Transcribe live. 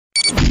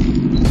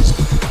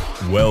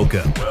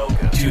Welcome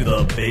to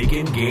the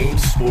Bacon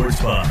Games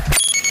Sports Pod,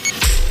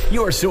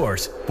 your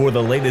source for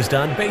the latest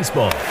on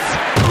baseball,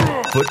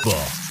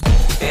 football,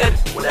 and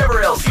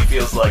whatever else he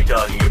feels like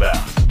talking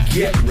about.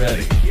 Get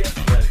ready.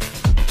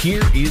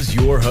 Here is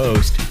your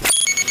host,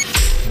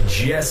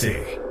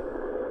 Jesse.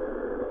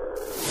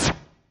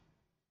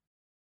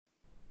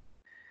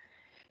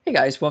 Hey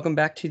guys, welcome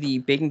back to the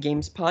Bacon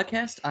Games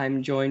podcast.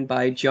 I'm joined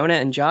by Jonah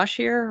and Josh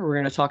here. We're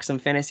going to talk some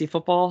fantasy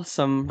football,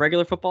 some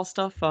regular football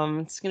stuff.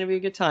 It's going to be a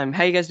good time.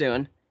 How you guys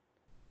doing?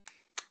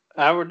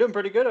 We're doing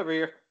pretty good over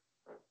here.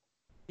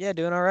 Yeah,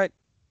 doing all right.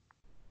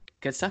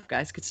 Good stuff,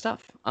 guys. Good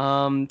stuff.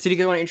 So do you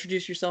guys want to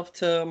introduce yourself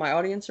to my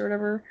audience or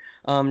whatever?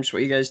 Just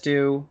what you guys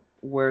do,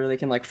 where they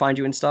can find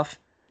you and stuff.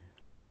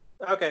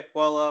 Okay,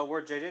 well,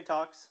 we're JJ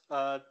Talks.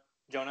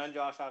 Jonah and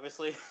Josh,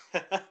 obviously.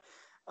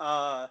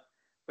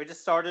 We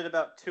just started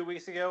about 2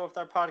 weeks ago with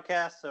our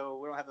podcast, so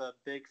we don't have a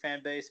big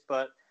fan base,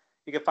 but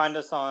you can find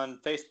us on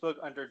Facebook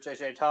under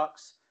JJ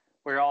Talks.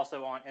 We're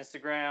also on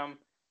Instagram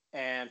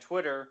and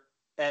Twitter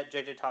at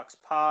JJ Talks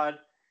Pod,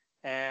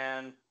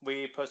 and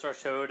we post our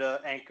show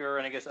to Anchor,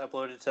 and it gets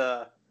uploaded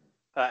to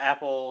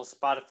Apple,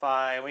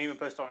 Spotify, and we even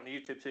post it on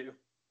YouTube too.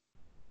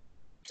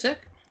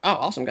 Sick. Oh,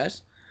 awesome,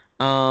 guys.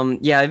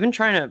 Yeah, I've been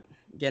trying to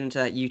get into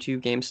that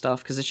YouTube game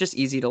stuff because it's just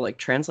easy to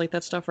translate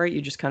that stuff, right? You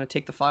just kind of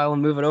take the file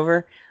and move it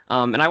over.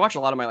 And I watch a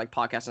lot of my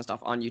podcasts and stuff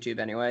on YouTube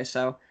anyway,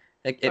 so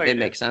it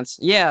makes sense.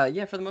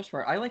 Yeah, for the most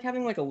part. I like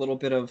having a little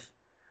bit of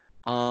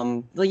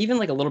even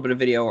a little bit of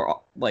video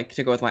or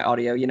to go with my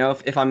audio,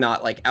 if I'm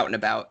not out and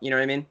about, you know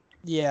what I mean?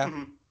 Yeah.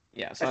 Mm-hmm.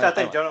 Yeah. So I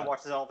think Jonah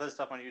watches all of his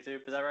stuff on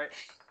YouTube, is that right?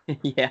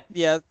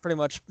 Yeah, pretty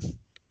much.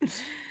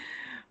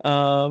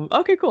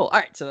 Okay, cool. All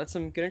right, so that's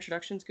some good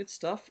introductions, good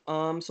stuff.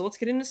 So let's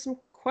get into some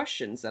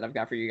questions that I've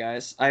got for you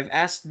guys. I've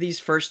asked these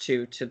first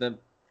two to the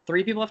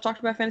three people I've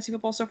talked about fantasy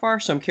football so far,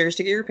 so I'm curious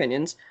to get your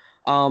opinions.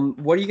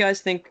 What do you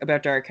guys think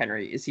about Derrick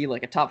Henry? Is he a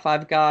top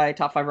 5 guy,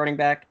 top 5 running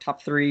back,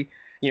 top 3,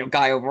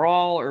 guy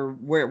overall, or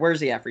where's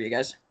he at for you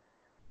guys?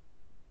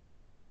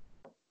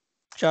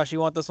 Josh, you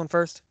want this one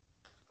first?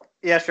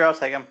 Yeah, sure, I'll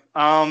take him.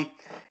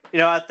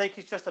 I think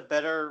he's just a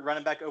better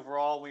running back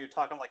overall when you're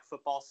talking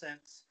football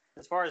sense.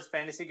 As far as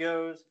fantasy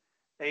goes,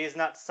 he's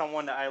not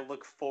someone that I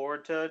look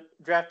forward to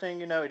drafting.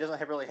 He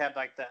doesn't really have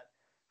that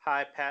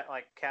high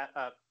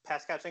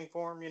pass catching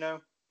form.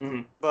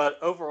 Mm-hmm. But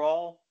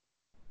overall,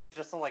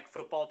 just in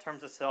football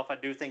terms itself, I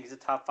do think he's a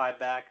top 5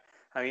 back.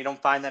 I mean, you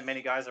don't find that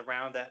many guys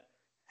around that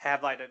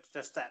have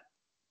just that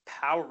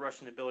power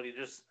rushing ability to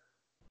just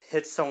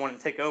hit someone and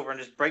take over and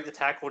just break the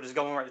tackle, just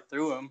going right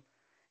through him.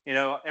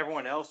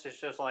 Everyone else is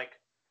just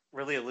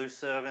really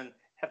elusive and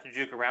have to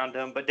juke around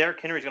him. But Derrick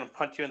Henry's going to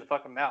punch you in the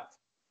fucking mouth.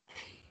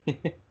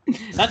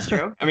 That's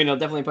true. I mean, he'll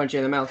definitely punch you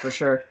in the mouth for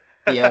sure.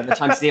 The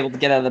time he's able to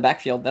get out of the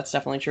backfield, that's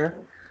definitely true.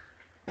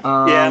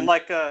 Yeah, and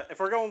if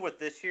we're going with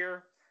this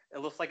year, it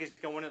looks like he's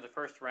going in the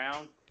first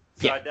round.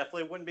 So yeah. I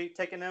definitely wouldn't be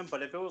taking him.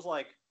 But if it was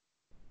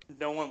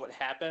knowing what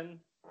happened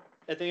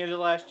at the end of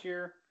last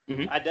year,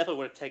 mm-hmm. I definitely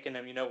would have taken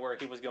him, where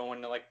he was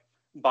going to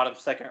bottom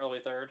 2nd,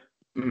 early 3rd.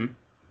 Mm-hmm.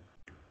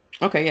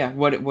 Okay, yeah.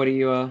 What do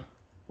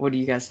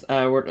you guys,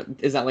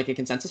 is that a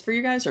consensus for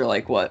you guys or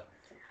what?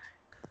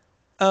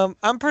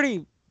 I'm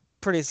pretty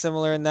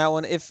similar in that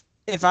one. If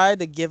I had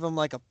to give him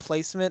a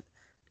placement,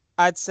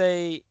 I'd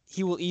say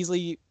he will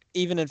easily,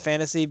 even in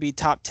fantasy, be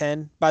top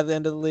 10 by the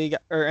end of the league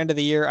or end of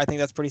the year. I think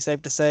that's pretty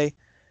safe to say.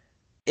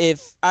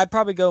 If I'd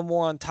probably go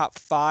more on top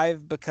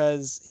 5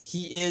 because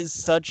he is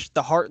such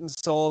the heart and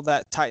soul of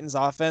that Titans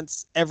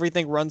offense.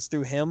 Everything runs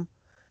through him.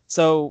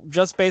 So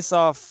just based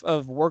off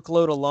of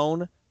workload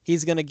alone,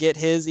 he's going to get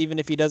his, even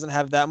if he doesn't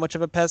have that much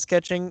of a pass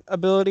catching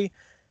ability.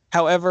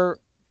 However,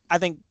 I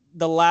think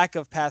the lack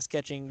of pass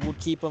catching would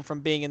keep him from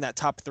being in that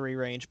top 3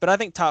 range. But I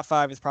think top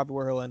 5 is probably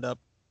where he'll end up.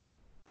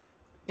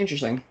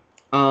 Interesting.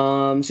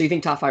 So you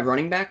think top 5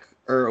 running back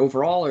or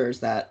overall, or is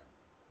that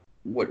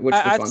which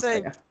I'd one?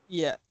 say,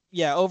 yeah.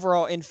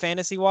 Overall, in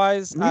fantasy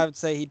wise, mm-hmm. I would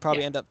say he'd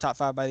probably end up top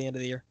 5 by the end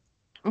of the year.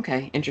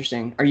 Okay,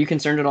 interesting. Are you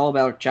concerned at all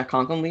about Jack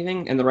Conklin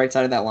leaving and the right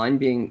side of that line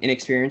being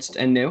inexperienced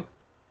and new?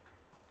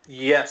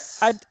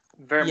 Yes.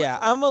 Very much.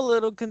 I'm a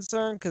little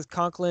concerned because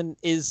Conklin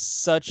is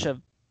such a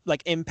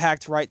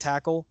impact right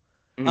tackle,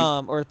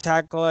 mm-hmm. Or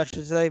tackle, I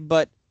should say.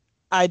 But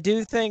I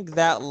do think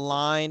that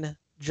line,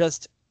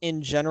 just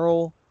in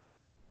general,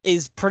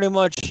 is pretty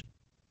much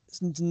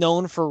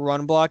known for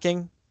run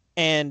blocking,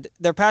 and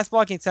their pass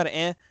blocking is kind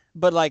of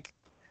but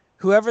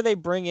whoever they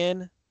bring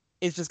in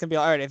is just gonna be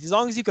all right. As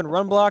long as you can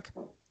run block,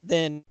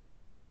 then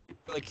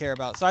really care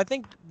about. So I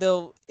think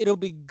it'll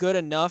be good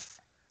enough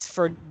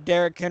for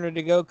Derrick Henry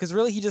to go because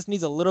really he just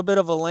needs a little bit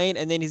of a lane,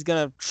 and then he's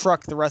gonna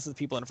truck the rest of the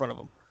people in front of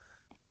him.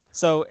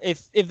 So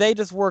if they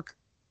just work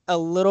a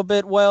little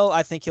bit well,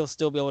 I think he'll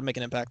still be able to make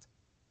an impact.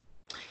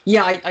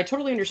 Yeah, I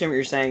totally understand what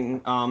you're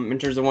saying. In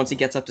terms of once he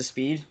gets up to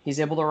speed, he's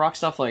able to rock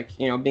stuff.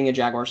 Being a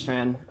Jaguars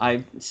fan,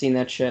 I've seen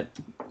that shit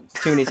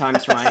too many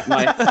times for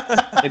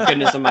the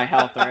goodness of my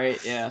health,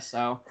 right? Yeah,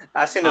 so.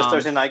 I've seen those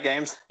Thursday night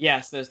games.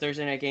 Yes, those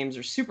Thursday night games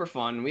are super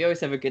fun. We always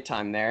have a good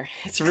time there.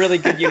 It's really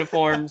good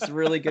uniforms,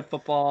 really good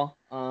football.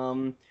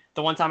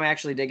 The one time I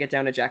actually did get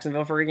down to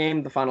Jacksonville for a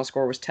game, the final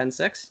score was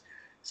 10-6.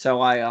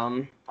 So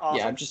Awesome.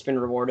 I've just been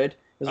rewarded. It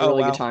was a Oh,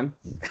 really wow. good time.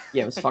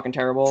 Yeah, it was fucking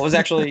terrible. It was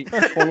actually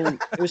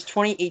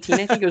 2018,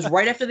 I think. It was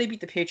right after they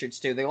beat the Patriots,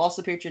 too. They lost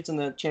the Patriots in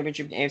the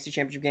AFC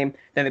Championship game.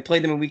 Then they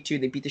played them in week 2.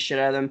 They beat the shit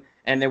out of them.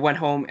 And they went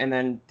home, and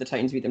then the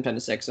Titans beat them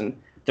 10-6, and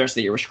the rest of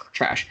the year was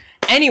trash.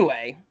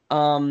 Anyway,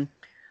 so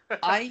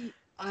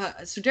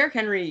Derrick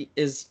Henry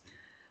is...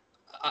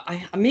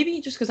 I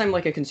maybe just because I'm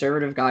like a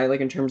conservative guy,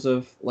 like in terms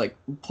of like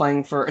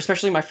playing for,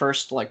 especially my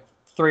first like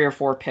 3 or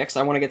 4 picks,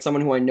 I want to get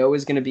someone who I know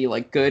is going to be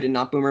like good and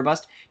not boomer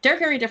bust. Derrick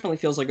Henry definitely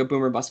feels like a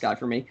boomer bust guy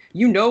for me.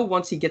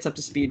 Once he gets up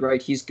to speed,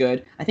 right, he's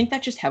good. I think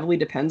that just heavily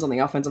depends on the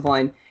offensive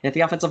line. And if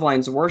the offensive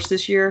line's worse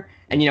this year,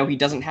 and he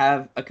doesn't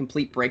have a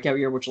complete breakout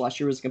year, which last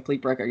year was a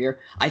complete breakout year,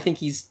 I think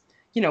he's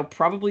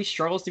probably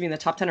struggles to be in the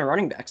top 10 of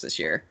running backs this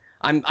year.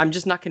 I'm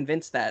just not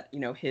convinced that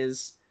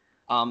his.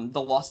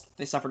 The loss that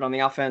they suffered on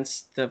the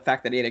offense, the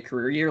fact that he had a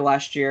career year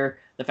last year,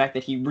 the fact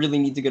that he really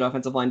needs a good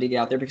offensive line to get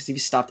out there, because if he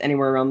stopped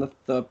anywhere around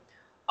the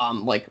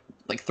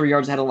 3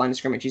 yards ahead of the line of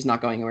scrimmage, he's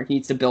not going anywhere. He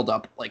needs to build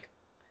up a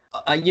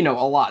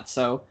lot.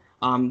 So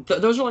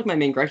those are like my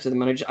main gripes with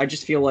him, and I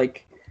just feel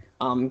like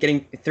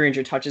getting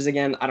 300 touches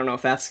again. I don't know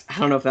if that's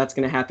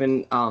going to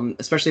happen.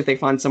 Especially if they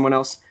find someone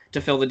else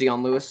to fill the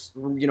Dion Lewis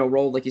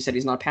role. Like you said,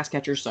 he's not a pass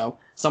catcher, so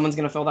someone's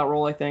going to fill that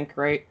role, I think.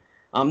 Right?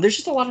 There's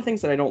just a lot of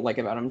things that I don't like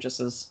about him. Just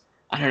as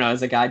I don't know,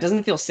 as a guy, it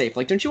doesn't feel safe.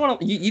 Like, don't you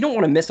want to? You don't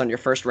want to miss on your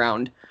first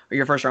round or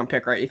your first round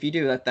pick, right? If you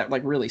do, that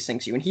like really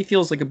sinks you. And he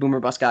feels like a boomer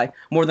bust guy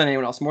more than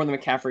anyone else, more than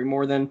McCaffrey,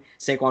 more than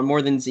Saquon,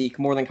 more than Zeke,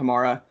 more than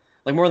Kamara,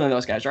 like more than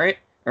those guys, right?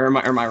 Or am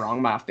I wrong?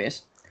 Am I off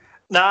base?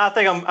 No, I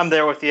think I'm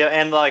there with you.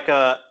 And like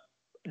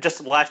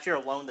just last year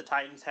alone, the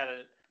Titans had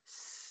a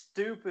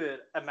stupid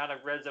amount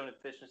of red zone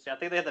efficiency. I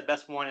think they had the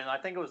best one, and I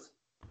think it was.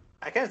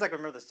 I can't exactly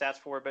remember the stats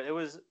for it, but it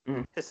was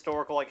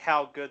historical, like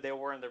how good they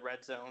were in the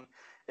red zone.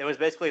 It was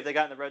basically if they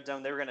got in the red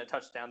zone, they were going to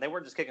touchdown. They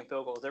weren't just kicking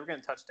field goals; they were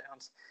getting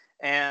touchdowns,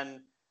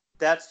 and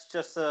that's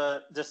just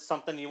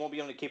something you won't be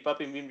able to keep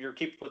up. Even if you're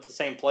keeping with the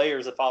same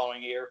players the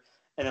following year,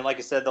 and then like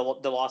I said, the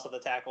loss of the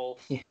tackle,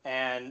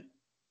 and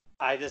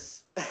I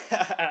just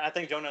I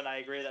think Jonah and I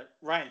agree that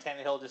Ryan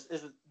Tannehill just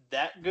isn't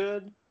that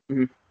good.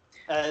 Mm-hmm.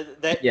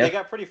 They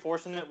got pretty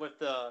fortunate with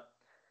the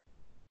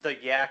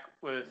yak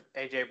with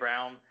AJ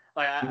Brown.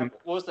 Like,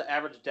 what was the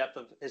average depth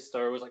of his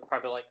throw? It was like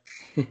probably like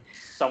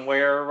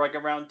somewhere like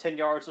around 10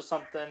 yards or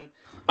something.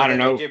 I don't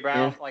know. AJ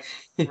Brown like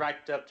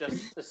racked up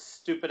just a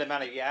stupid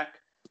amount of yak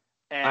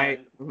and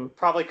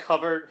probably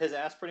covered his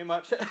ass pretty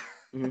much.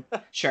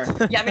 Sure.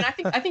 Yeah, I mean, I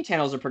think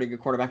Tannehill's a pretty good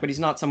quarterback, but he's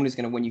not someone who's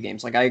going to win you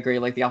games. Like, I agree.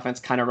 Like, the offense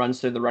kind of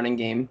runs through the running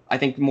game. I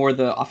think more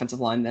the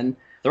offensive line than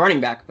the running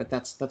back, but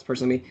that's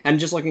personally me. And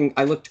just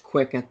I looked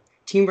quick at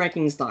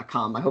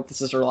TeamRankings.com. I hope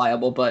this is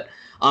reliable, but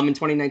in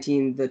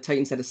 2019, the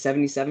Titans had a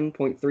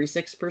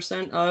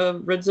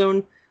 77.36% red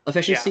zone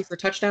efficiency for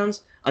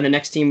touchdowns, and the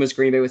next team was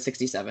Green Bay with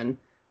 67,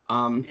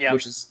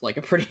 which is like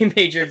a pretty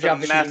major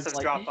jump. Massive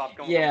drop off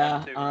going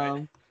from 2,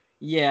 right?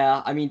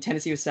 Yeah. I mean,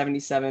 Tennessee was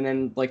 77,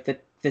 and like the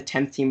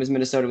 10th team was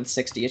Minnesota with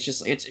 60. It's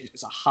just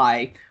it's a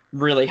high,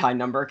 really high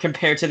number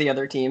compared to the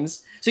other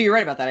teams. So you're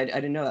right about that. I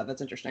didn't know that.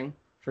 That's interesting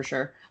for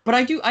sure. But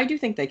I do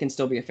think they can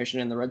still be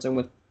efficient in the red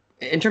zone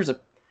in terms of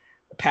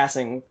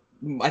passing.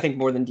 I think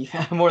more than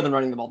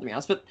running the ball, to be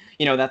honest. But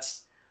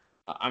that's,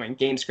 I mean,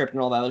 game script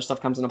and all that other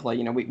stuff comes into play.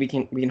 We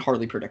can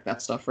hardly predict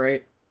that stuff,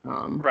 right?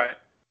 Right.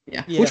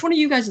 Yeah. Which one of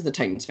you guys is the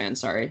Titans fan?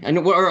 Sorry, I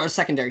know, or a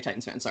secondary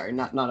Titans fan. Sorry,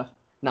 not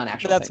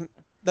actual.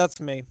 That's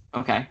me.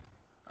 Okay,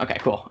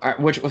 cool. All right.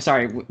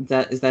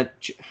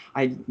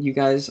 You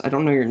guys? I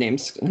don't know your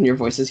names and your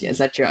voices. Yeah, is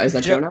that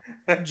Jonah?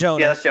 Jonah.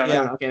 Yeah, that's Jonah.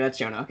 Yeah. Okay, that's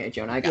Jonah. Okay,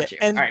 Jonah, I got you.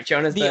 And all right,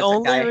 Jonah's the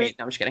only guy I hate.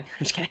 No, I'm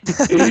just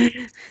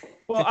kidding.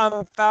 Well, I'm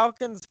a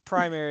Falcons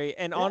primary,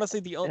 and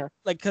honestly,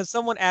 because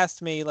someone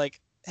asked me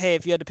like, "Hey,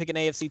 if you had to pick an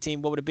AFC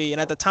team, what would it be?"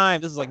 And at the time,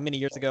 this was like many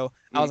years ago,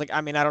 I was like,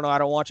 I mean, I don't know, I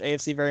don't watch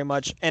AFC very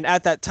much. And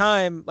at that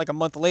time, like a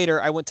month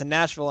later, I went to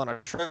Nashville on a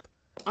trip.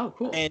 Oh,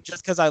 cool. And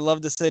just because I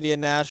love the city of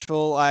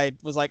Nashville, I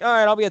was like, all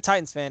right, I'll be a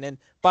Titans fan. And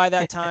by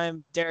that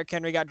time, Derrick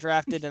Henry got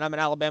drafted, and I'm an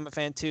Alabama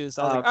fan too.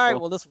 So I was like, all right,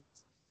 well, this.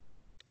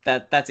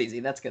 That's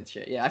easy. That's good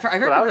shit. Yeah, I heard.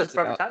 Well, that was just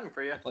perfect timing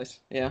for you. Place.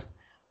 Yeah,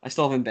 I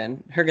still haven't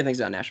been. Heard good things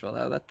about Nashville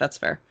though. That's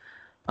fair.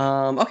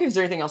 Okay, is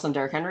there anything else on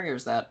Derrick Henry, or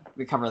is that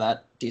we cover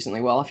that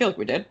decently well? I feel like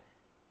we did.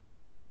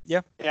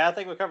 Yeah, I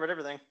think we covered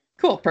everything.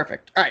 Cool,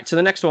 perfect. All right, so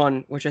the next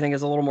one, which I think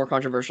is a little more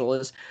controversial,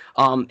 is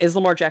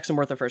Lamar Jackson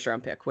worth a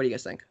first-round pick? What do you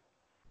guys think?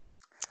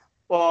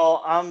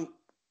 Well, I'm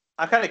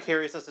kind of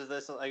curious as to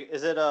this. Like,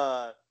 is it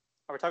are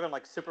we talking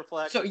like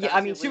Superflex? So yeah,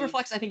 I mean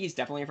Superflex. I think he's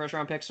definitely a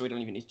first-round pick, so we don't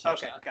even need to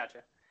touch that. Okay, gotcha.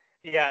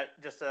 Yeah,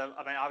 just I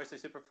mean obviously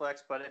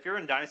Superflex, but if you're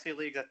in dynasty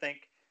leagues, I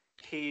think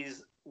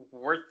he's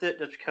worth it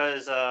just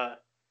because I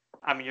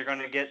mean you're going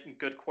to get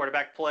good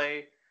quarterback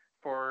play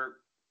for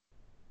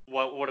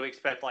what do we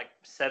expect, like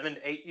 7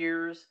 to 8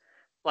 years,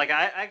 like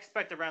I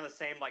expect around the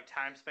same like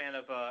time span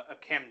of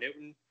Cam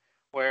Newton,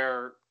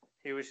 where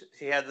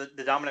he had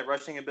the dominant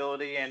rushing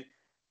ability, and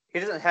he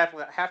doesn't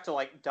have to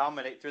like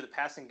dominate through the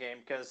passing game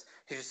because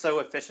he's just so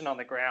efficient on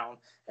the ground.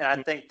 And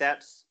I think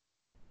that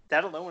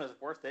alone is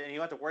worth it. And you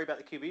don't have to worry about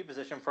the QB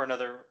position for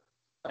another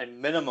like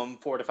minimum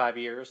 4 to 5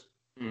 years.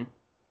 Mm-hmm.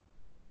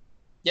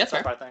 Yeah, that's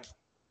what I think.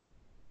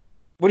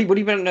 What do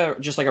you been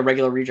in just like a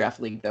regular redraft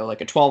league though,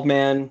 like a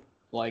 12-man,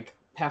 like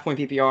half point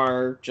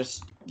PPR,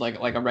 just like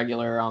a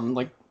regular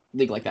like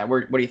league like that?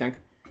 What do you think?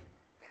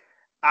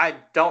 I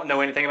don't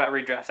know anything about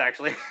redrafts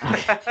actually.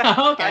 Okay,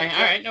 all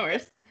right, no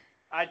worries.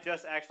 I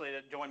just actually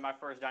joined my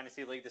first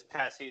dynasty league this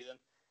past season.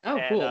 Oh,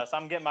 and, cool. So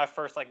I'm getting my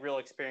first like real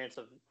experience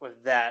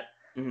with that.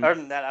 Mm-hmm. Other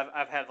than that,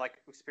 I've had like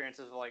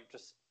experiences with like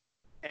just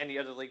any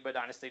other league but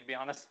dynasty, to be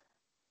honest.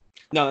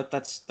 No,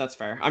 that's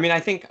fair. I mean, I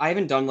think I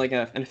haven't done like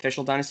an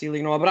official dynasty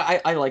league in a while,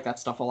 but I like that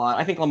stuff a lot.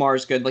 I think Lamar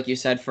is good, like you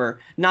said, for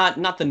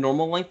not the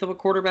normal length of a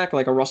quarterback,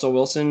 like a Russell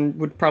Wilson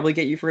would probably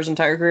get you for his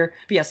entire career.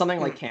 But yeah, something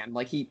like Cam,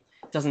 like he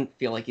doesn't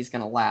feel like he's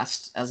gonna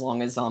last as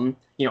long as other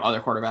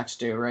quarterbacks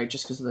do, right?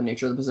 Just because of the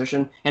nature of the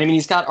position. And I mean,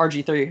 he's got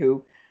RG3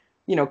 who,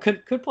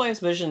 could play his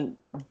position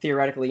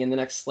theoretically in the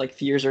next like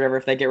few years or whatever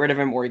if they get rid of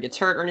him or he gets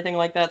hurt or anything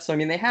like that. So I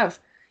mean, they have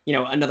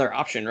another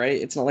option,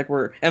 right? It's not like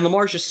and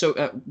Lamar's just so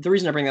the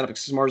reason I bring that up is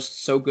because Lamar's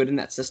so good in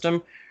that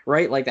system,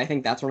 right? Like I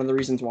think that's one of the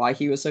reasons why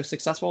he was so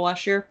successful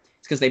last year.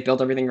 It's because they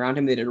built everything around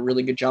him. They did a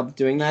really good job of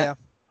doing that.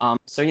 Yeah.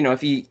 So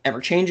if he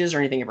ever changes or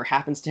anything ever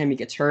happens to him, he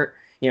gets hurt.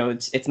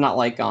 It's not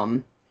like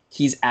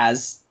he's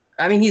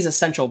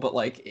essential, but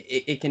like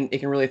it can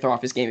really throw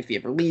off his game if he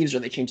ever leaves or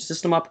they change the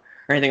system up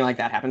or anything like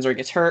that happens or he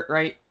gets hurt,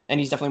 right? And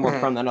he's definitely more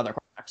prone than other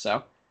quarterbacks.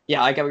 So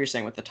yeah, I get what you're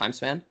saying with the time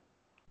span.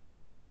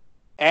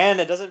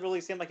 And it doesn't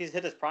really seem like he's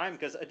hit his prime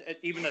because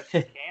even if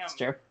Cam, it's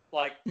true.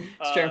 Like,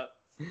 it's true.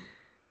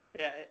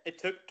 Yeah, it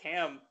took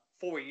Cam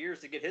 4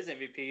 years to get his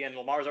MVP, and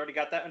Lamar's already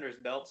got that under his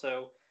belt.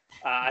 So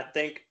I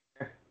think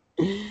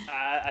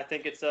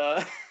it's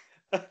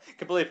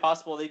completely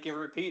possible that he can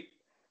repeat.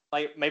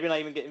 Like maybe not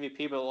even get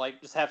MVP, but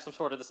like just have some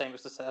sort of the same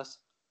success.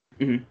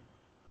 Mm-hmm.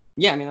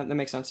 Yeah, I mean that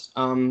makes sense.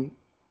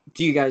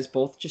 Do you guys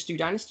both just do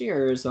Dynasty,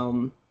 or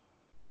do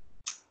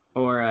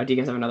you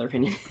guys have another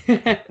opinion?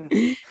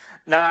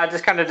 No, I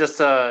just kind of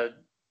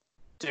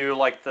do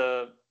like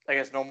the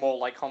normal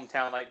like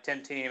hometown like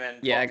 10 team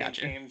and 12 team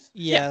teams.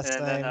 Yes.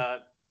 And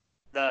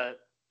then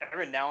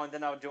every now and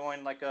then I'll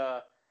join like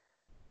a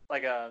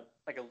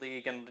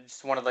league and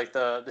just one of like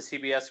the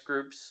CBS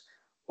groups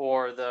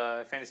or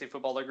the fantasy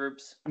footballer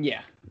groups.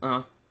 Yeah.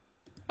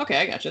 Okay,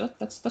 I got you.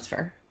 That's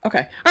fair.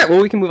 Okay. All right.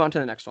 Well, we can move on to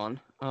the next one.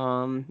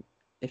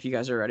 If you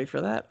guys are ready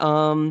for that.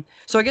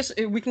 So I guess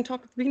we can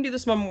do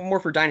this more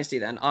for Dynasty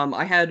then.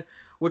 I had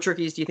which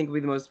rookies do you think will be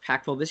the most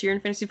impactful this year in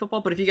fantasy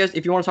football? But if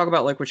you want to talk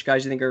about like which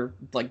guys you think are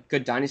like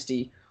good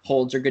Dynasty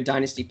holds or good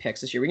Dynasty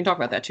picks this year, we can talk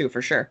about that too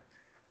for sure.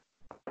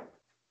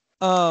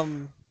 I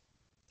mean,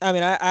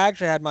 I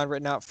actually had mine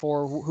written out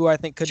for who I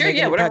think could make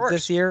an impact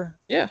this year.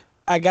 Yeah.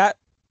 I got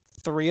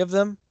 3 of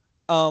them.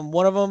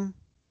 One of them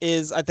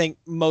is I think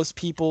most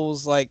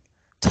people's like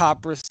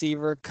top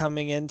receiver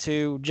coming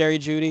into Jerry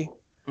Jeudy.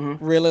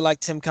 Mm-hmm. Really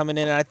liked him coming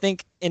in, and I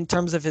think in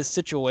terms of his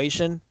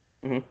situation,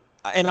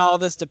 and all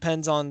this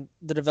depends on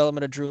the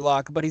development of Drew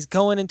Lock, but he's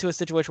going into a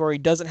situation where he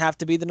doesn't have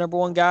to be the number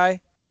one guy,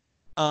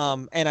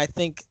 and I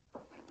think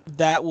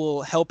that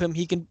will help him.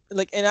 He can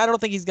and I don't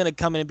think he's going to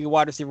come in and be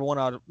wide receiver 1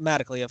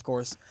 automatically, of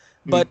course,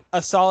 but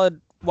a solid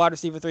wide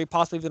receiver 3,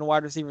 possibly even a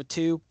wide receiver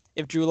 2,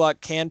 if Drew Lock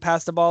can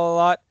pass the ball a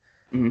lot,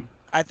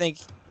 I think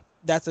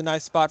that's a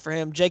nice spot for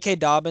him. J.K.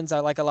 Dobbins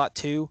I like a lot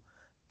too,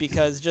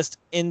 because just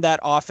in that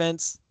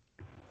offense,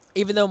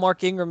 even though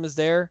Mark Ingram is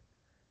there,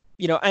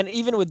 and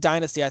even with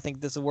Dynasty, I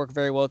think this will work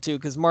very well too,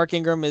 because Mark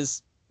Ingram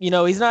is,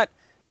 he's not,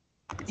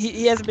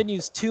 he hasn't been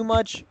used too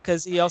much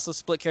because he also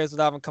split carries with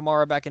Alvin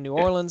Kamara back in New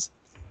Orleans,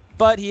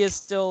 but he is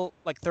still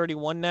like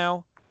 31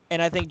 now, and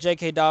I think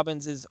J.K.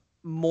 Dobbins is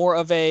more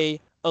of a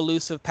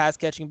elusive pass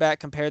catching back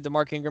compared to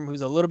Mark Ingram,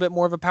 who's a little bit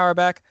more of a power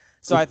back.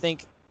 So I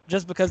think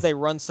just because they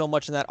run so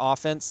much in that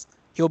offense,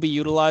 he'll be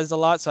utilized a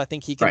lot. So I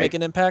think he can make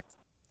an impact.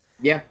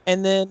 Yeah.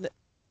 And then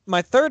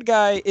my third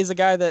guy is a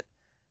guy that,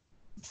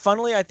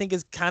 funnily, I think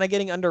is kind of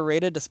getting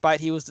underrated despite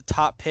he was the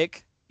top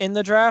pick in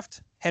the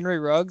draft, Henry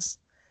Ruggs.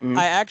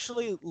 I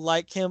actually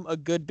like him a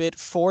good bit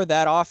for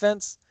that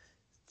offense,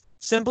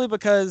 simply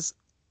because,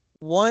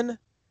 one,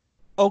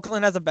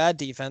 Oakland has a bad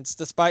defense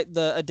despite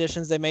the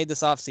additions they made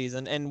this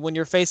offseason. And when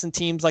you're facing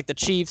teams like the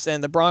Chiefs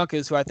and the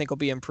Broncos, who I think will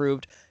be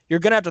improved, you're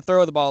going to have to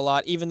throw the ball a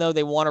lot, even though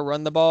they want to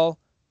run the ball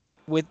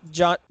with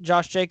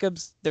Josh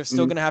Jacobs. They're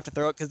still going to have to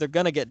throw it because they're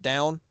going to get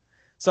down.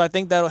 So I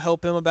think that'll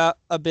help him about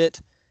a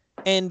bit.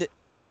 And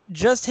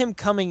just him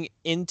coming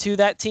into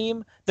that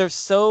team, they're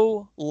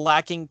so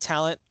lacking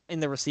talent in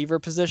the receiver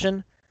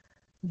position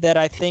that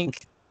I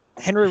think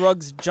Henry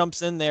Ruggs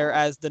jumps in there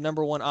as the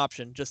number one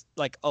option, just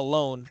like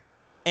alone.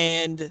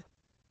 And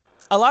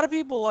a lot of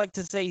people like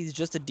to say he's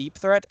just a deep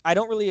threat. I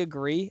don't really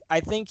agree. I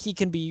think he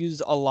can be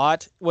used a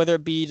lot, whether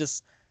it be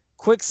just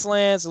quick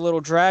slants, little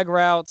drag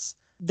routes,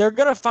 they're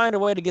going to find a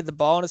way to get the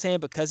ball in his hand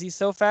because he's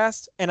so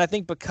fast. And I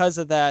think because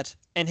of that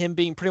and him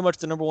being pretty much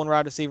the number one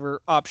wide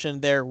receiver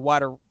option there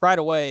right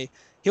away,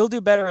 he'll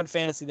do better in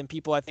fantasy than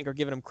people I think are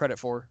giving him credit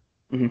for.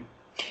 Mm-hmm.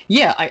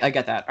 Yeah, I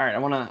get that. All right, I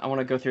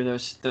wanna go through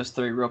those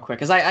three real quick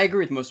because I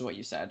agree with most of what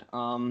you said.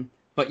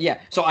 But yeah,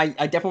 so I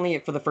definitely,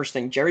 for the first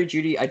thing, Jerry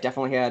Jeudy, I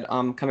definitely had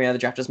coming out of the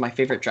draft as my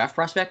favorite draft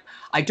prospect.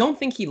 I don't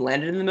think he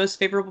landed in the most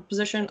favorable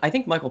position. I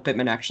think Michael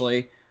Pittman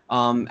actually,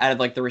 out of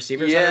like the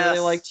receivers that I really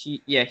liked,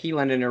 he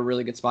landed in a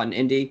really good spot in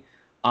Indy.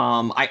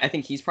 I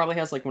think he's probably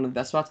has like one of the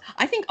best spots.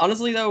 I think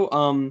honestly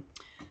though,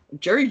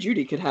 Jerry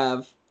Jeudy could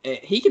have.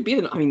 He could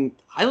be I mean,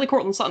 I like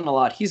Courtland Sutton a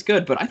lot. He's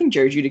good, but I think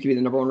Jerry Jeudy could be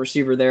the number one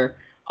receiver there.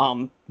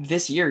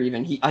 This year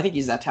even. I think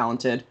he's that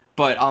talented.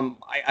 But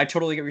I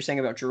totally get what you're saying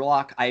about Drew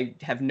Lock. I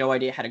have no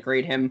idea how to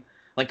grade him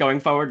like going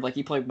forward. Like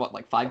he played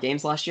like 5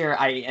 games last year.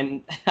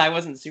 I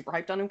wasn't super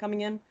hyped on him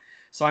coming in,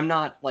 so I'm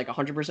not like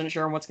 100%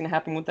 sure on what's going to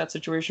happen with that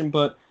situation.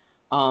 But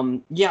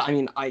yeah, I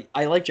mean,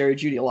 I like Jerry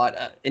Jeudy a lot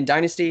in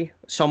Dynasty,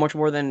 so much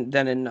more than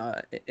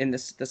in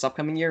this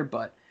upcoming year.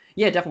 But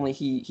yeah, definitely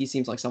he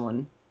seems like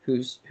someone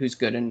who's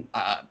good, and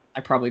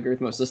I probably agree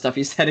with most of the stuff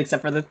he said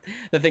except for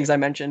the things I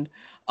mentioned.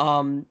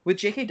 With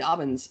J.K.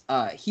 Dobbins,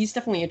 he's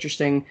definitely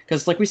interesting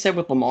because, like we said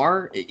with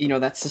Lamar,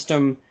 that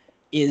system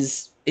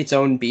is its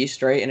own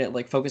beast, right? And it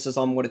like focuses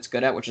on what it's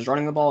good at, which is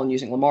running the ball and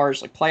using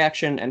Lamar's like play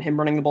action and him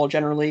running the ball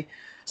generally,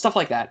 stuff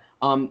like that.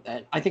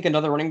 I think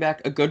another running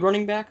back, a good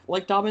running back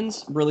like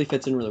Dobbins, really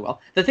fits in really well.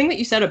 The thing that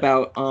you said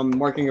about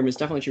Mark Ingram is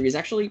definitely true. He's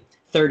actually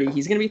 30.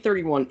 He's going to be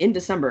 31 in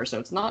December, so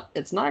it's not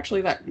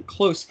actually that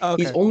close.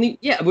 Okay. He's only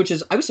which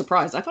is I was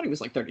surprised. I thought he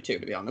was like 32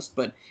 to be honest,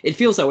 but it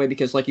feels that way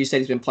because like you said,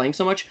 he's been playing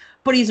so much,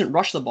 but he hasn't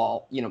rushed the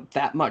ball,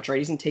 that much, right?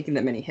 He hasn't taken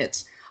that many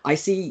hits. I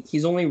see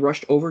he's only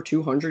rushed over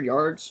 200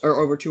 yards or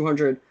over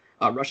 200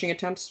 rushing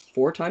attempts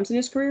 4 times in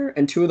his career,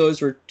 and 2 of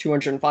those were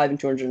 205 and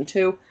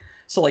 202.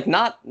 So like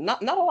not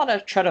a lot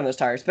of tread on those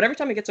tires, but every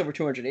time he gets over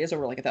 200, he is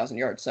over like 1,000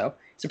 yards. So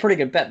it's a pretty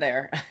good bet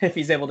there if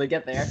he's able to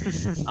get there.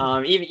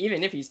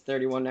 Even if he's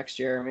 31 next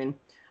year, I mean.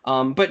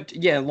 But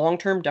yeah, long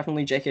term,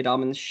 definitely J.K.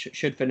 Dobbins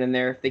should fit in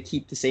there. If they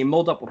keep the same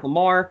mold up with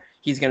Lamar,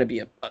 he's going to be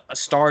a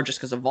star just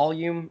because of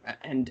volume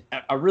and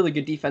a really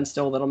good defense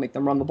still that'll make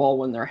them run the ball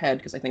when they're ahead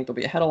because I think they'll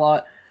be ahead a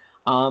lot.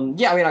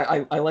 Yeah, I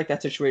mean, I like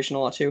that situation a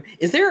lot too.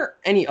 Is there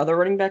any other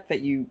running back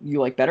that you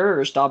like better, or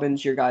is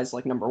Dobbins your guy's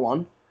like number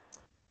one?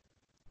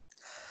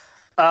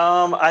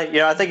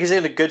 I think he's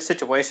in a good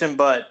situation,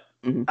 but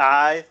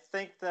I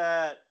think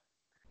that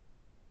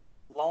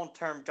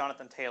long-term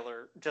Jonathan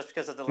Taylor, just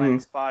because of the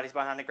landing spot, he's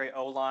behind a great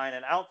O-line,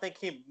 and I don't think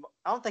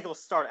he'll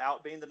start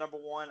out being the number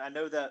one. I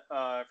know that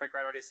Frank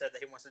Wright already said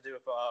that he wants to do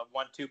a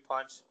 1-2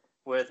 punch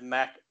with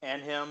Mac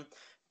and him,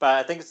 but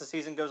I think as the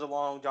season goes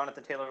along,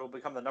 Jonathan Taylor will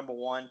become the number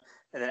one,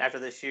 and then after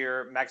this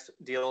year, Mac's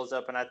deal is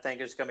up, and I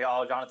think it's going to be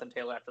all Jonathan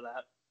Taylor after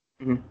that.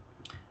 Mm-hmm.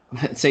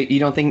 So you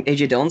don't think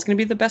A.J. Dillon's going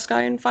to be the best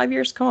guy in 5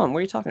 years? Come on, what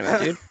are you talking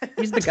about, dude?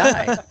 He's the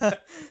guy.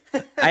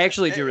 I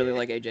actually do really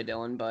like A.J.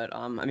 Dillon, but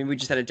I mean, we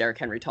just had a Derrick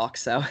Henry talk,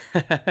 so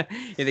yeah,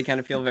 they kind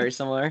of feel very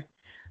similar.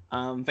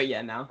 But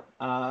yeah, no.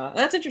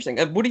 That's interesting.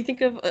 What do you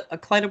think of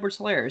Clyde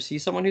Edwards-Helaire? Is he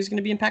someone who's going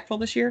to be impactful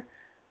this year?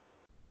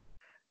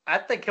 I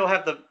think he'll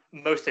have the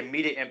most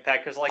immediate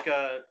impact because, like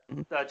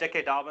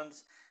J.K.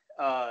 Dobbins,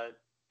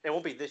 it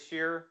won't be this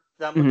year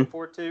that I'm looking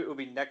forward to. It will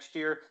be next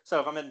year. So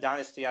if I'm in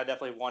Dynasty, I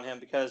definitely want him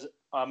because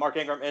Mark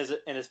Ingram is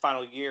in his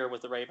final year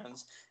with the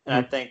Ravens, and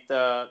I think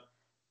the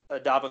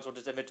Dobbins will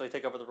just eventually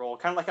take over the role,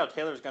 kind of like how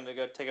Taylor's going to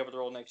go take over the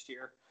role next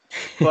year.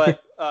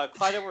 But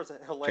Clyde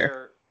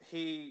Edwards-Helaire,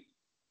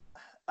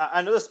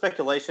 I know the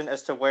speculation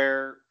as to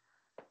whether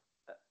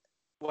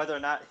or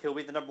not he'll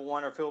be the number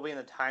one or if he'll be in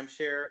the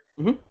timeshare,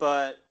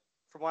 but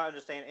from what I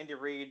understand, Andy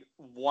Reid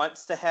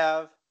wants to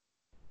have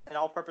an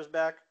all-purpose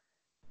back.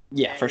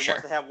 Yeah, for sure.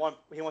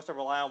 He wants to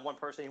rely on one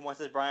person. He wants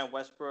his Brian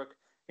Westbrook.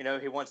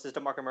 He wants his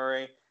DeMarco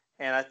Murray,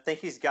 and I think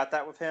he's got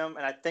that with him.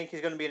 And I think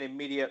he's going to be an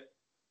immediate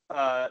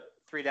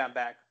 3-down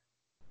back.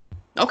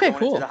 Okay,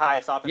 cool. The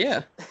highest offense.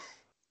 Yeah.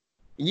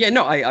 Yeah,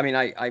 no, I mean,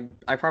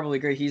 I probably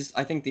agree. He's,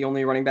 I think, the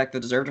only running back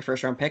that deserved a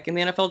first-round pick in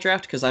the NFL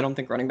draft because I don't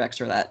think running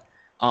backs are that.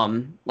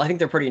 I think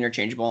they're pretty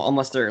interchangeable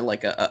unless they're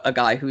like a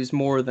guy who's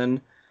more than,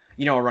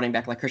 a running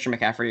back like Christian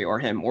McCaffrey or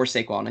him or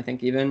Saquon, I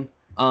think even.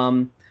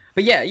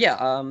 But yeah,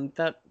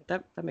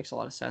 that makes a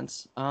lot of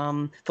sense. We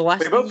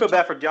both feel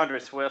bad for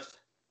DeAndre Swift.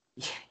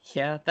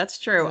 Yeah, that's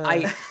true.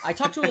 I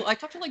talked to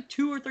like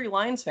 2 or 3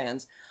 Lions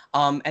fans,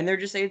 and they're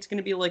just saying it's going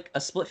to be like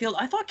a split field.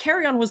 I thought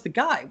Kerryon was the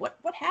guy. What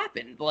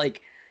happened?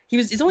 Like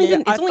it's only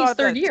his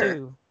 3rd year,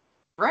 too.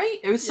 Right?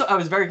 It was. I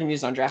was very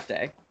confused on draft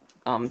day.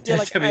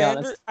 To be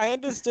honest, I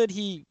understood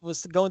he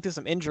was going through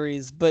some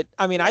injuries, but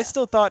I mean, I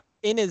still thought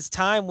in his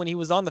time when he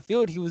was on the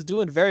field, he was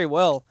doing very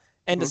well.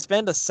 And to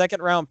spend a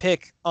 2nd-round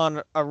pick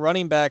on a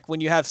running back when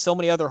you have so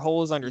many other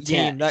holes on your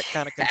team, that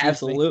kind of confused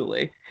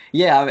absolutely. me.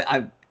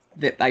 Yeah,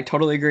 I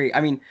totally agree. I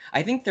mean,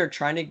 I think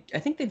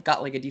they've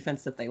got like a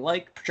defense that they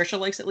like. Patricia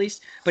likes at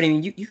least. But I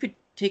mean, you could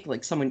take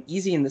like someone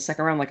easy in the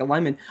 2nd round, like a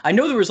lineman. I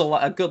know there was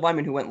a good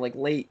lineman who went like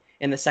late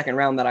in the 2nd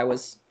round that I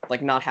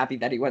like not happy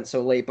that he went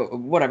so late, but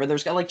whatever.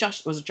 There's got like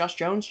was it Josh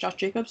Jones, Josh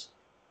Jacobs?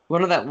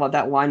 One of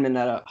that lineman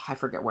that I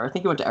forget where. I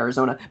think he went to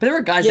Arizona. But there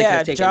were guys that could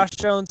have taken Josh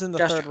Jones in the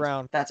third Jones.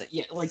 round. That's it.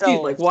 Yeah, like dude,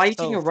 like why are you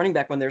taking a running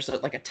back when there's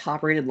like a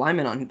top-rated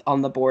lineman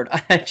on the board?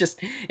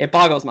 It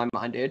boggles my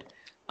mind, dude.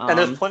 And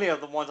there's plenty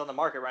of the ones on the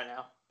market right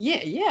now.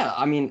 Yeah.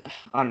 I mean,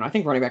 I don't know. I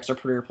think running backs are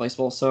pretty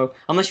replaceable. So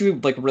unless you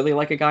like really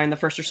like a guy in the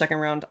first or second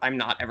round, I'm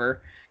not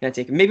ever gonna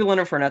take him. Maybe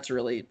Leonard Fournette's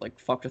really like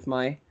fucked with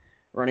my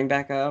running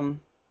back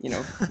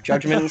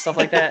judgment and stuff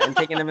like that, and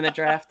taking him in the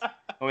draft.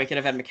 When we could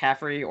have had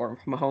McCaffrey or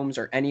Mahomes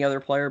or any other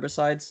player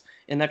besides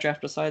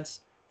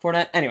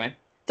Fournette. Anyway,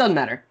 doesn't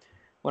matter.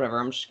 Whatever.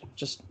 I'm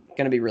just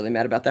gonna be really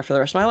mad about that for the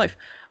rest of my life.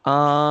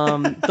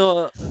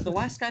 The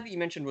last guy that you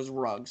mentioned was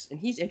Ruggs, and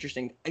he's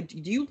interesting.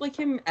 Do you like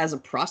him as a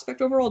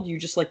prospect overall? Or do you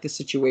just like the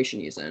situation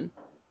he's in?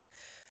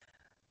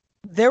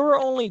 There were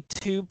only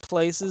two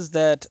places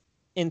that,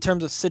 in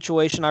terms of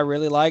situation, I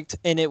really liked,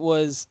 and it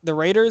was the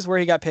Raiders where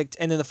he got picked,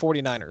 and then the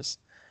 49ers.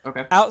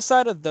 Okay.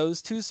 Outside of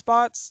those two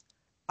spots,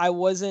 I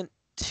wasn't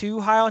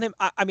too high on him.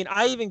 I mean,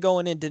 I even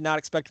going in did not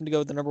expect him to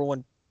go the number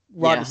one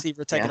wide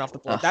receiver taken off the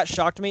board. That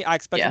shocked me. I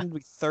expected him to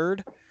be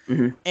third.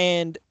 Mm-hmm.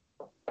 And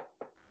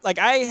like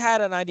I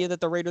had an idea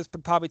that the Raiders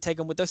would probably take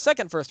him with their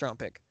second first-round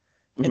pick.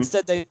 Mm-hmm.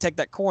 Instead, they take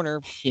that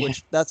corner,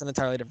 which that's an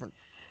entirely different.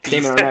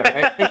 Damon Arnett,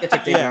 right? I think they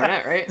took Damon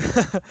Arnett,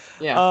 right?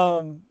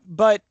 Yeah.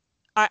 But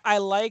I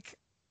like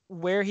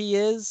where he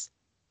is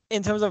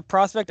in terms of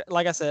prospect.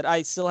 Like I said,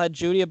 I still had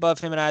Judy above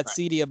him and I had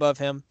CD above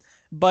him.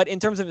 But in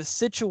terms of his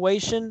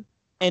situation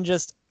and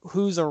just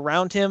who's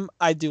around him,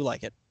 I do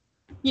like it.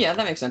 Yeah,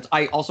 that makes sense.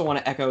 I also want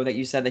to echo that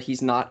you said that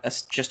he's not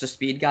just a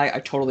speed guy. I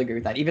totally agree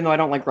with that. Even though I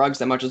don't like Ruggs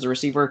that much as a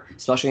receiver,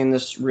 especially in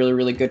this really,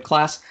 really good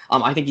class,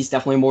 I think he's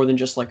definitely more than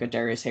just like a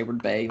Darius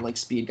Hayward-Bay like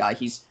speed guy.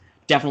 He's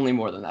definitely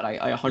more than that. I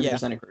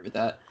 100% agree with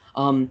that.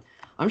 I'm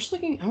just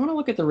looking. I want to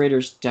look at the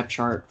Raiders depth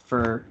chart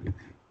for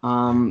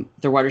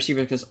their wide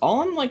receiver because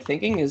all I'm like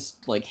thinking is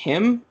like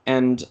him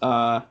and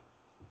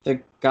the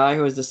guy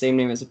who has the same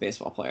name as a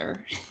baseball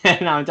player.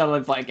 And I'm totally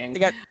blanking. They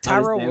got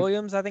Tyrell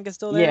Williams, I think, is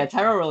still there. Yeah,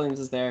 Tyrell Williams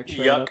is there.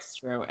 True, that's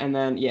true. And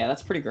then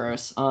that's pretty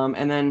gross.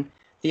 And then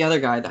the other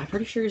guy, I'm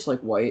pretty sure he's like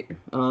white,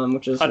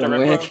 which is Hunter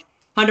Renfrow.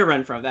 Hunter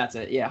Renfrow, that's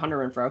it. Yeah, Hunter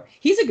Renfrow.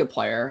 He's a good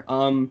player.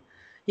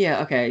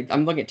 Yeah, okay.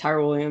 I'm looking at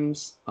Tyrell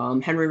Williams,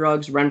 Henry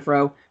Ruggs,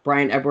 Renfrow,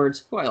 Brian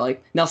Edwards, who I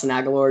like, Nelson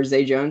Aguilar,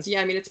 Zay Jones.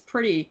 Yeah, I mean it's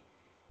pretty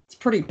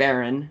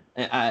barren.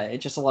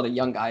 It's just a lot of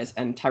young guys,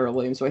 and Tyrell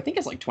Williams, who I think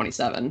is like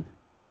 27.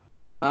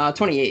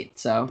 28,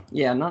 so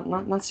yeah,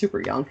 not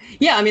super young.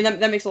 Yeah, I mean that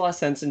makes a lot of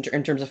sense in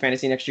terms of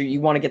fantasy next year. You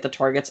want to get the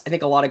targets. I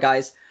think a lot of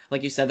guys,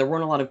 like you said, there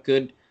weren't a lot of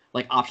good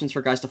like options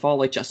for guys to fall.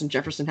 Like Justin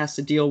Jefferson has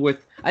to deal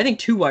with, I think,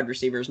 2 wide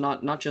receivers,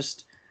 not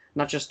just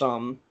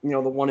the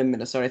one in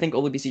Minnesota. I think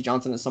Olabisi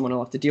Johnson is someone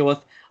he'll have to deal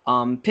with.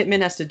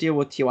 Pittman has to deal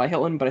with T.Y.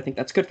 Hilton, but I think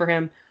that's good for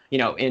him.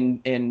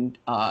 In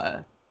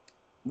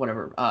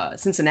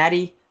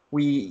Cincinnati,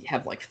 we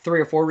have like 3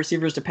 or 4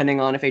 receivers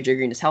depending on if AJ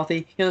Green is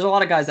healthy. There's a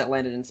lot of guys that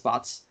landed in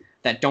spots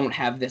that don't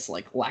have this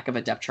like lack of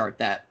a depth chart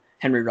that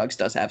Henry Ruggs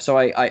does have. So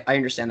I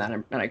understand that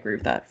and I agree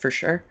with that for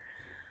sure.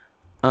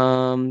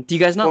 Do you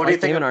guys not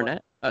like Damon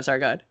Arnett? Oh, sorry,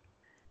 go ahead.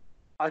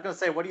 I was gonna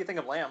say, what do you think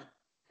of Lamb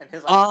and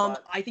his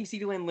spot? I think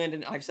CeeDee Lamb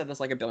landed. I've said this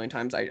like a billion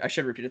times. I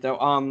should repeat it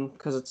though,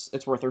 because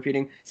it's worth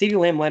repeating. CeeDee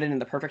Lamb landed in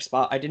the perfect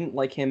spot. I didn't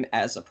like him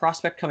as a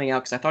prospect coming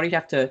out because I thought he'd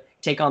have to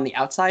take on the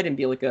outside and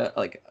be like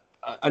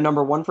a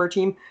number one for a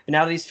team. But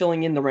now that he's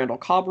filling in the Randall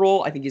Cobb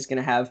role, I think he's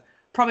gonna have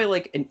probably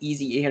like an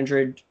easy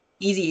 800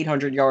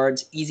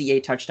 yards, easy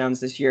 8 touchdowns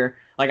this year.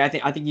 Like I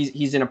think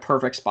he's in a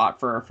perfect spot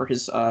for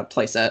his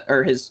play set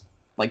or his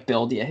like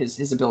build,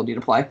 his ability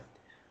to play.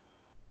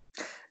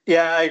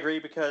 Yeah, I agree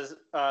because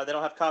they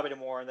don't have Cobb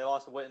anymore and they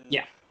lost Witten.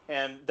 Yeah.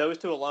 And those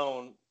two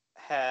alone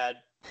had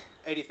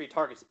 83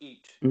 targets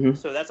each. Mm-hmm.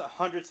 So that's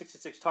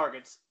 166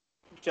 targets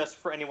just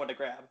for anyone to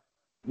grab.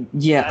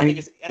 Yeah, I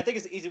think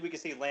it's easy we can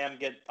see Lamb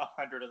get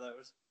 100 of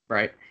those.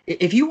 Right.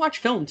 If you watch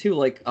film too,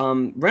 like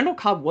Randall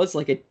Cobb was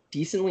like a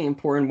decently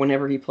important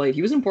whenever he played.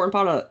 He was an important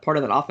part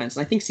of that offense,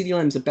 and I think CeeDee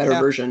Lamb's a better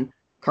version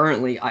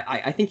currently.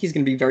 I think he's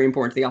going to be very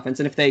important to the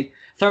offense. And if they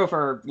throw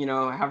for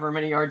however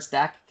many yards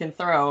Dak can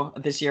throw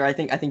this year, I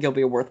think he'll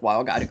be a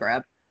worthwhile guy to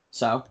grab.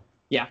 So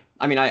yeah,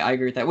 I mean I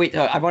agree with that. Wait,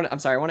 I'm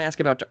sorry, I want to ask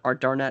about Art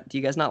Darnett. Do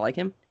you guys not like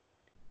him?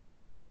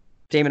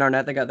 Damon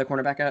Arnett, the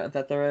cornerback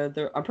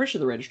that I'm pretty sure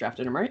the Raiders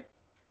drafted him, right?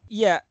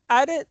 Yeah,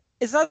 I did.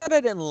 It's not that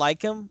I didn't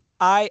like him.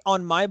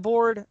 On my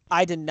board,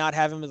 I did not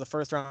have him as a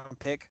first-round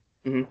pick.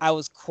 Mm-hmm. I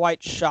was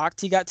quite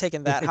shocked he got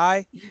taken that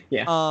high.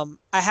 Yeah.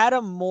 I had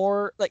him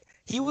more like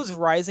he was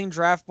rising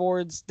draft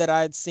boards that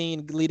I had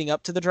seen leading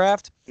up to the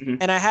draft,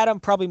 and I had him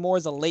probably more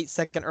as a late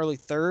second, early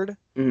third.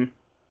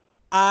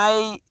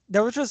 Mm-hmm.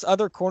 There was just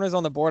other corners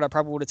on the board I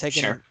probably would have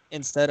taken him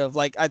instead of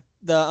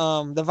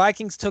the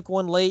Vikings took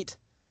one late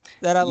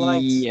that I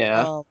liked.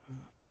 Yeah.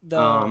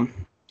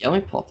 Yeah,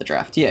 let me pull up the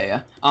draft.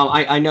 Yeah.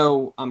 I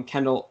know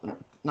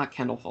not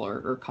Kendall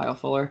Fuller or Kyle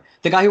Fuller.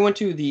 The guy who went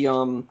to the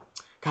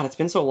God, it's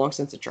been so long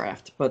since the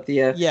draft. But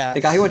the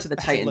guy who went to the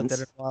Titans. Looked at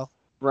it a while.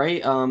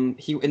 right?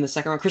 He in the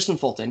second round, Kristen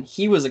Fulton.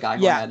 He was a guy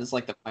who I had as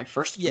like my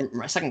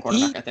second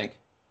quarterback, I think.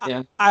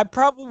 Yeah. I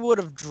probably would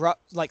have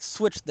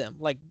switched them.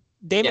 Like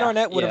Damon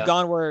Arnett would have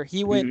gone where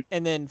he went,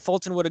 and then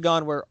Fulton would have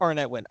gone where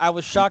Arnett went. I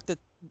was shocked that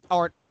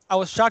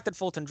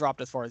Fulton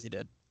dropped as far as he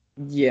did.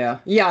 Yeah.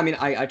 I mean,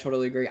 I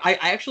totally agree. I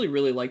actually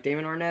really like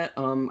Damon Arnett.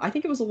 I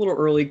think it was a little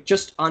early.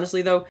 Just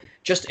honestly though,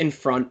 just in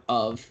front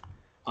of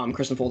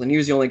Kristen Fulton. He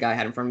was the only guy I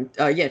had in front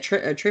of him.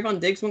 Trayvon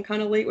Diggs went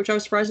kind of late, which I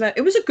was surprised at.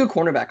 It was a good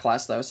cornerback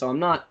class though, so I'm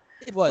not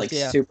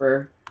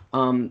super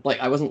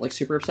I wasn't like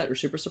super upset or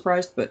super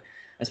surprised, but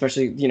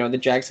especially the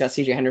Jags got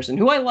CJ Henderson,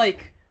 who I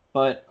like.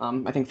 But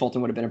I think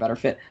Fulton would have been a better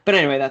fit. But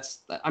anyway,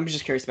 I'm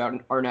just curious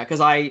about Arnett because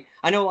I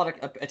know a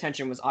lot of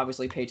attention was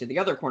obviously paid to the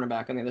other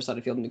cornerback on the other side of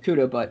the field,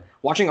 Nakuda. But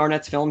watching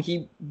Arnett's film,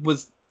 he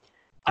was.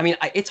 I mean,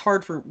 it's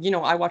hard for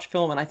I watch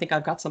film and I think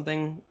I've got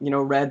something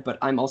read, but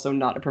I'm also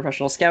not a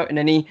professional scout in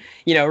any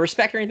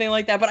respect or anything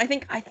like that. But I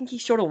think he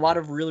showed a lot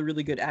of really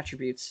really good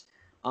attributes.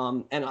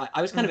 And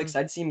I was kind of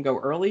excited to see him go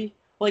early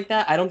like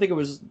that. I don't think it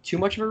was too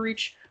much of a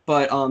reach,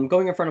 but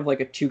going in front of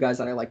like two guys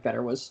that I like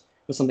better was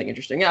something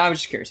interesting. Yeah, I was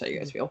just curious how you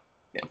guys feel.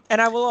 Yeah.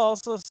 And I will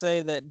also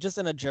say that just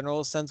in a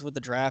general sense with the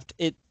draft,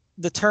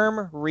 the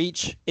term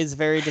reach is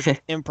very just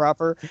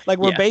improper. Like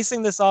we're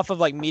basing this off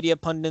of like media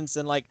pundits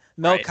and like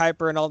Mel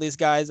Kiper and all these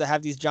guys that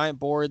have these giant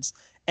boards.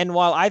 And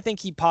while I think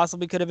he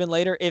possibly could have been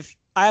later, if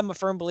I am a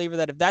firm believer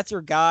that if that's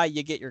your guy,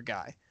 you get your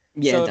guy.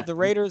 Yeah, so if the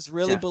Raiders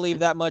really believe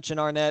that much in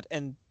Arnett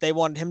and they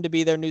wanted him to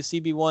be their new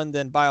CB1,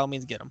 then by all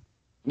means get him.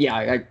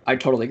 Yeah, I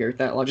totally agree with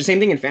that logic. Same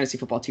thing in fantasy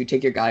football too.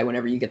 Take your guy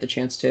whenever you get the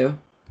chance to.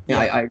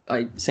 Yeah,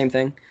 I same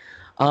thing.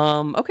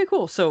 Okay,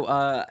 cool. So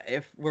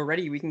if we're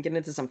ready, we can get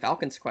into some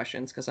Falcons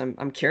questions because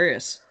I'm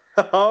curious.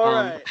 All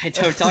right. I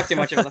don't talk too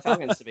much about the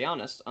Falcons to be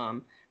honest.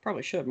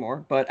 Probably should more,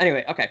 but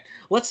anyway, okay.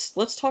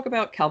 Let's talk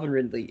about Calvin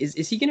Ridley.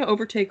 Is he going to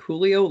overtake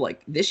Julio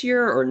like this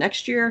year or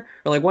next year,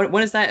 or like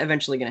when is that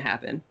eventually going to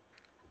happen?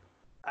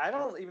 I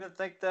don't even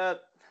think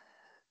that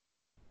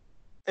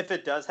if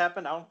it does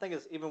happen, I don't think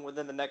it's even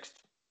within the next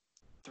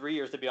 3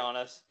 years, to be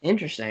honest.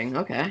 Interesting.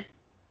 Okay.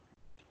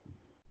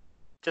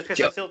 Just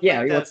because I still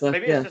think that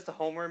maybe it's just a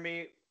homer in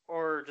me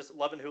or just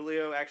loving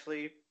Julio,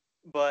 actually.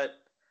 But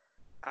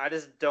I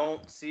just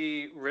don't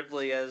see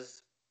Ridley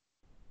as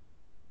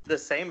the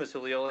same as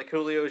Julio. Like,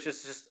 Julio is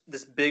just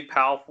this big,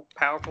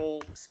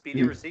 powerful,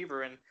 speedy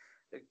receiver. And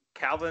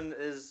Calvin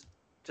is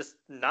just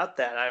not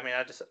that. I mean,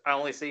 I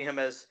only see him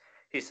as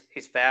he's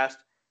fast.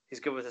 He's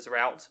good with his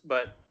routes.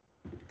 But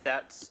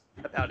that's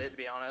about it, to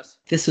be honest.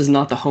 This was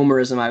not the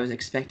homerism I was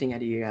expecting out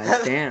of you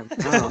guys. Damn.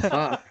 Oh,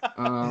 fuck.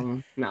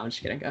 No, I'm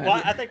just kidding. Go ahead.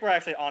 Well, I think we're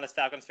actually honest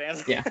Falcons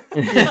fans. Yeah.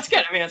 That's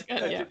good. I mean, that's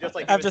good. Yeah. Just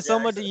like after so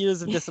many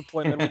years of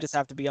disappointment, we just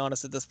have to be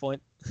honest at this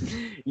point.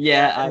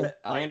 Yeah,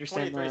 I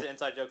understand 23 is an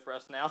inside joke for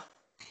us now.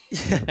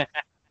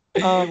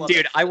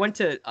 Dude, I went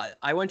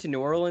to New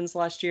Orleans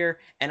last year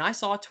and I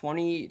saw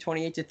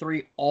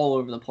 28-3 all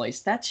over the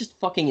place. That's just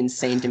fucking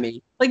insane to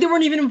me. Like they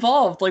weren't even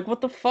involved. Like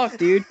what the fuck,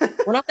 dude?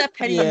 We're not that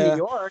petty in New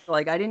York.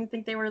 Like I didn't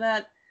think they were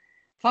that.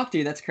 Fuck,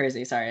 dude, that's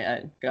crazy. Sorry,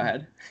 go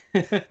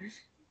ahead.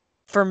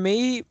 For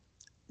me,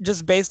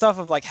 just based off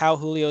of like how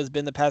Julio has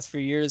been the past few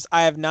years,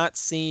 I have not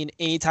seen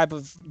any type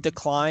of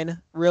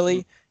decline.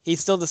 Really, he's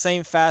still the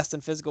same fast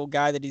and physical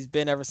guy that he's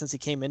been ever since he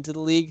came into the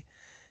league.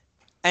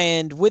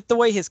 And with the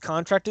way his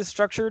contract is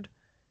structured,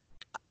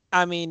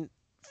 I mean,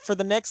 for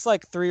the next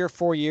like 3 or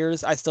 4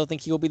 years, I still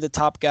think he will be the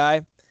top guy.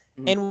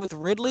 Mm-hmm. And with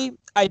Ridley,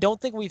 I don't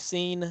think we've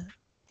seen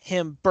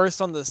him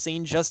burst on the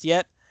scene just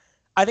yet.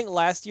 I think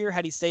last year,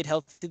 had he stayed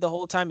healthy the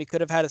whole time, he could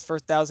have had his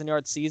first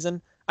 1,000-yard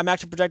season. I'm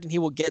actually projecting he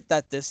will get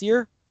that this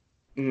year.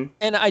 Mm-hmm.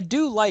 And I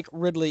do like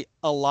Ridley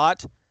a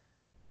lot.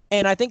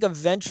 And I think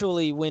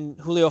eventually when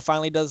Julio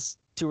finally does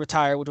to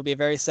retire, which will be a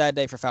very sad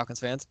day for Falcons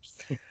fans,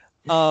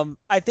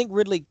 I think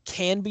Ridley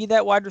can be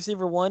that wide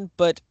receiver one,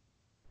 but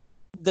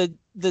the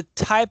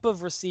type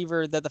of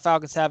receiver that the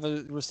Falcons have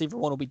as receiver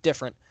one will be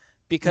different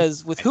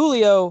because with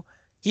Julio,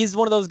 he's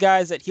one of those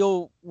guys that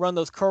he'll run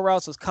those curl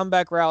routes, those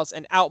comeback routes,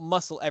 and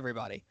out-muscle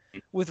everybody.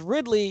 With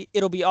Ridley,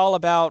 it'll be all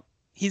about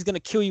he's going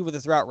to kill you with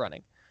his route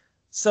running.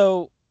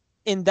 So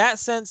in that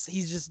sense,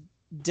 he's just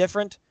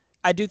different.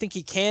 I do think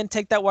he can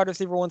take that wide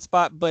receiver one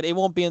spot, but it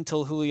won't be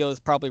until Julio is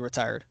probably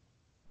retired.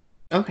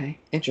 Okay,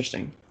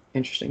 interesting.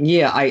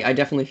 Yeah, I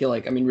definitely feel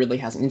like, I mean, Ridley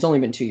hasn't. It's only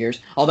been 2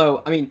 years.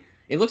 Although, I mean,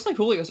 it looks like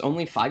Julio's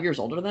only 5 years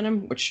older than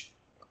him, which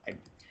I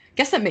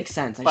guess that makes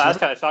sense. Well, that's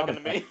kind of shocking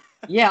to me.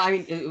 Yeah, I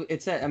mean,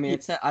 it's I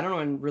don't know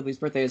when Ridley's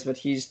birthday is, but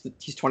he's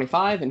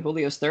 25 and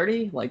Julio's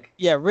 30. Like,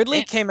 yeah,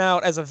 Ridley came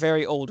out as a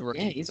very old rookie.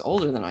 Yeah, he's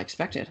older than I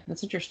expected.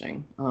 That's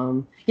interesting.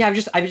 Yeah, I'm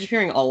just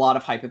hearing a lot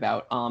of hype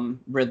about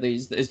Ridley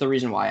is the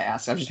reason why I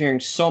asked. I'm just hearing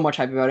so much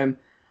hype about him.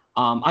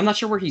 I'm not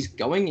sure where he's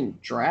going in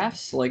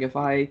drafts. Like, if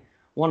I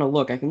want to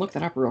look, I can look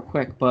that up real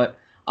quick. But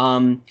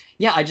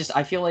yeah,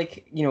 I feel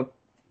like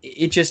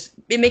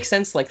it makes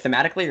sense, like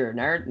thematically or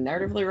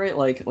narratively, right?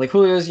 Like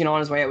Julio's on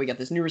his way out. We got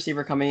this new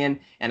receiver coming in,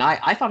 and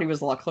I thought he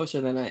was a lot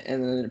closer than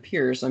it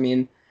appears. I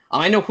mean,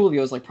 I know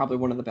Julio's like probably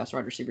one of the best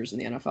wide receivers in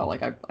the NFL.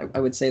 Like I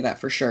would say that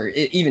for sure.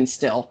 Even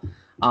still,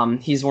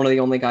 He's one of the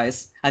only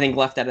guys I think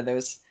left out of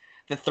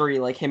the three,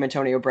 like him,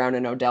 Antonio Brown,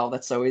 and Odell.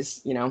 That's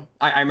always,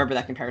 I remember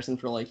that comparison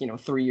for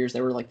 3 years.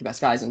 They were like the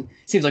best guys, and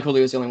it seems like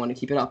Julio was the only one to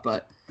keep it up.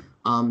 But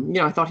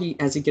I thought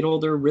as he get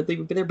older, Ridley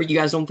would be there. But you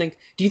guys don't think?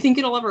 Do you think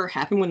it'll ever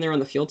happen when they're on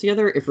the field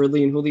together? If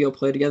Ridley and Julio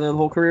play together the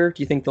whole career,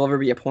 do you think there'll ever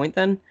be a point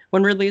then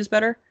when Ridley is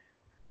better?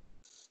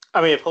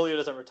 I mean, if Julio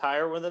doesn't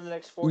retire within the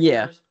next 4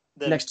 Yeah. years,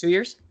 then Next 2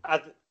 years?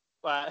 I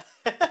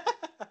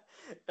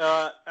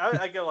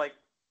go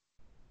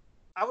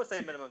I would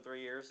say minimum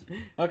 3 years.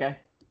 Okay.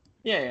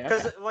 Yeah.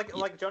 Because Okay.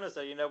 like Jonas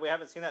said, we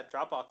haven't seen that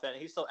drop off. Then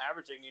he's still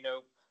averaging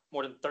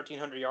more than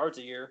 1,300 yards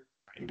a year.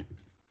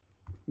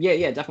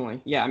 Yeah,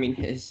 definitely. Yeah, I mean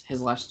his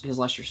last year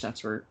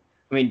stats were.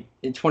 I mean,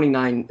 in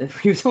 29,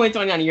 he was only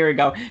 29 a year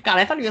ago. God,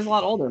 I thought he was a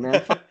lot older,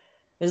 man.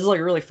 This is like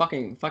really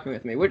fucking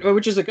with me,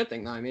 which is a good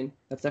thing, though. I mean,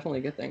 that's definitely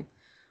a good thing.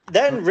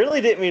 That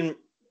really didn't mean.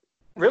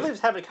 Really was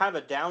having kind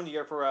of a down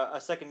year for a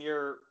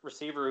second-year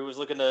receiver who was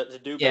looking to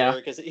do better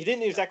because he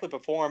didn't exactly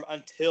perform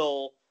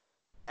until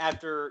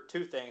after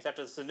two things: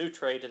 after the Sanu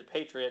trade to the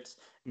Patriots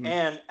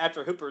and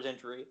after Hooper's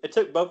injury. It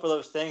took both of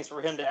those things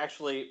for him to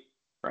actually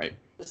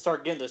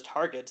start getting those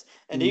targets.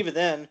 And even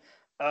then,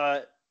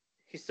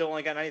 he still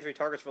only got 93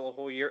 targets for the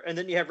whole year. And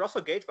then you have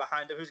Russell Gage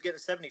behind him, who's getting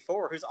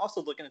 74, who's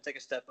also looking to take a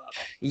step up.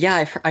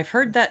 Yeah, I've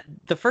heard that.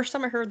 The first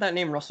time I heard that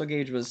name, Russell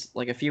Gage, was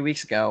like a few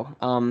weeks ago.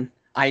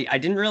 I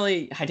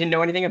didn't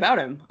know anything about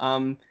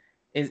him.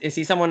 Is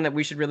he someone that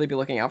we should really be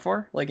looking out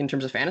for, like in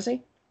terms of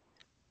fantasy?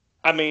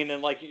 I mean,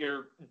 in like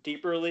your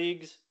deeper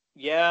leagues,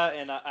 yeah,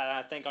 and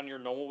I think on your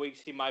normal weeks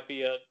he might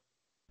be a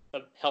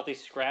healthy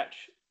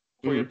scratch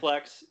for your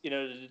flex,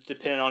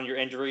 depending on your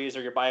injuries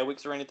or your bye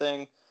weeks or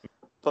anything.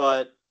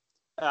 But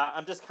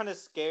I'm just kind of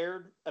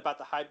scared about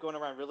the hype going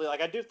around. Really,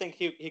 like I do think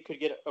he could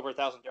get over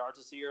 1,000 yards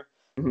this year,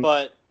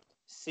 but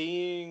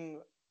seeing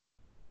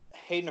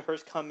Hayden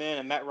Hurst come in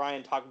and Matt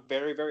Ryan talk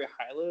very, very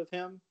highly of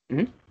him.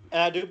 And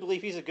I do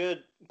believe he's a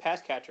good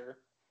pass catcher.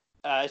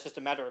 It's just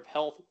a matter of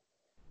health.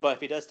 But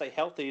if he does stay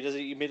healthy, does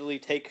he immediately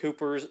take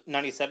Cooper's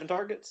 97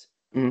 targets?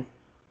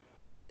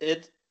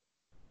 It's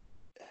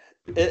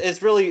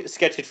really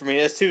sketchy for me.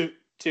 It's too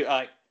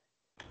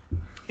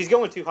he's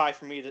going too high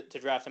for me to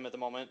draft him at the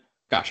moment.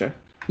 Gotcha.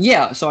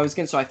 Yeah, so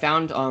I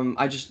found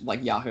I just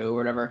like Yahoo or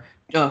whatever.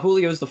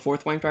 Julio's the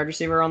 4th ranked wide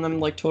receiver on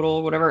them, like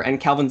total whatever, and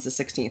Calvin's the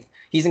 16th.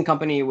 He's in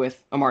company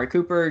with Amari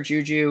Cooper,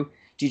 Juju,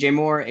 DJ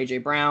Moore,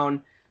 AJ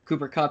Brown,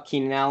 Cooper Kupp,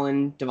 Keenan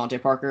Allen,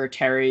 Devontae Parker,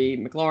 Terry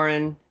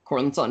McLaurin,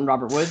 Cortland Sutton,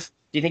 Robert Woods.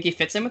 Do you think he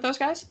fits in with those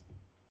guys?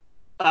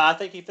 I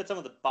think he fits in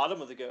with the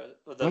bottom of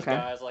those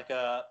guys. Like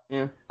I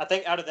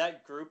think out of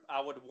that group,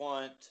 I would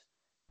want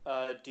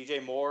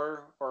DJ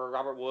Moore or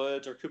Robert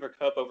Woods or Cooper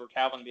Kupp over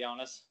Calvin, to be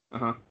honest.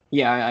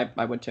 Yeah,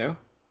 I would too.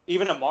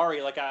 Even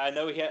Amari, like I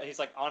know he's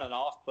like on and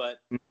off, but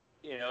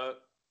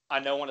I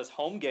know on his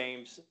home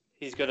games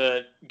he's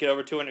gonna get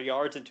over 200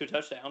 yards and 2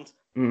 touchdowns.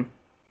 Do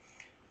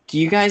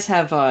you guys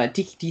have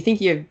do you think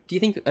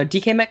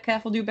DK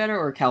Metcalf will do better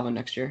or Calvin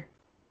next year?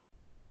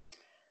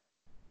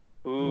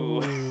 Ooh.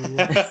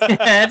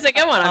 That's a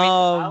good one.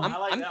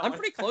 I mean, I'm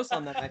pretty close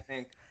on that. I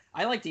think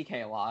I like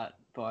DK a lot,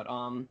 but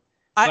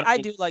I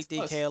do like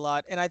DK a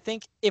lot, and I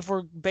think if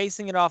we're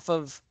basing it off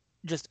of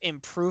just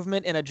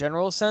improvement in a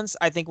general sense,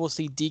 I think we'll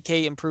see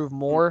DK improve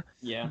more.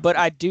 Yeah. But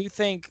I do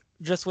think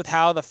just with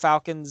how the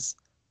Falcons'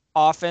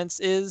 offense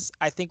is,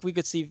 I think we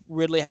could see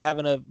Ridley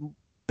having a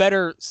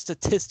better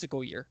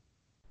statistical year.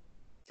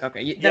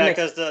 Okay. Yeah,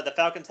 because the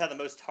Falcons had the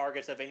most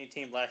targets of any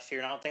team last year,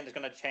 and I don't think it's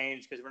going to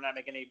change because we're not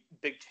making any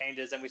big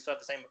changes, and we still have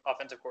the same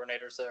offensive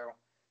coordinator. So.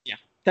 Yeah,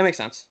 that makes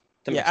sense.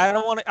 I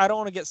don't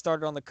want to get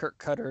started on the Kirk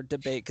Cutter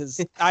debate because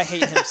I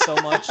hate him so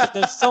much.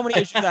 There's so many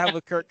issues I have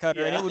with Kirk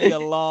Cutter, and it would be a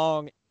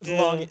long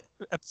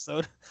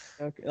episode.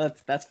 Okay,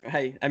 that's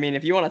hey. I mean,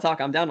 if you want to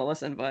talk, I'm down to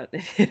listen. But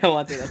if you don't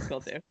want to, that's cool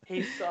too.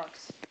 He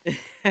sucks.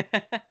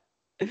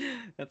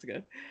 That's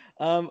good.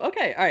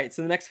 Okay, all right.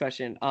 So the next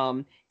question: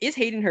 is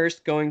Hayden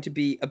Hurst going to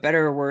be a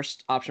better or worse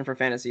option for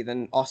fantasy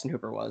than Austin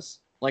Hooper was,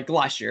 like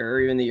last year or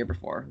even the year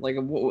before? Like,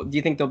 do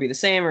you think they'll be the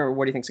same, or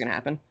what do you think is going to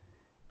happen?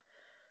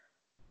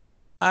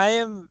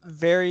 I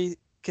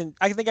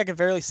think I can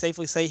fairly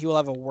safely say he will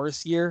have a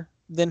worse year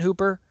than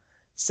Hooper,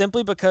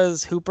 simply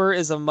because Hooper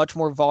is a much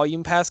more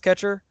volume pass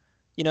catcher.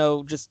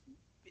 Just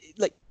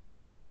like.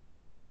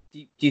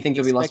 Do you think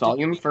there'll be less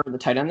volume for the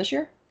tight end this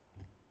year?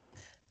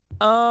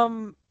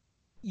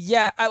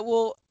 Yeah,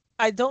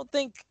 I don't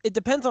think it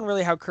depends on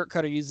really how Kirk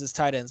Cutter uses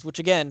tight ends, which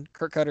again,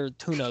 Kirk Cutter,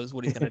 who knows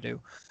what he's going to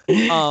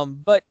do.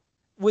 But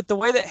with the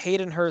way that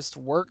Hayden Hurst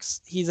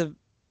works,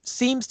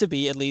 seems to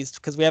be, at least,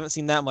 because we haven't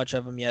seen that much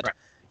of him yet. Right.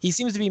 He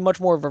seems to be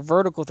much more of a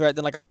vertical threat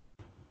than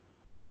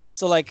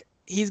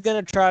he's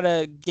going to try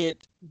to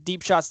get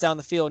deep shots down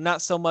the field,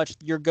 not so much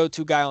your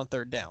go-to guy on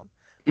third down,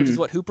 which is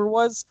what Hooper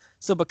was.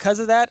 So because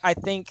of that, I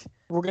think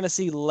we're going to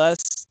see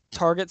less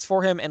targets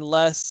for him and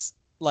less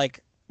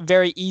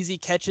very easy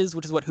catches,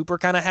 which is what Hooper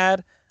kind of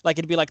had. Like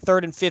it'd be like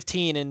 3rd and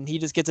 15 and he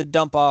just gets a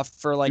dump off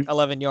for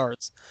 11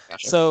 yards.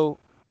 Gotcha. So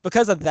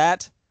because of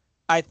that,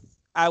 I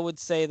would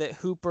say that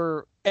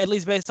Hooper, at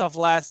least based off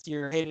last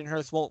year, Hayden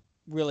Hurst won't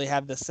really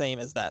have the same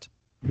as that.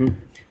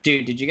 Dude,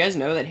 did you guys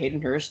know that Hayden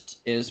Hurst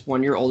is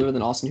 1 year older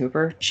than Austin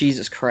Hooper?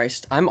 Jesus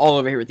Christ. I'm all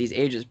over here with these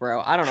ages,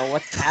 bro. I don't know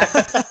what's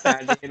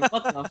happening, dude.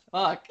 What the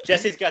fuck?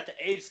 Jesse's got the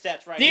age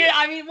stats right Dude, here.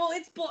 I mean, well,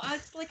 it's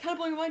like kind of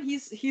blowing my mind.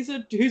 He's a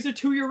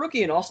 2-year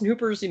rookie, and Austin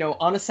Hooper's,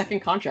 on a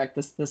second contract,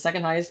 the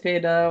second highest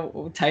paid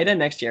tight end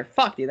next year.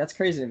 Fuck, dude, that's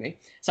crazy to me.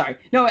 Sorry.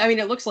 No, I mean,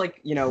 it looks like,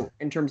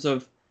 in terms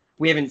of,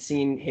 we haven't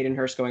seen Hayden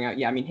Hurst going out.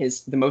 Yeah, I mean,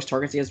 the most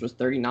targets he has was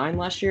 39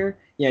 last year.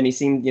 Yeah, and he's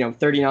seen,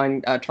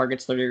 39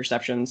 targets, 30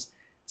 receptions.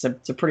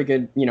 It's a pretty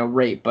good,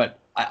 rate, but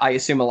I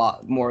assume a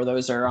lot more of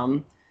those are, I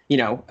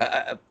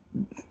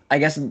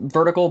guess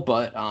vertical,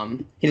 but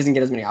he doesn't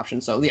get as many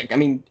options. So yeah, I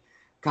mean,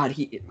 God,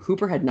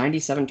 Hooper had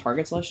 97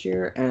 targets last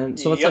year, and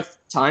so it's like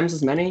times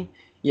as many.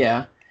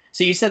 Yeah.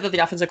 So you said that the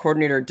offensive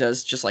coordinator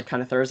does just like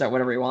kind of throws out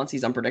whatever he wants.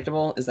 He's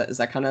unpredictable. Is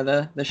that kind of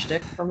the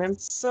shtick from him?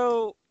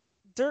 So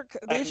the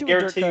issue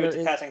with Dirk Cutter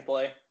is passing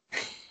play.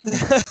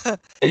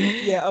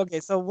 Yeah, okay.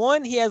 So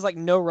one, he has like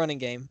no running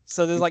game.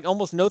 So there's like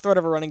almost no threat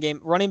of a running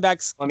game. Running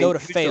backs go to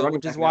fail,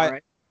 which is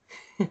why.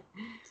 Now,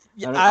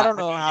 right? I don't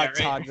know how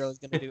Todd Gurley's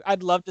going to do.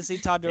 I'd love to see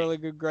Todd Gurley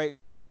do great.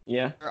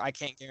 Yeah. I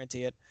can't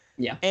guarantee it.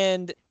 Yeah.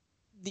 And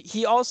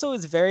he also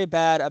is very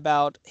bad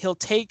about, he'll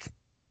take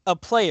a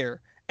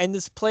player, and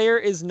this player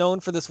is known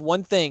for this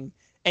one thing,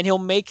 and he'll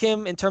make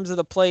him, in terms of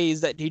the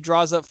plays that he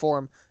draws up for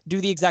him,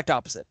 do the exact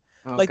opposite.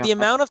 Oh, like God. the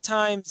amount of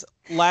times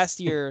last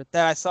year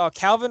that I saw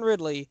Calvin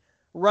Ridley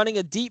running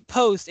a deep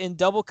post in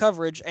double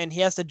coverage, and he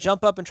has to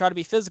jump up and try to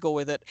be physical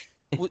with it,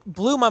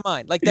 blew my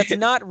mind. Like, that's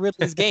not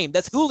Ridley's game.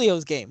 That's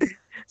Julio's game.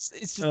 It's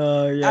just,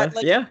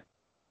 yeah.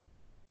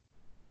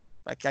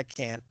 Like, I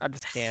can't. I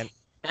just can't.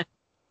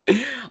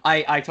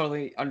 I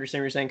totally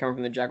understand what you're saying coming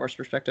from the Jaguars'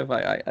 perspective.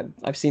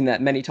 I've seen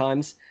that many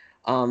times.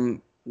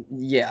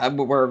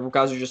 Where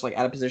guys are just like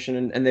out of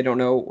position and they don't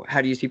know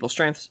how to use people's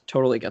strengths.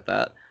 Totally get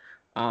that.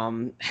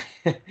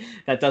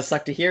 That does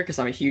suck to hear because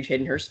I'm a huge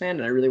Hayden Hurst fan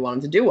and I really want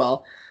him to do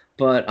well.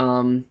 But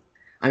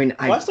I mean,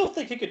 I still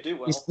think he could do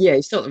well.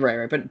 He's still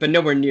right, but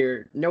nowhere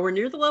near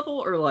the level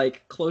or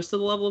like close to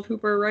the level of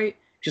Hooper, right?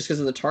 Just because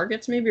of the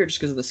targets, maybe, or just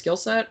because of the skill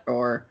set,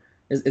 or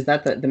is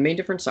that the main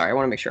difference? Sorry, I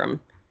want to make sure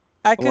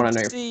I want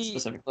to know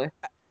specifically.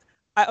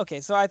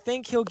 So I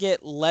think he'll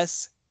get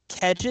less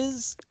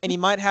catches and he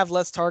might have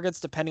less targets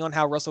depending on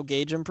how Russell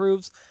Gage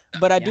improves.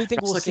 But I do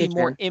think we'll see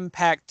more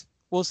impact.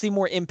 We'll see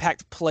more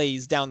impact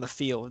plays down the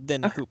field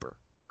than Hooper.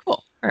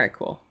 Cool. All right,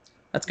 cool.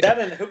 That's good. That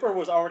and Hooper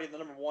was already the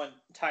number one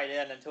tight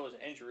end until his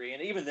injury,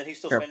 and even then he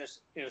still finished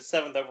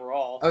 7th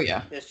overall. Oh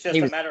yeah. It's just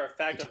a matter of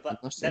fact of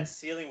that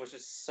ceiling was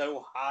just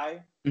so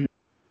high,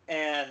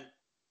 and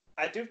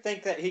I do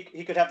think that he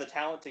could have the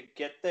talent to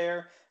get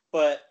there.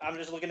 But I'm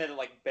just looking at it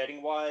like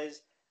betting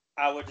wise,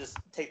 I would just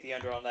take the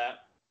under on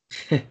that.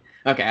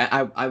 Okay,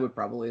 I would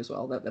probably as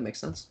well. That makes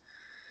sense.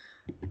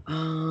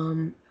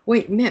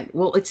 Wait, man.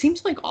 Well, it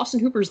seems like Austin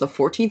Hooper is the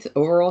 14th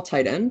overall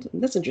tight end.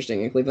 That's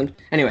interesting in Cleveland.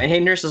 Anyway,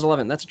 Hayden Hurst is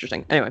 11. That's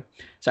interesting. Anyway,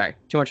 sorry,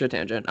 too much of a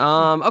tangent.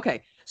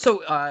 Okay.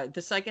 So,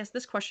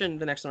 this question,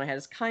 the next one I had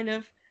is kind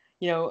of,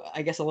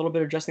 I guess a little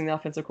bit addressing the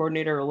offensive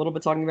coordinator, a little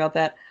bit talking about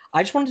that.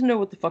 I just wanted to know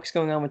what the fuck's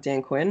going on with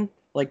Dan Quinn,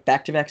 like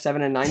back-to-back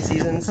 7 and 9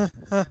 seasons.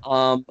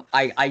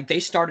 They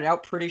started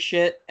out pretty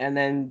shit, and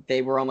then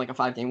they were on like a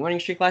 5-game winning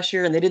streak last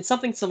year, and they did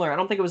something similar. I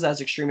don't think it was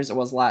as extreme as it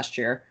was last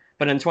year.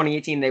 But in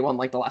 2018, they won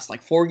like the last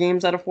 4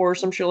 games out of 4 or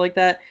some shit like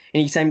that.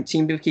 And he seemed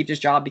to keep his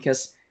job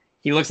because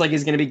he looks like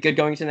he's going to be good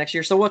going into next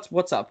year. So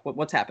what's up?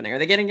 What's happening? Are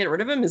they getting rid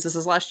of him? Is this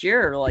his last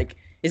year? Or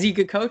is he a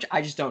good coach?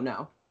 I just don't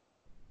know.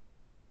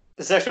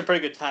 This is actually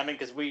pretty good timing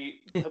because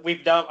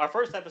we've done our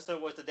first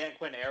episode was the Dan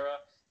Quinn era,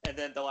 and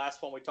then the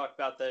last one we talked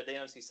about the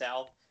NFC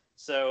South.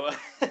 So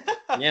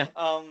yeah.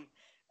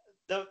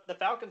 The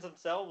Falcons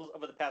themselves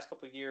over the past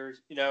couple of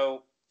years,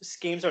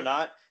 schemes or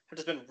not, have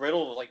just been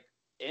riddled with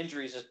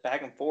injuries just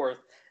back and forth.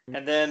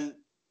 And then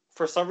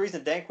for some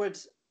reason Dan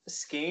Quinn's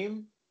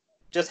scheme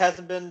just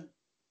hasn't been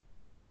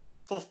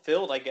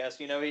fulfilled, I guess.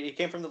 He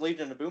came from the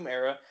Legion of the Boom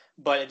era,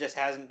 but it just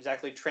hasn't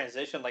exactly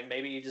transitioned. Like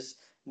maybe he just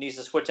needs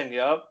to switch things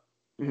up.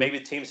 Mm-hmm. Maybe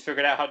the team's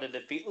figured out how to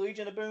defeat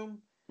Legion of Boom.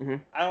 Mm-hmm.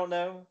 I don't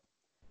know.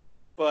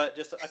 But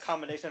just a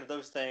combination of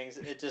those things,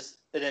 it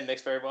didn't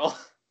mix very well.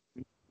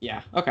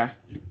 Yeah, okay.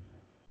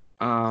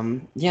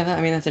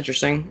 That's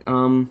interesting.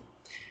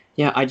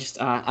 Yeah, I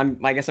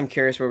guess I'm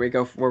curious where we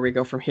go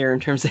from here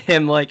in terms of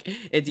him. God,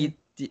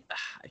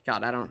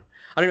 I don't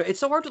know. It's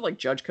so hard to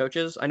judge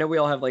coaches. I know we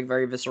all have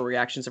very visceral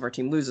reactions if our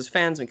team loses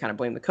fans. We kind of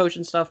blame the coach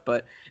and stuff,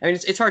 but I mean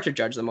it's hard to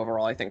judge them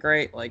overall. I think,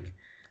 right?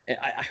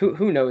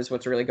 Who knows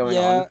what's really going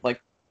on?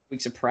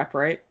 Weeks of prep,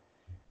 right?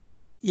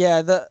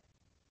 Yeah. The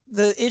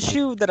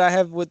issue that I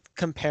have with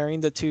comparing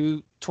the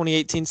two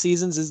 2018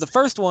 seasons is the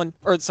first one,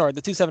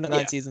 the 2 7 and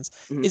 9 seasons,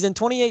 mm-hmm. is in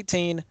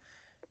 2018.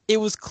 It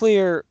was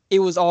clear it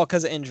was all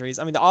because of injuries.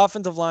 I mean, the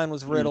offensive line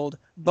was riddled.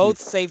 Both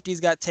safeties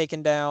got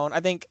taken down. I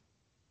think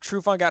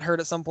Trufant got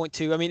hurt at some point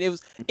too. I mean, it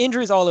was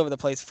injuries all over the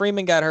place.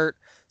 Freeman got hurt.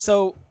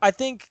 So I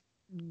think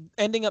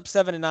ending up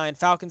 7 and 9,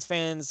 Falcons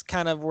fans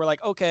kind of were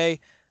like, okay,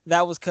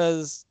 that was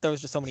because there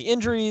was just so many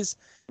injuries.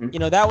 You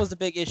know, that was the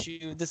big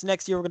issue. This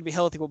next year we're going to be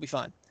healthy, we'll be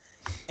fine.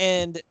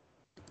 And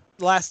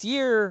last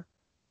year,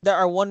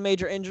 our one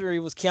major injury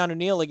was Keanu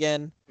Neal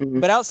again.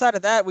 But outside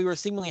of that, we were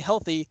seemingly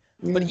healthy.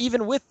 But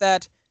even with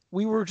that,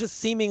 we were just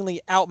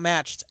seemingly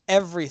outmatched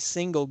every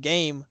single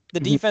game. The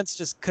defense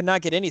just could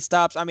not get any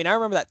stops. I mean, I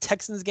remember that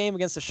Texans game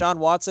against Deshaun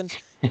Watson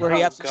where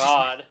he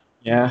absolutely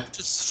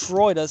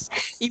destroyed us.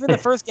 Even the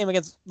first game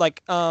against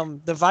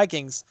the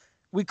Vikings,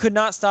 we could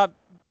not stop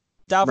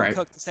Dalvin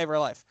Cook to save our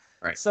life.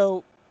 Right.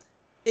 So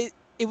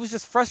it was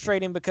just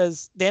frustrating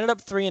because they ended up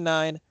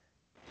 3-9,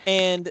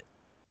 and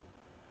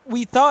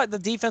we thought the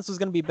defense was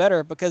going to be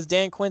better because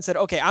Dan Quinn said,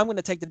 okay, I'm going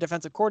to take the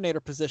defensive coordinator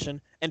position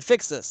and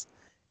fix this.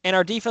 And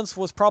our defense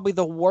was probably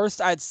the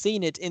worst I'd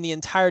seen it in the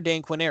entire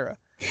Dan Quinn era.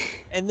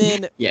 And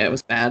then yeah, it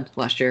was bad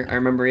last year. I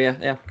remember.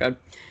 Yeah, good.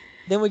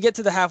 Then we get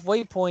to the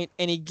halfway point,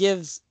 and he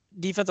gives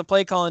defensive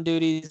play calling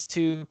duties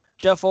to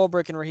Jeff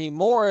Ulbrich and Raheem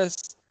Morris,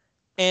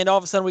 and all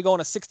of a sudden we go on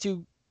a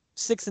 6-2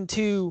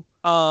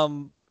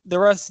 the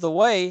rest of the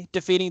way,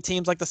 defeating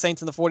teams like the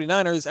Saints and the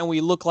 49ers, and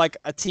we look like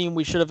a team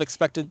we should have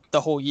expected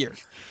the whole year.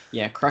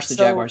 Yeah, crushed the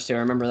Jaguars too. I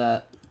remember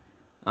that.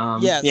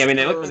 Yeah, I mean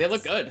they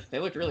look good. They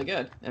looked really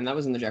good, and that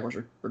was when the Jaguars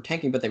were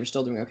tanking, but they were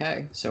still doing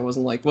okay. So it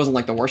wasn't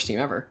like the worst team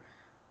ever.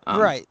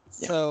 Right.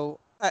 Yeah. So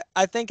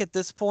I think at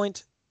this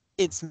point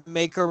it's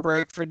make or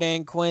break for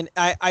Dan Quinn.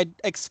 I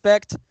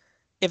expect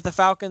if the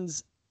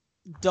Falcons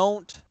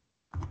don't,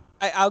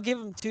 I'll give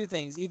them two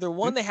things. Either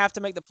one, they have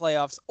to make the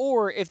playoffs,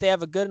 or if they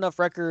have a good enough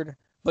record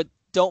but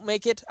don't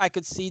make it, I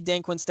could see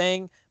Dan Quinn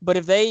staying. But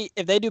if they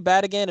do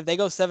bad again, if they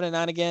go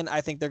 7-9 again, I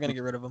think they're going to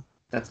get rid of him.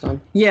 That's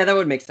done. Yeah, that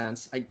would make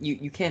sense.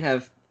 You can't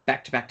have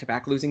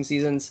back-to-back losing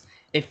seasons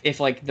if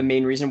like the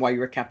main reason why you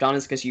were kept on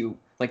is because you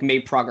like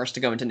made progress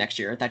to go into next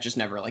year. That just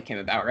never like came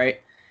about,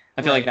 right?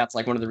 I feel like that's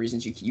like one of the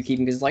reasons you keep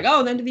him, because it's like,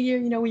 oh, the end of the year,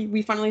 you know,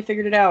 we finally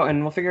figured it out,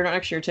 and we'll figure it out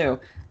next year too.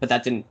 But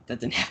that didn't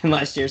happen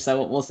last year,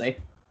 so we'll see.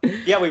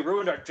 Yeah, we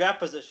ruined our draft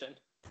position.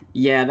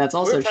 Yeah, that's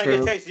also We're trying true.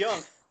 to get Chase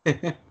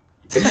Young.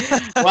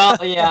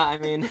 Well, yeah, I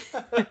mean,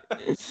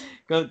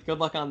 good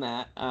luck on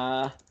that.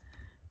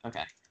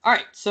 Okay. All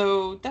right,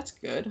 so that's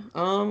good.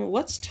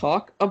 Let's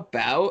talk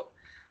about.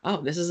 Oh,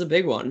 this is a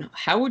big one.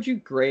 How would you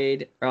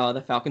grade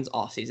the Falcons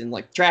offseason,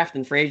 like draft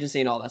and free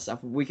agency and all that stuff?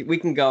 We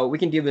can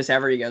do this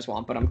however you guys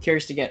want, but I'm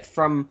curious to get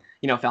from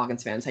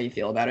Falcons fans how you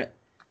feel about it.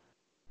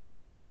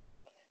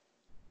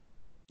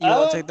 You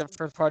want to take the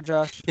first part,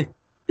 Josh?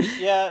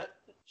 Yeah,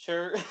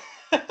 sure.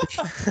 I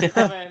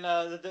mean,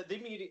 the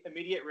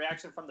immediate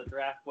reaction from the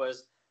draft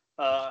was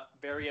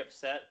very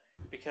upset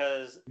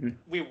because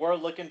we were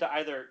looking to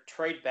either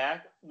trade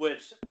back,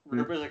 which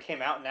rumors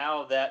came out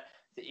now that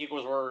the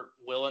Eagles were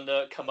willing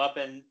to come up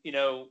and,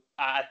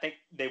 I think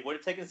they would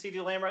have taken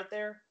CeeDee Lamb right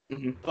there.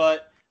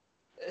 But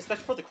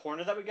especially for the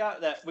corner that we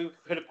got, that we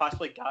could have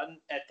possibly gotten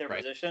at their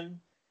position.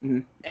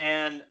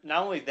 And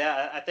not only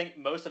that, I think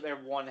most of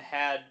everyone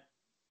had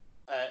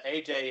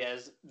AJ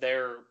as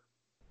their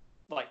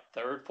like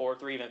third,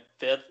 fourth, or even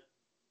fifth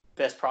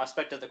best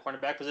prospect at the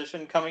cornerback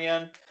position coming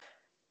in.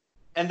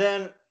 And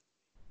then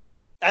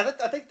I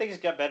think things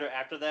got better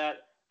after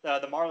that.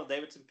 The Marlon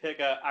Davidson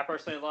pick I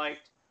personally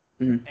liked.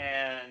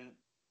 And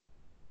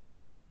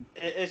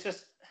it's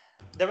just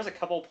there was a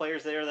couple of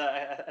players there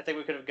that I think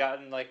we could have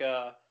gotten like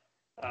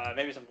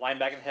maybe some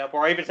linebacking help,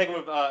 or even taking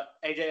with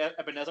AJ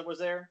Ebenezer was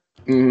there.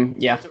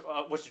 Yeah.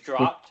 Which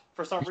dropped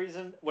for some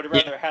reason. Would have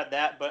rather had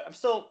that, but I'm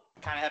still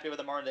kind of happy with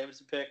the Marlon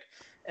Davidson pick.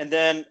 And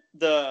then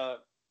I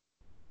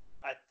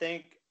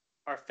think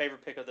our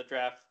favorite pick of the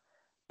draft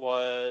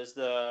was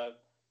the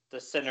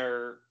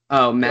center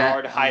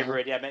guard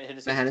hybrid. Yeah, Matt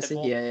Hennessy.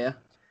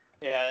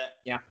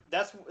 Yeah.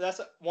 That's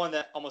one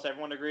that almost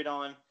everyone agreed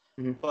on.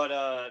 But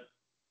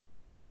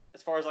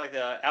as far as like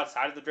the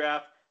outside of the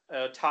draft,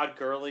 Todd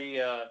Gurley,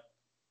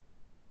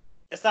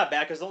 it's not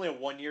bad because it's only a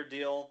 1-year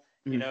deal.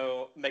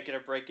 Make it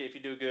or break it. If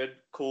you do good,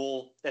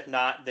 cool. If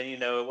not, then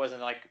it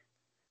wasn't like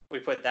we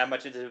put that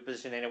much into the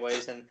position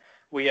anyways. And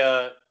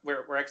we're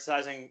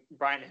exercising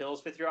Brian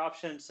Hill's 5th-year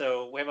option,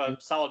 so we have a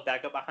solid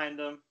backup behind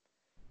him.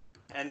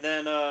 And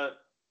then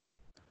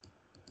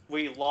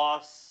we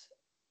lost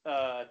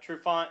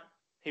Trufant.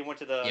 He went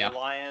to the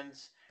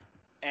Lions,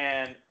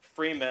 and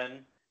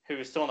Freeman,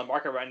 who's still on the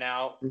market right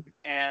now.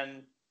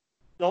 And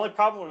the only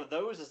problem with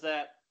those is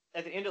that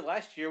at the end of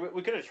last year,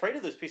 we could have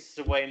traded those pieces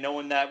away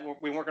knowing that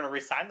we weren't going to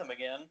re-sign them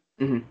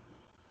again.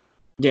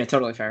 Yeah,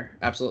 totally fair.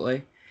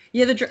 Absolutely.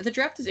 Yeah, the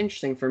draft is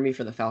interesting for me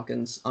for the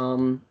Falcons.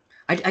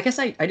 I guess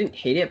I didn't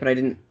hate it, but I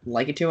didn't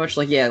like it too much.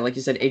 Like, yeah, like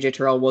you said, AJ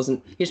Terrell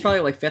he's probably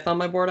like 5th on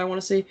my board I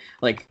want to see.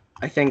 Like,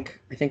 I think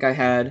I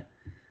had,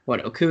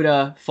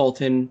 Okudah,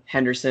 Fulton,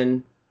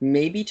 Henderson,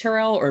 maybe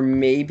Terrell, or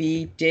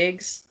maybe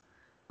Diggs.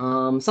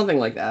 Something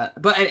like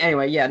that. But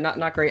anyway, yeah,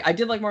 not great. I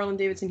did like Marlon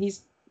Davidson.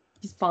 He's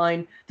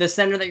fine. The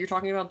center that you're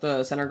talking about,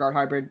 the center guard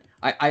hybrid,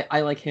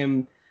 I like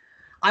him.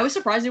 I was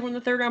surprised he won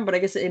the 3rd round, but I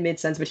guess it made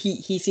sense. But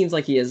he seems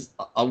like he is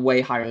a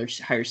way higher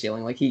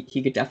ceiling. Like he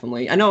could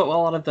definitely. I know a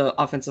lot of the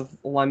offensive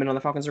linemen on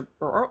the Falcons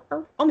are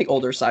on the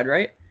older side,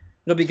 right?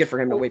 It'll be good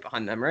for him to wait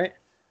behind them, right?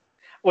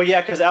 Well,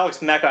 yeah, because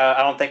Alex Mack,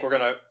 I don't think we're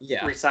gonna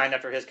Yeah. resign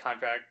after his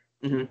contract.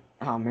 Mm-hmm.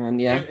 Oh man,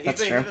 yeah, He's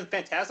that's been, true. he's been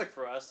fantastic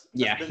for us.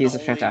 Yeah, That's been he's the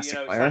a only,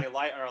 fantastic player. shining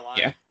light on our line.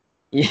 Yeah.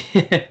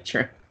 Yeah,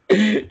 true.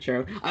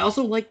 True. I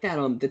also like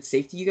that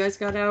safety you guys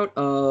got out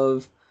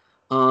of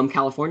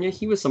California.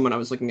 He was someone I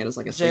was looking at as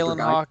like a sleeper Jalen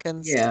guy.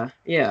 Hawkins. Yeah,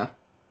 yeah.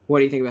 What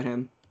do you think about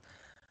him?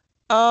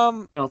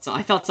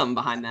 I felt something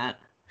behind that.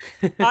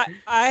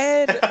 I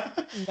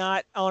had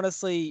not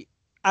honestly.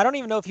 I don't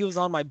even know if he was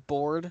on my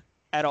board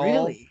at all.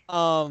 Really?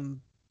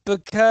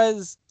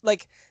 Because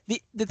like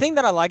the thing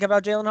that I like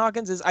about Jalen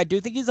Hawkins is I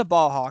do think he's a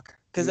ball hawk.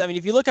 Because I mean,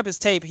 if you look up his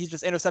tape, he's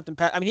just intercepting.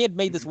 I mean, he had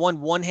made this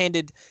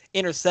one-handed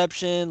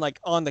interception like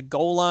on the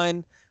goal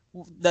line.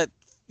 That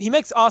he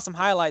makes awesome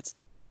highlights.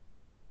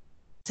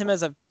 Him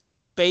as a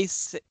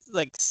base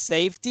like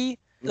safety.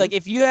 Like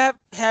if you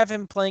have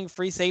him playing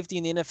free safety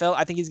in the NFL,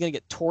 I think he's gonna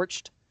get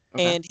torched.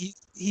 Okay. And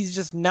he's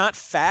just not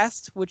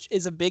fast, which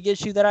is a big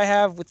issue that I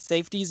have with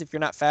safeties if you're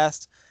not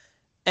fast.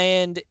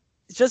 And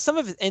just some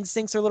of his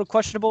instincts are a little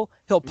questionable.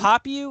 He'll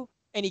pop you,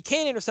 and he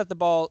can intercept the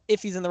ball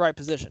if he's in the right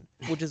position,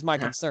 which is my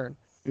concern.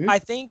 I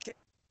think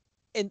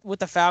with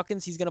the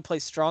Falcons, he's going to play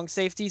strong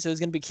safety, so he's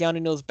going to be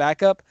Keanu Neal's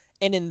backup.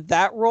 And in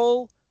that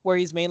role, where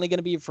he's mainly going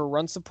to be for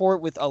run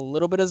support with a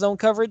little bit of zone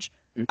coverage,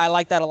 I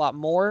like that a lot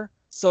more.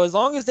 So as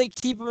long as they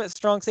keep him at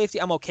strong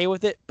safety, I'm okay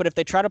with it. But if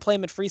they try to play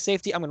him at free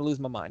safety, I'm going to lose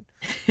my mind.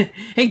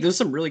 Hey, those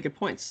are some really good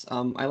points.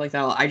 I like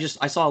that a lot.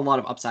 I saw a lot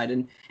of upside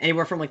in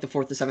anywhere from like the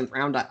 4th to 7th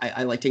round.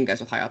 I like taking guys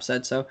with high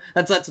upside, so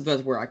that's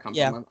where I come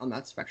from on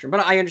that spectrum. But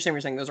I understand what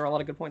you're saying. Those are a lot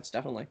of good points,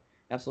 definitely,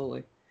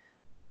 absolutely.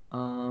 Yeah,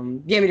 I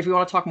mean, if we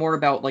want to talk more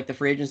about like the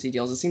free agency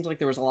deals, it seems like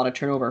there was a lot of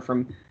turnover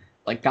from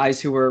like guys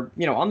who were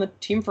on the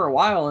team for a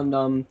while, and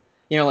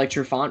like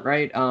Trufant,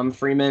 right?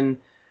 Freeman,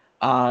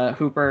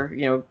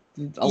 Hooper,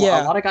 a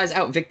lot of guys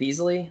out. Vic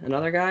Beasley,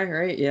 another guy,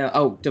 right? Yeah.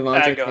 Oh,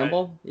 Devontae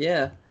Campbell.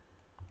 Yeah.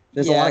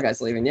 There's a lot of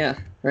guys leaving. Yeah.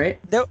 Right.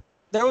 There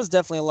was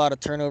definitely a lot of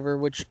turnover,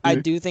 which I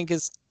do think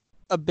is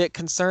a bit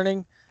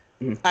concerning.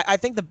 I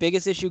think the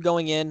biggest issue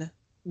going in,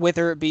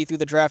 whether it be through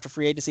the draft or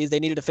free agency, is they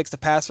needed to fix the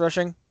pass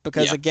rushing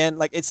because again,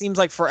 like it seems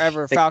like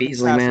forever. Vic Falcons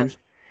Beasley, man. rushing.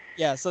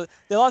 Yeah. So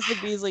they lost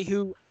Vic Beasley,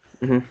 who,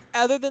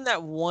 other than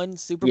that one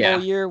Super Bowl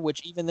year,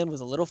 which even then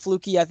was a little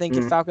fluky, I think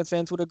if Falcons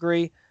fans would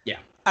agree. Yeah.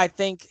 I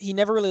think he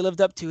never really lived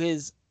up to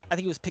his. I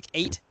think he was pick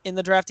 8 in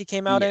the draft he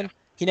came out in.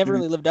 He never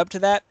really lived up to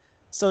that.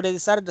 So they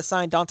decided to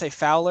sign Dante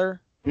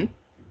Fowler, and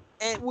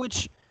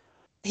which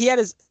he had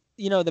his,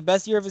 the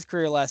best year of his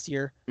career last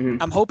year.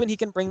 I'm hoping he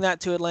can bring that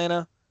to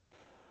Atlanta,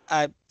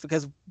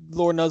 because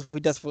Lord knows we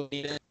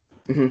desperately need it.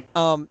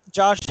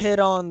 Josh hit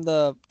on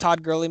the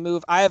Todd Gurley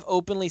move. I have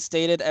openly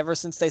stated ever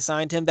since they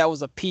signed him that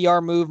was a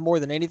PR move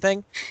more than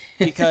anything,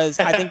 because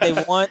I think they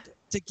want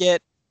to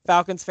get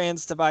Falcons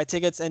fans to buy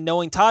tickets, and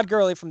knowing Todd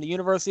Gurley from the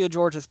University of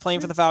Georgia is playing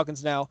for the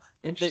Falcons now,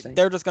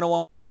 they're just going to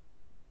want.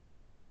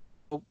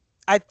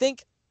 I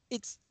think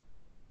it's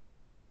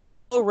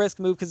a low risk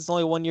move because it's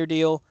only a 1-year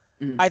deal.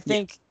 I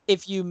think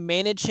if you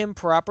manage him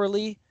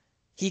properly,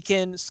 he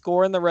can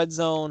score in the red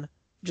zone,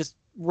 just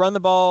run the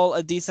ball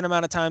a decent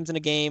amount of times in a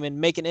game and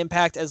make an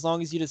impact as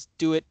long as you just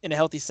do it in a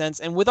healthy sense.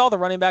 And with all the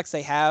running backs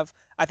they have,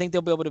 I think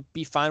they'll be able to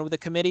be fine with the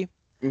committee.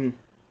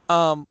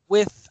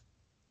 With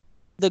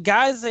the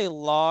guys they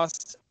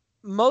lost,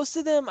 most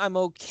of them I'm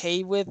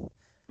okay with,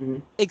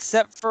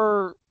 except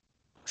for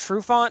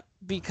Trufant,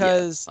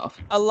 because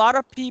a lot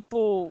of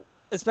people,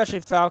 especially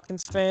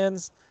Falcons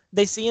fans,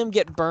 they see him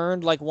get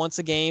burned like once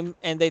a game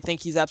and they think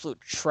he's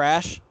absolute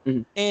trash.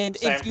 And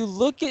if you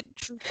look at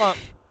Trufant,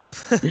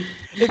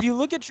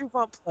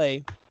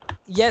 play,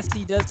 yes,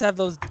 he does have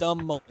those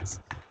dumb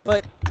moments,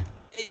 but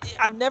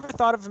I've never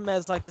thought of him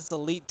as like this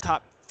elite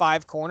top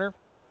 5 corner.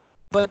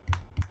 But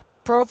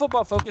Pro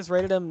Football Focus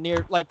rated him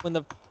near, like when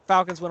the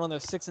Falcons went on their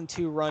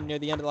 6-2 run near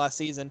the end of the last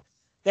season,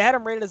 they had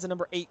him rated as a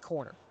number 8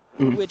 corner,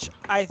 which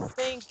I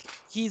think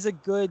he's a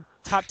good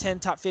top 10,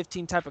 top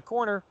 15 type of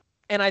corner.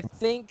 And I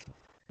think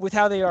with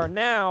how they are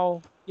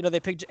now, they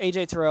picked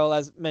AJ Terrell,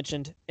 as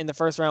mentioned, in the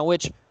first round,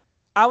 which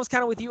I was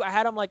kind of with you. I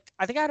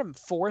think I had him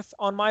 4th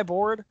on my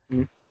board.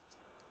 I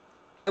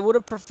would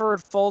have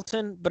preferred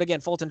Fulton, but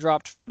again, Fulton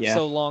dropped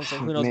so long, so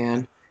who knows.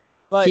 Man.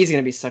 But he's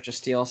going to be such a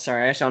steal.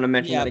 Sorry, I just want to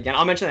mention that again.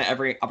 I'll mention that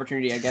every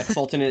opportunity I get.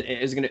 Fulton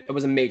it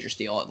was a major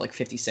steal at like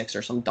 56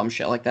 or some dumb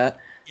shit like that.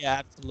 Yeah,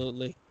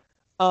 absolutely.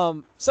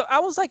 So I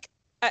was like,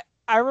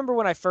 I remember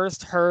when I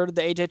first heard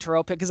the AJ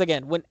Terrell pick, because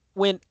again,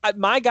 when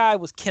my guy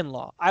was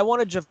Kinlaw, I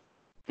wanted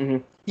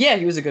Yeah,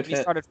 he was a good fit.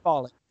 He started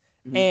falling.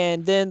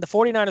 And then the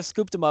 49ers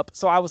scooped him up,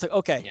 so I was like,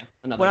 okay.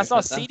 When I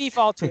saw CD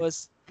fall to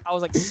us, I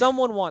was like,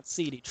 someone wants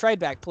CD. Trade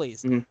back,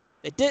 please.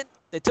 They did.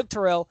 They took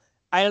Terrell.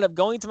 I ended up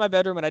going to my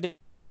bedroom, and I didn't.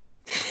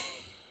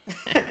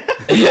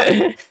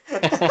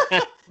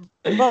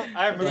 Well,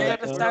 I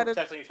remember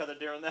texting each other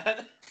during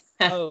that.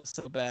 Oh,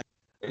 so bad.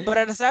 But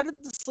I decided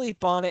to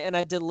sleep on it, and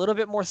I did a little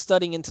bit more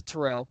studying into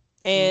Terrell.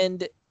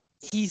 And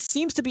he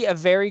seems to be a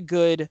very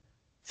good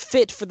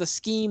fit for the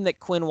scheme that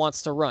Quinn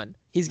wants to run.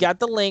 He's got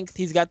the length,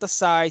 he's got the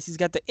size, he's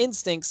got the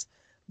instincts.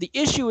 The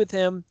issue with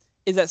him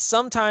is that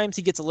sometimes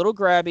he gets a little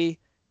grabby,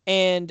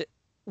 and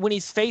when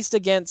he's faced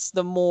against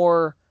the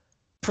more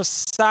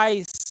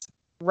precise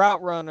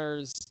route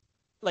runners,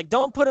 like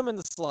don't put him in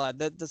the slot.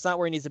 That's not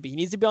where he needs to be. He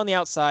needs to be on the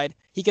outside.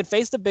 He can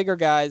face the bigger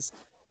guys,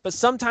 but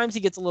sometimes he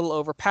gets a little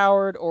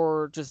overpowered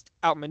or just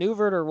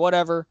outmaneuvered or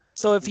whatever.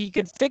 So if he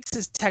could fix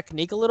his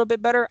technique a little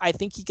bit better, I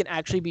think he can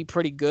actually be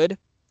pretty good.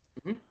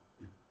 Mm-hmm.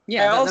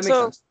 Yeah, that makes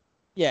sense.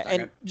 Yeah,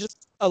 and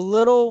just a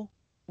little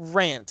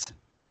rant.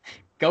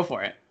 Go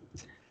for it.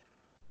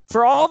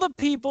 For all the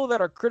people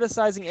that are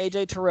criticizing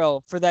AJ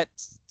Terrell for that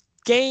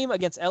game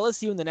against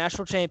LSU in the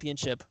national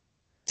championship,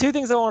 two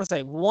things I want to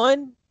say.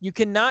 One, you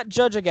cannot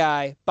judge a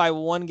guy by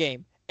one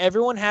game.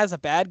 Everyone has a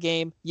bad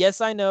game. Yes,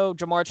 I know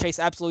Ja'Marr Chase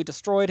absolutely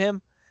destroyed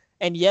him.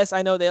 And yes,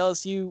 I know the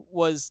LSU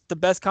was the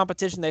best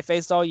competition they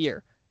faced all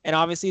year. And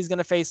obviously he's going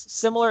to face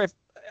similar, if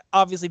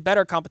obviously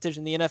better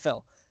competition in the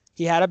NFL.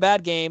 He had a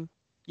bad game.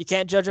 You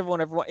can't judge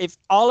everyone. If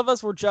all of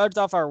us were judged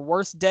off our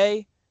worst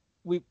day,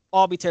 we'd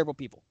all be terrible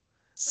people.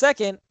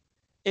 Second,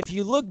 if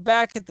you look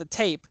back at the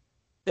tape,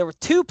 there were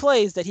 2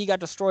 plays that he got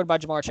destroyed by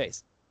Ja'Marr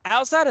Chase.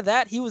 Outside of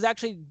that, he was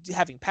actually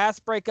having pass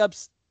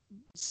breakups,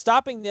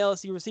 stopping the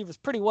LSU receivers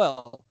pretty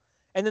well.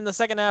 And then the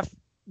second half,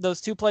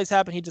 those 2 plays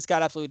happened, he just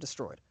got absolutely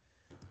destroyed.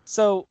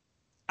 So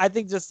I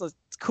think just let's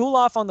cool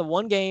off on the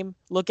one game,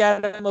 look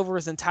at him over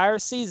his entire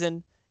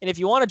season. And if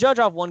you want to judge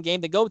off one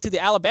game, then go to the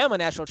Alabama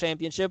National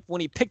Championship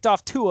when he picked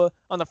off Tua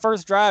on the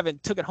first drive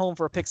and took it home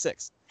for a pick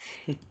 6.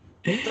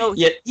 So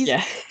he's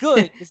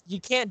good.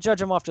 You can't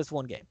judge him off just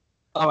one game.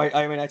 Oh,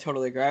 I mean, I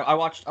totally agree. I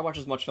watched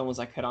as much film as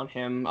I could on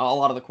him. A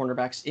lot of the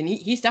cornerbacks, and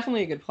he's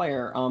definitely a good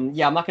player.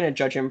 Yeah, I'm not going to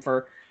judge him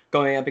for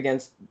going up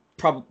against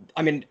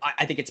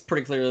I think it's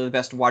pretty clearly the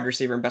best wide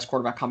receiver and best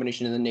quarterback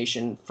combination in the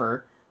nation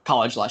for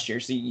college last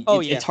year. So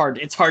it's hard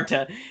to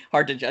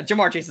judge.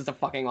 Ja'Marr Chase is a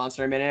fucking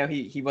monster. I mean, I know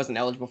he wasn't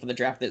eligible for the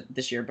draft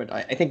this year, but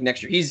I think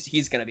next year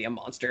he's going to be a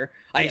monster.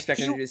 I expect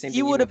him to do the same thing.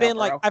 He would have been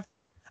like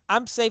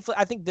I'm safely.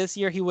 I think this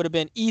year he would have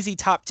been easy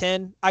top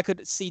 10. I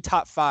could see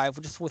top 5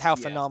 just with how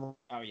phenomenal.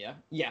 Oh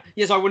yeah.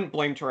 So I wouldn't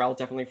blame Terrell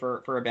definitely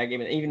for a bad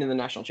game, even in the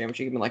national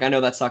championship. You'd be like, I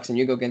know that sucks, and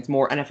you go against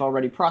more NFL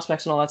ready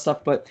prospects and all that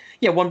stuff. But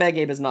yeah, one bad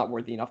game is not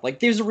worthy enough. Like,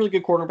 there's a really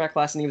good cornerback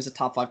class, and he was a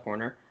top 5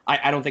 corner.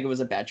 I don't think it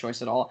was a bad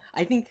choice at all.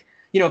 I think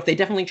if they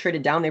definitely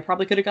traded down, they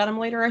probably could have got him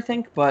later. I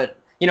think, but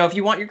if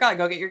you want your guy,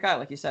 go get your guy.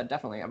 Like you said,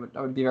 definitely, I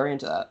would be very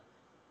into that.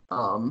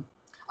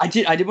 I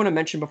did want to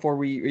mention before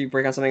we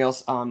break on something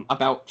else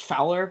about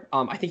Fowler.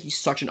 I think he's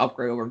such an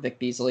upgrade over Vic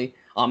Beasley.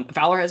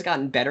 Fowler has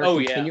gotten better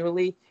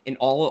continually in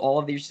all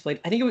of these he's played.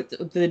 I think it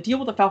was the deal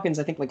with the Falcons.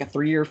 I think like a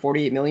 3-year,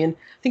 $48 million.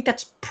 I think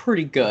that's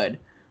pretty good.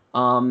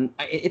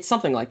 It's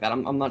something like that.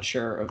 I'm not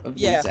sure of the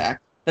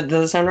exact. Does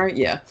that sound right?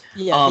 Yeah.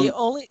 Yeah.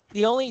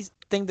 The only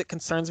thing that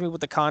concerns me with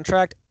the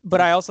contract,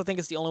 but I also think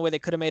it's the only way they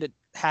could have made it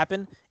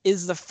happen,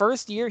 is the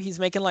first year he's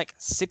making like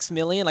 $6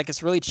 million, like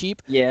it's really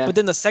cheap. Yeah. But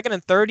then the second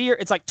and third year,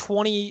 it's like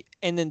 20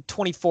 and then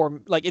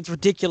 24. Like it's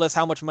ridiculous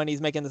how much money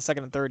he's making the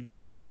second and third.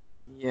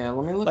 Yeah,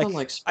 let me look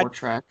on Sport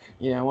Track.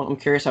 Yeah, I'm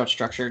curious how it's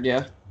structured.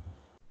 Yeah.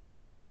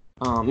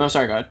 No,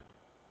 sorry, go ahead.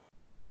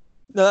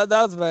 No,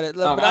 that was about it.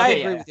 But I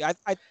agree with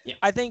you.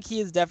 I think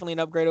he is definitely an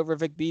upgrade over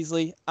Vic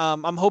Beasley.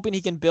 I'm hoping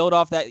he can build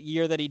off that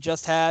year that he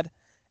just had.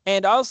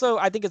 And also,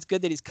 I think it's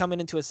good that he's coming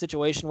into a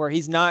situation where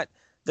he's not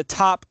the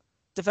top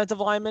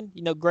defensive lineman.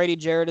 Grady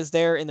Jarrett is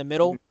there in the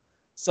middle. Mm-hmm.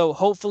 So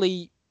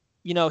hopefully,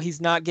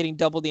 he's not getting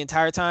doubled the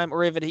entire time.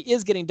 Or if he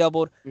is getting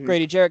doubled, mm-hmm.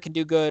 Grady Jarrett can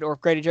do good. Or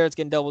if Grady Jarrett's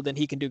getting doubled, then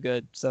he can do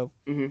good. So.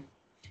 Mm-hmm.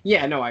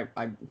 Yeah, no, I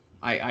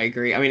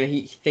agree. I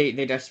mean,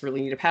 they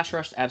desperately need a pass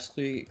rush.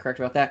 Absolutely correct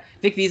about that.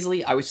 Vic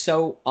Beasley, I was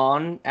so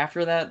on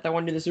after that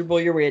one to the Super Bowl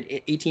year where he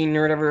had 18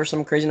 or whatever,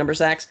 some crazy number of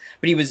sacks.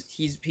 But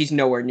he's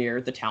nowhere near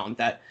the talent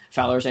that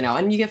Fowler is right now.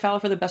 And you get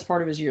Fowler for the best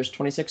part of his years,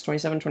 26,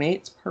 27, 28.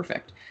 It's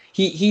perfect.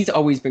 He's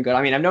always been good.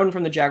 I mean, I've known him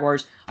from the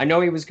Jaguars. I know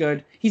he was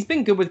good. He's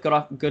been good with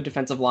good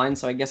defensive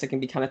lines, so I guess it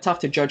can be kind of tough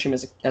to judge him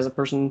as a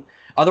person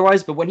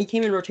otherwise. But when he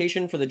came in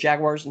rotation for the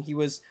Jaguars and he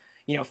was,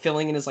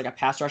 filling in as like a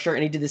pass rusher,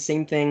 and he did the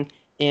same thing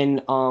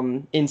in LA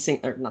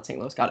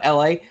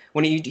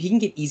when he can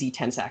get easy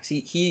 10 sacks.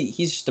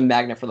 He's just a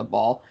magnet for the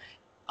ball.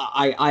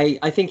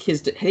 I think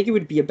he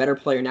would be a better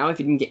player now if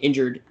he didn't get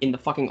injured in the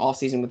fucking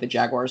offseason with the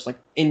Jaguars. Like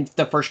in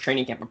the first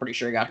training camp, I'm pretty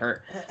sure he got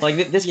hurt. Like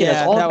this kid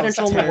has all the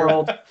potential in the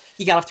world.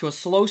 He got off to a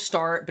slow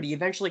start, but he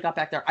eventually got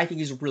back there. I think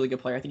he's a really good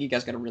player. I think you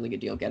guys got a really good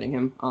deal getting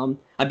him.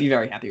 I'd be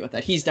very happy with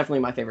that. He's definitely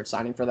my favorite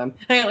signing for them.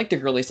 And I like the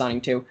Gurley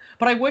signing too.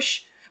 But I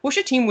wish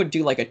a team would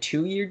do like a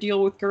 2-year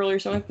deal with Gurley or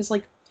something, because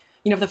like,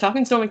 if the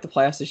Falcons don't make the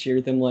playoffs this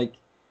year, then like,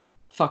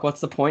 fuck,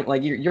 what's the point?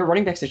 Like your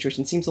running back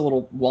situation seems a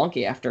little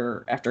wonky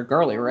after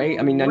Gurley, right?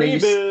 I mean, I know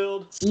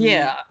rebuild.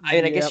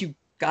 I guess you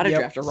got to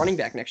draft a running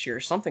back next year or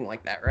something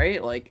like that,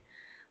 right? Like,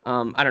 I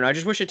don't know. I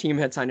just wish a team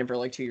had signed him for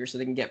like 2 years so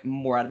they can get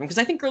more out of him, because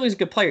I think Gurley's a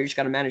good player. You just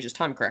got to manage his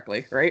time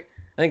correctly, right?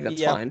 I think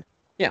that's fine.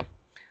 Yeah.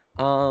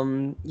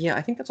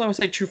 I think that's what I would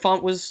say.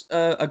 Trufant was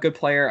a good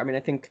player. I mean, I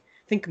think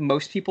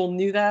most people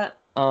knew that.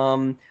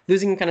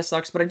 Losing him kind of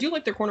sucks, but I do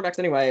like their cornerbacks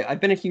anyway. I've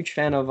been a huge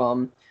fan of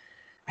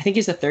I think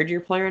he's a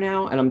 3rd-year player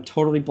now, and I'm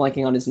totally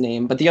blanking on his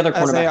name. But the other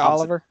cornerback,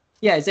 Oliver.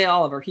 Yeah, Isaiah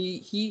Oliver.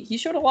 He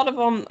showed a lot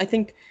of I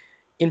think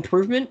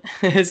improvement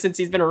since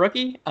he's been a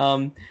rookie.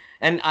 And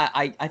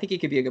I think he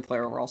could be a good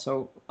player overall.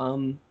 So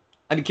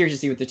I'd be curious to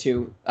see what the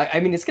two. I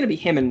mean, it's going to be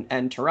him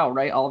and Terrell,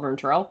 right? Oliver and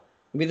Terrell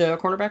will be the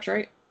cornerbacks,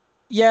 right?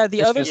 Yeah, the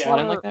Just other slot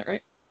in corner, like that,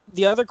 right?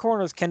 the other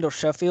corner is Kendall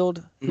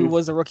Sheffield, who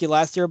was a rookie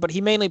last year, but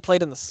he mainly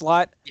played in the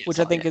slot, which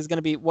I think is going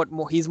to be what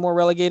he's more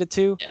relegated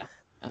to. Yeah,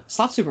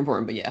 slot's super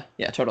important, but yeah,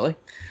 totally.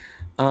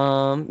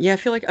 Yeah, I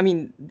feel like, I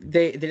mean,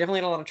 they definitely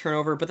had a lot of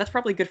turnover, but that's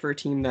probably good for a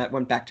team that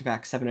went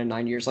back-to-back 7 and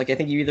 9 years. Like, I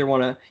think you don't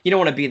want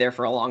to be there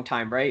for a long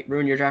time, right?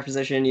 Ruin your draft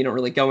position. You don't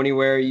really go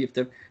anywhere. You have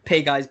to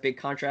pay guys big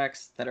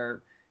contracts that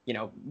are,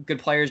 good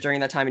players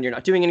during that time, and you're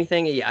not doing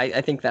anything. Yeah,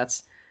 I think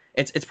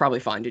it's probably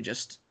fine to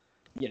just,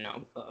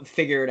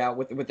 figure it out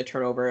with the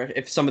turnover.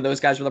 If some of those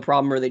guys were the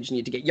problem, or they just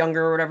need to get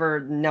younger or whatever,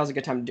 now's a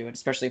good time to do it,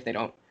 especially if they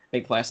don't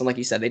make playoffs. And like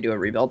you said, they do a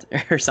rebuild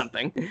or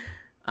something.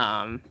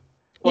 Well,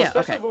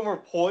 especially when we're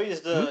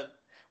poised,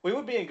 we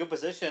would be in good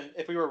position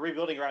if we were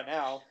rebuilding right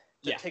now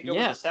to take over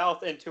the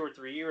South in 2 or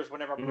 3 years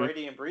whenever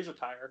Brady and Breeze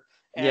retire.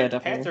 And the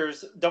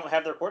Panthers don't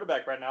have their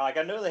quarterback right now. Like,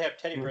 I know they have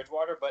Teddy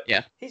Bridgewater, but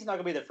he's not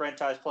going to be the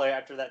franchise player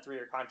after that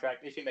 3-year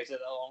contract if he makes it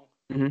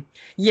that long.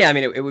 Yeah, I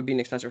mean, it would be an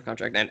expensive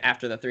contract, and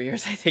after the 3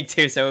 years, I think,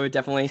 too, so it would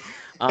definitely,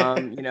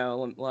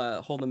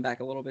 hold them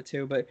back a little bit,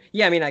 too. But,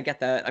 yeah, I mean, I get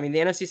that. I mean, the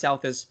NFC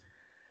South is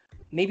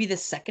maybe the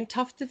second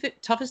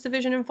toughest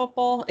division in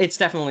football. It's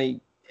definitely...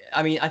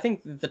 I mean, I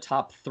think the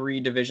top 3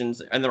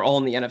 divisions, and they're all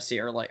in the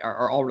NFC,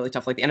 are all really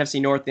tough. Like the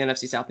NFC North, the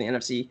NFC South, and the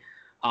NFC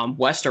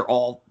West are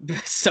all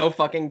so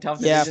fucking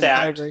tough. Yeah,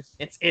 I agree.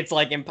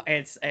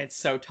 It's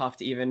so tough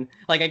to even,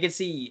 like, I could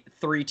see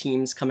 3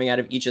 teams coming out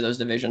of each of those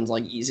divisions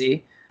like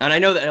easy. And I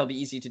know that it'll be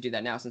easy to do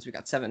that now since we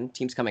got 7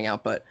 teams coming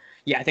out. But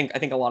yeah, I think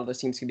a lot of those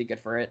teams could be good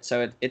for it.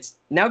 So it's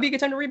now would be a good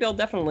time to rebuild,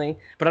 definitely.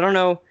 But I don't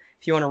know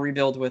if you want to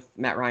rebuild with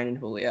Matt Ryan and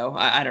Julio.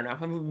 I don't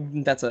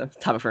know. That's a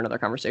topic for another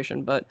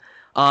conversation. But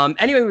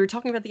anyway, we were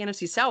talking about the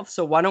NFC South,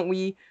 so why don't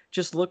we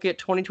just look at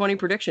 2020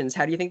 predictions?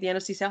 How do you think the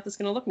NFC South is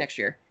going to look next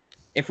year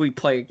if we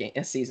play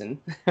a season?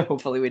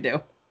 Hopefully we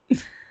do.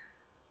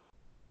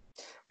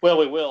 Well,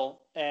 we will.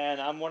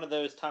 And I'm one of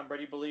those Tom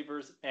Brady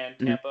believers, and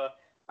Tampa,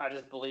 I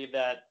just believe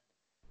that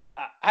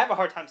I have a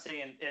hard time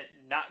seeing it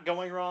not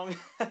going wrong.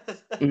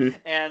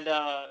 And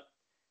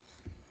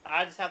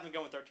I just have them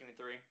going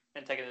 13-3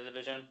 and taking the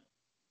division.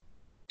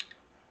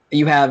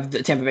 You have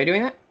the Tampa Bay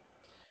doing that?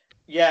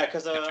 Yeah,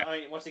 because I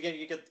mean, once again,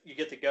 you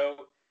get to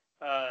go.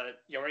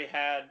 You already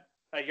had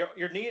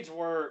your needs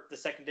were the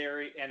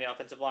secondary and the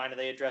offensive line, and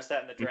they addressed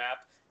that in the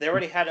draft. They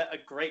already had a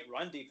great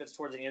run defense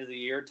towards the end of the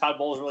year. Todd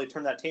Bowles really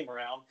turned that team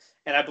around,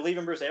 and I believe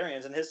in Bruce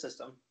Arians and his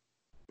system.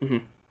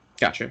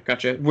 Gotcha.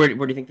 Where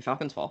do you think the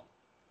Falcons fall?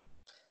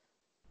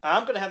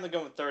 I'm going to have them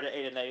going 3rd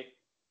at 8-8,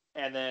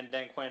 and then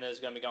Dan Quinn is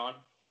going to be gone.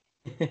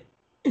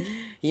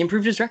 He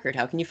improved his record.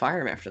 How can you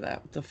fire him after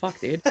that? What the fuck,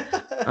 dude? Okay.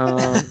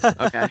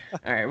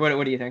 All right.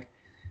 What do you think?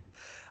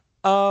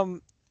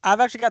 I've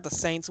actually got the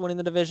Saints winning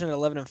the division at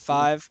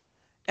 11-5,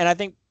 and I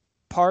think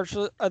part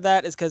of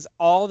that is because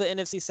all the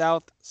NFC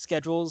South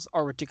schedules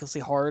are ridiculously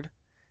hard,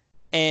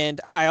 and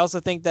I also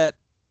think that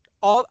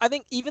I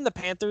think even the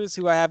Panthers,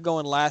 who I have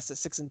going last at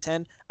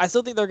 6-10, I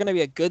still think they're going to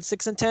be a good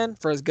 6-10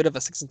 for as good of a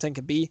 6-10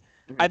 could be.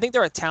 I think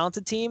they're a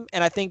talented team,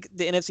 and I think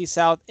the NFC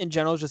South in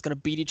general is just going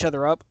to beat each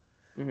other up.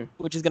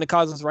 Which is going to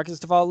cause those records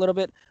to fall a little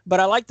bit.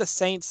 But I like the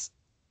Saints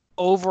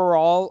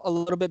overall a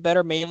little bit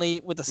better, mainly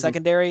with the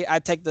secondary.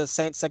 I'd take the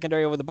Saints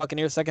secondary over the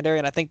Buccaneers secondary,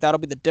 and I think that'll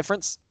be the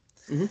difference.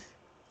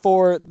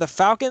 For the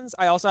Falcons,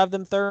 I also have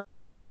them 3rd,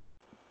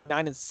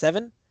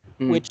 9-7,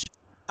 which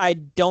I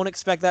don't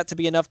expect that to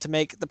be enough to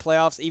make the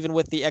playoffs, even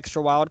with the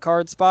extra wild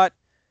card spot.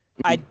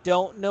 I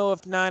don't know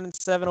if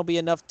 9-7 will be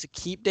enough to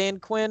keep Dan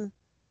Quinn.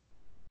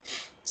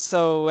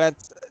 So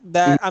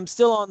that I'm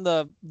still on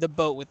the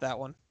boat with that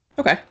one.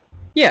 Okay.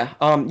 Yeah.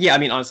 I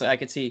mean, honestly, I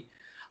could see.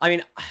 I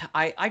mean,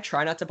 I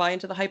try not to buy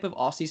into the hype of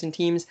off-season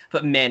teams,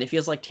 but man, it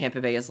feels like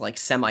Tampa Bay is like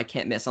semi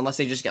can't miss unless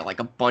they just get like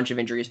a bunch of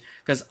injuries.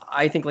 Because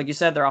I think, like you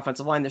said, their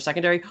offensive line, their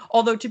secondary.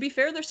 Although to be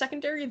fair, their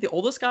secondary, the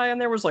oldest guy on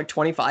there was like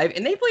 25,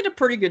 and they played a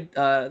pretty good.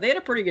 They had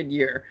a pretty good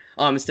year,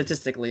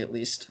 statistically at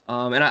least.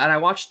 And I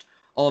watched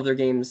all of their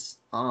games.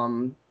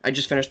 I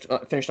just finished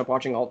up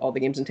watching all the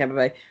games in Tampa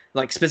Bay,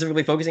 like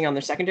specifically focusing on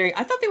their secondary.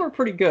 I thought they were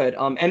pretty good.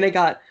 And they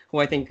got who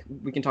I think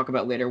we can talk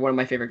about later. One of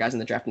my favorite guys in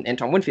the draft,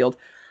 Anton Winfield.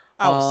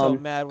 I was so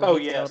mad.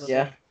 When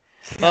yeah.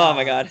 Oh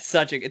my God,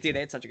 dude, they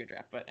had such a good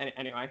draft. But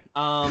anyway,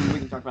 we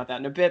can talk about that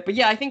in a bit. But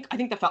yeah, I think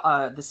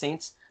the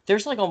Saints.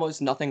 There's like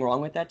almost nothing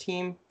wrong with that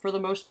team for the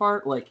most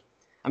part. Like,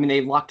 I mean,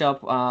 they locked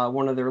up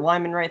one of their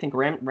linemen, right? I think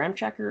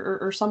Ramczyk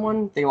or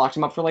someone. They locked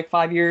him up for like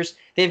 5 years.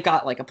 They've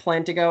got like a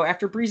plan to go.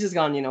 After Breeze is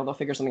gone, they'll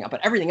figure something out.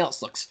 But everything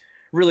else looks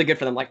really good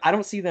for them. Like, I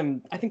don't see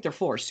them. I think their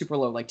floor is super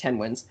low, like 10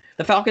 wins.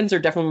 The Falcons are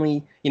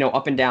definitely,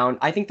 up and down.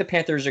 I think the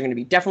Panthers are going to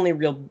be definitely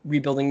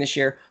rebuilding this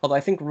year. Although I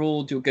think Rule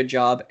will do a good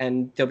job,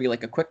 and there'll be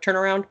like a quick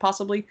turnaround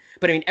possibly.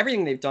 But I mean,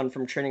 everything they've done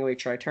from trading away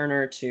Troy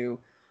Turner to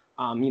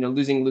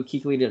Losing Luke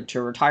Kuechly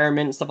to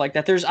retirement and stuff like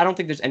that. I don't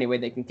think there's any way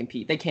they can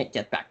compete. They can't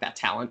get back that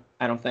talent,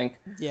 I don't think.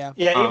 Yeah.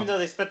 Yeah, even though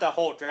they spent that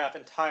whole draft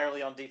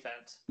entirely on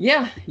defense.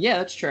 Yeah,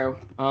 that's true.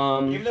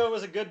 Even though it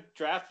was a good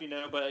draft,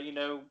 but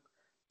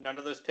none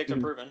of those picks are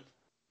proven.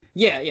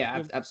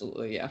 Yeah,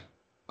 absolutely, yeah.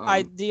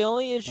 The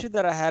only issue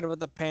that I had with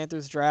the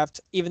Panthers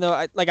draft, even though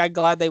I'm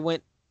glad they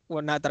went.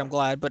 Well, not that I'm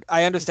glad, but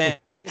I understand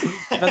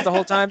that's the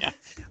whole time.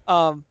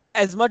 Yeah.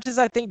 As much as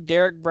I think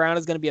Derek Brown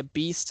is going to be a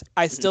beast,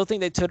 I still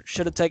think they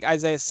should have taken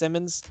Isaiah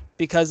Simmons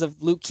because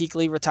of Luke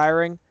Kuechly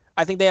retiring.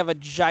 I think they have a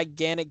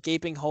gigantic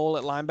gaping hole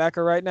at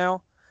linebacker right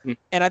now,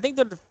 and I think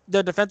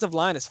their defensive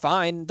line is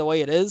fine the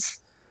way it is.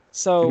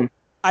 So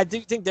I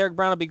do think Derek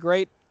Brown will be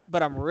great,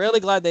 but I'm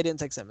really glad they didn't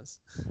take Simmons.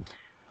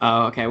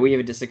 Oh, okay. We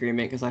have a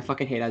disagreement because I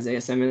fucking hate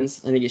Isaiah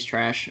Simmons. I think he's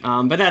trash.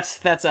 But that's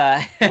that's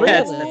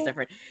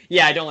different.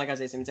 Yeah, I don't like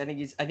Isaiah Simmons. I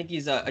think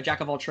he's a jack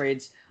of all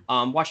trades.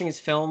 Watching his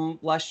film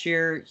last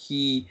year,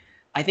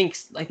 I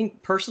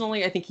think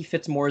personally, I think he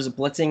fits more as a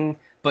blitzing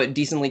but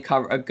decently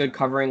a good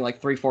covering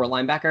like 3-4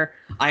 linebacker.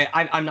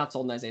 I'm not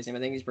sold on Isaiah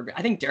Simmons. I think he's pretty good.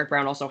 I think Derek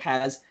Brown also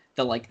has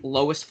the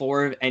lowest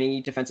floor of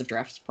any defensive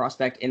draft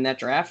prospect in that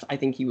draft. I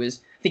think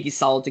he's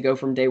solid to go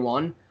from day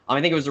one. I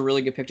think it was a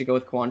really good pick to go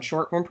with Quan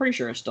Short, who I'm pretty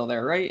sure is still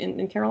there, right,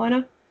 in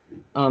Carolina.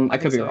 I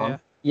could be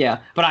wrong. Yeah,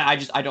 but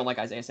I don't like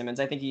Isaiah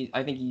Simmons. I think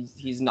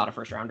he's not a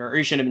first rounder, or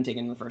he shouldn't have been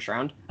taken in the first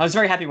round. I was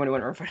very happy when he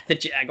went in front of the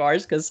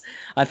Jaguars because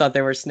I thought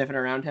they were sniffing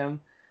around him.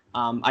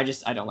 I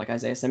don't like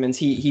Isaiah Simmons.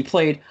 He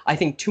played, I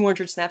think,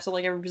 200 snaps at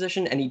every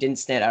position, and he didn't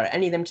stand out at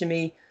any of them to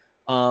me.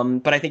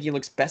 But I think he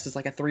looks best as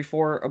a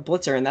 3-4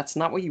 blitzer, and that's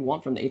not what you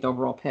want from the 8th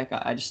overall pick.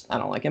 I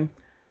don't like him.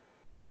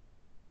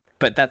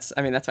 But that's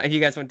fine. If you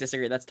guys won't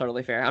disagree, that's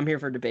totally fair. I'm here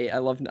for debate. I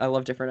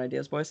love different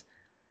ideas, boys.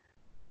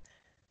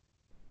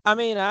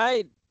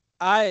 I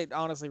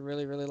honestly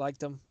really, really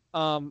liked him.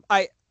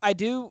 I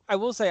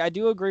will say I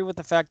do agree with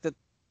the fact that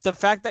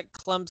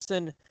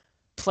Clemson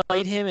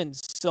played him in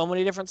so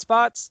many different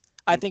spots,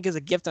 I think is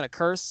a gift and a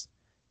curse.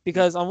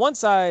 Because on one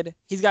side,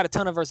 he's got a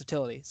ton of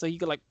versatility. So you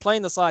could play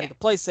in the slot, he could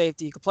play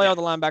safety, he could play all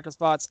the linebacker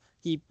spots,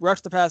 he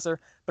rushed the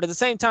passer. But at the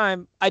same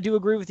time, I do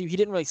agree with you, he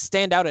didn't really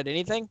stand out at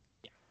anything.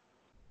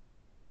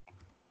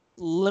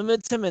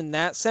 Limits him in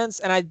that sense.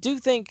 And I do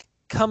think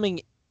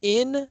coming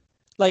in,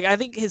 I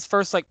think his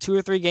first 2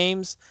 or 3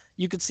 games,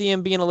 you could see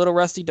him being a little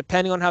rusty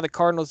depending on how the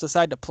Cardinals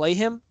decide to play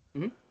him.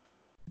 Mm-hmm.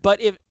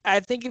 But if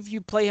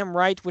you play him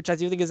right, which I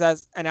do think is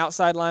as an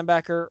outside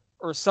linebacker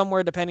or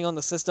somewhere depending on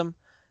the system,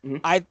 mm-hmm.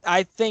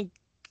 I think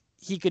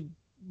he could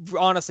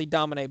honestly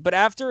dominate. But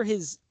after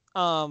his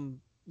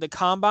the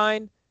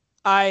combine,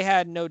 I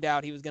had no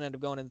doubt he was going to end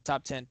up going in the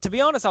top 10. To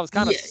be honest, I was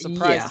kind of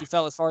surprised he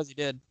fell as far as he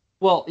did.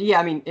 Well,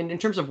 yeah, in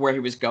terms of where he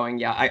was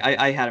going,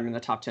 I had him in the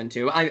top 10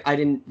 too. I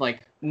didn't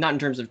not in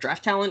terms of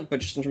draft talent, but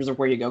just in terms of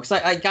where you go.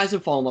 Because guys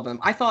have fallen in love with him.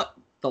 I thought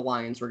the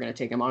Lions were going to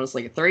take him,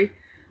 honestly, at 3.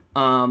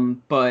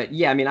 But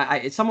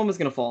yeah, someone was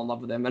going to fall in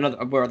love with him,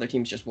 where other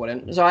teams just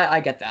wouldn't. So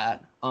I get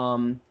that.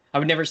 I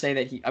would never say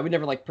that I would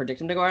never predict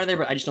him to go out of there,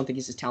 but I just don't think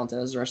he's as talented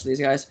as the rest of these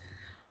guys.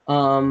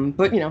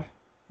 But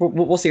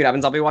we'll see what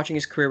happens. I'll be watching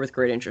his career with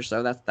great interest,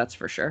 though. That's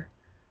for sure.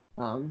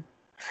 I'm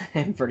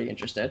pretty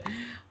interested.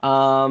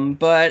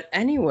 But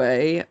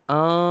anyway,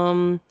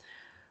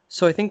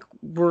 so I think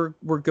we're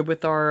good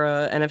with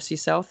our NFC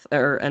South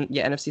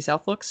NFC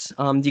South looks.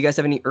 Do you guys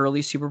have any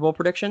early Super Bowl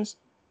predictions?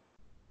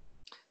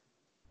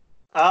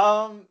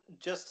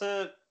 Just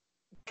to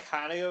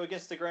kind of go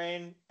against the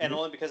grain, and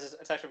only because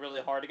it's actually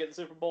really hard to get the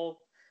Super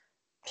Bowl.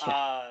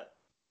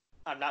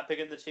 I'm not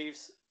picking the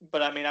Chiefs,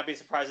 but I'd be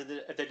surprised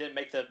if they didn't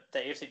make the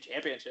AFC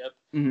Championship.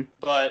 Mm-hmm.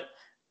 But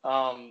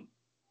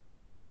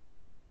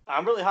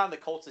I'm really high on the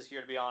Colts this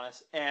year, to be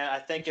honest. And I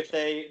think if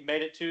they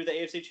made it to the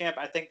AFC Champ,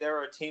 I think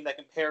they're a team that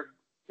can pair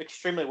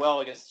extremely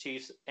well against the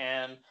Chiefs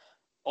and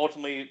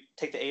ultimately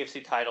take the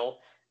AFC title.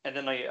 And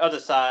then on the other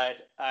side,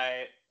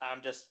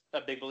 I'm just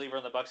a big believer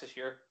in the Bucs this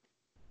year.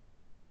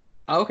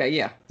 Okay,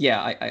 yeah,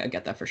 I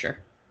get that for sure.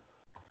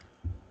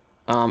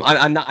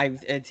 I'm not.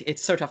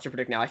 It's so tough to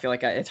predict now. I feel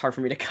like it's hard for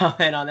me to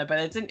comment on it, but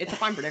it's a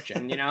fine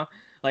prediction. I'm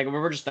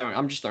just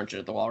throwing shit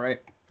at the wall,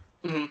 right?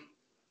 Mm-hmm.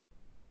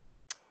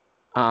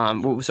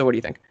 So what do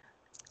you think?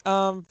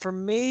 For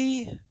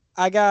me,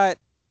 I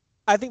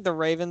think the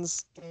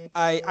Ravens.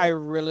 I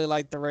really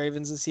like the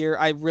Ravens this year.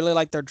 I really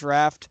like their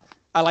draft.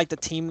 I like the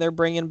team they're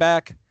bringing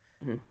back.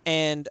 Mm-hmm.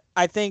 And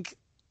I think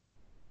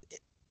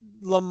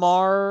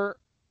Lamar,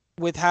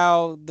 with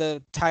how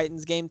the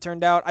Titans game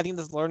turned out, I think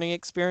this learning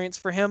experience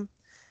for him.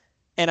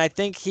 And I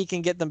think he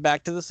can get them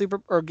back to the Super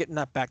Bowl, or get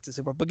them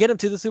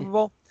to the Super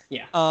Bowl.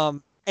 Yeah.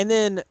 And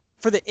then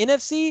for the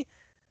NFC,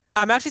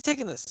 I'm actually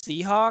taking the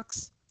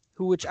Seahawks,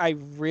 which I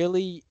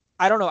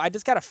don't know. I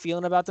just got a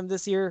feeling about them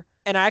this year.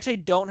 And I actually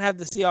don't have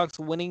the Seahawks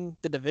winning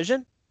the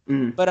division,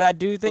 but I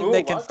do think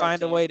they can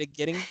find a way to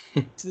getting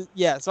to,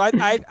 So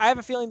I have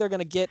a feeling they're going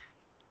to get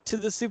to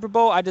the Super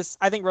Bowl. I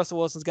think Russell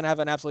Wilson's going to have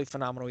an absolutely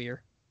phenomenal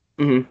year.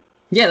 Mm-hmm.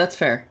 Yeah, that's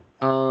fair.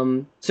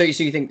 So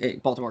you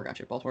think Baltimore?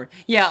 Gotcha, Baltimore.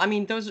 Yeah,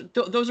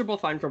 those are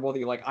both fine for both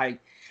of you. I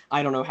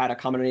don't know how to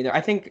comment on either.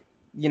 I think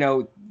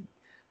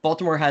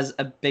Baltimore has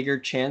a bigger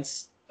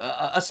chance,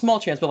 a small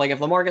chance, but like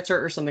if Lamar gets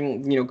hurt or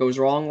something, goes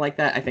wrong like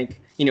that, I think,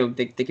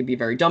 they could be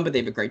very dumb, but they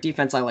have a great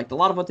defense. I liked a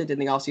lot of what they did in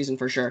the offseason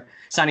for sure.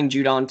 Signing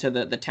Judon to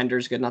the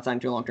tenders good, not signing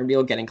to a long-term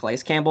deal, getting Calais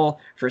Campbell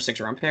for a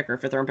 6th-round pick or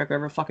 5th-round pick,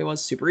 whatever the fuck it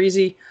was, super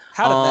easy.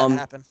 How did that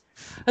happen?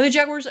 And the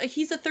Jaguars,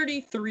 he's a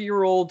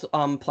 33-year-old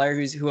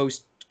player who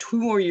owes 2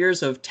 more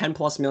years of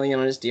 $10+ million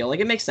on his deal. Like,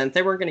 it makes sense.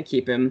 They weren't going to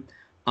keep him.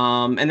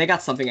 And they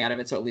got something out of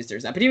it, so at least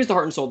there's that. But he was the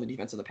heart and soul of the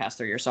defense of the past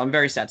 3 years, so I'm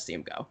very sad to see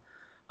him go.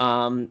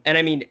 And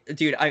I mean,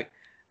 dude,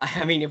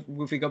 I mean,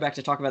 if we go back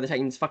to talk about the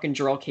Titans, fucking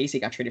Jarrell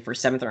Casey got traded for a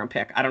 7th-round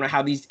pick. I don't know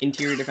how these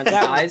interior defensive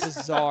guys. Was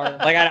bizarre.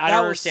 Like, I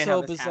don't understand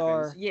so how this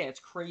bizarre. happens. Yeah, it's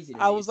crazy.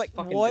 I was like,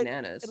 fucking what?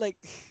 Bananas. Like,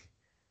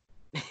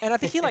 and I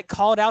think he like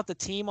called out the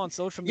team on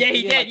social media. Yeah,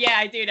 he did. Like, yeah,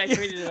 I did. I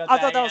tweeted about that. I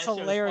thought that was shit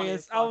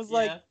hilarious. funny I was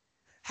like,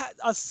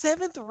 a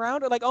 7th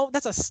rounder? Like, oh,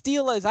 that's a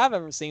steal as I've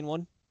ever seen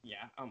one. Yeah.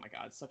 Oh my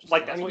God. Such a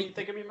Like, steal. that's what you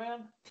think of me,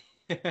 man?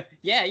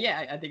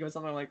 yeah, I think it was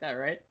something like that,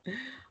 right?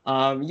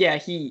 Yeah, I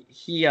think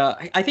he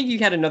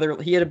had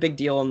a big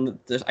deal, and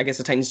I guess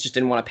the Titans just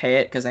didn't want to pay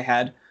it because they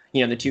had,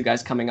 the 2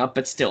 guys coming up,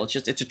 but still, it's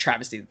a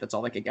travesty that that's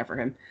all they could get for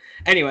him.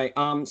 Anyway,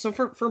 so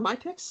for my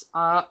picks,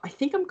 I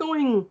think I'm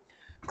going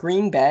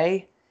Green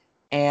Bay,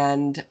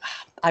 and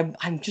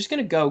I'm just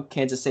gonna go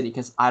Kansas City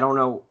because I don't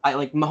know,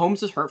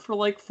 Mahomes was hurt for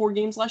like 4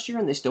 games last year,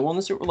 and they still won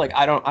the Super Bowl. Like,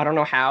 I don't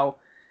know how,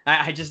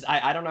 I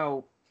don't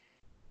know.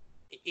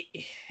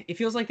 It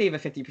feels like they have a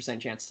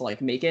 50% chance to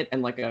like make it,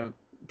 and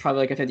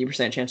probably a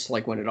 50% chance to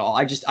like win it all.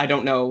 I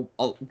don't know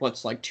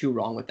what's like too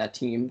wrong with that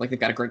team. Like, they've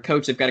got a great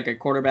coach, they've got a great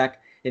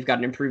quarterback, they've got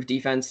an improved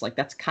defense. Like,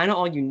 that's kind of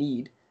all you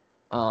need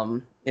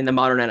in the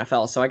modern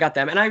NFL. So I got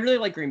them, and I really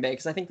like Green Bay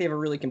because I think they have a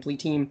really complete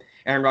team.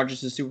 Aaron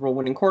Rodgers is a Super Bowl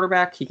winning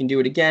quarterback. He can do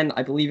it again.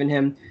 I believe in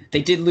him.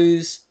 They did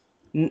lose.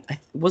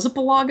 Was it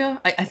Balaga?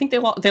 I think they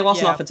lost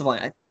an offensive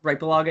line, right?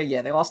 Balaga,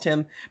 yeah, they lost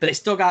him, but they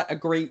still got a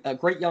great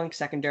young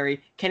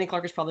secondary. Kenny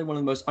Clark is probably one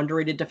of the most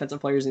underrated defensive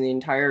players in the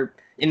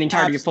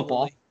entirety of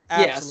football.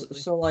 Absolutely.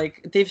 Yeah, so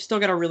like they've still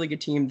got a really good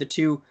team. The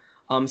 2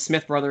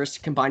 Smith brothers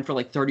combined for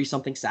like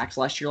 30-something sacks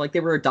last year. Like, they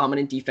were a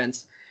dominant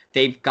defense.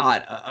 They've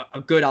got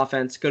a good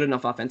offense, good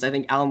enough offense. I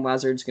think Alan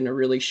Lazard's going to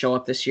really show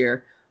up this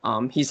year.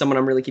 He's someone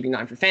I'm really keeping an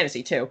eye on for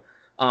fantasy too.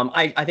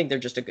 I think they're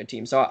just a good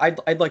team, so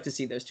I'd like to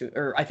see those 2,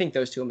 or I think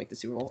those 2 will make the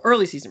Super Bowl.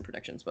 Early season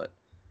predictions, but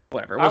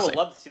whatever. I would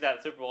love to see that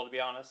at Super Bowl, to be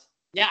honest.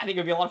 Yeah, I think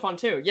it would be a lot of fun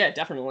too. Yeah,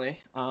 definitely.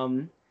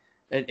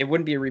 It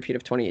wouldn't be a repeat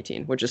of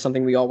 2018, which is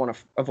something we all want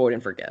to avoid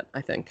and forget,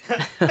 I think.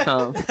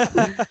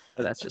 But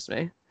that's just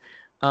me.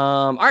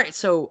 All right,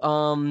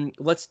 so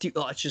let's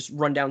just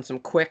run down some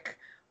quick,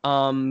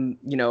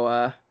 accolades.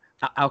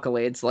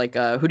 Like,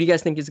 who do you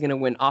guys think is going to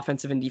win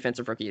Offensive and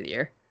Defensive Rookie of the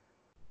Year?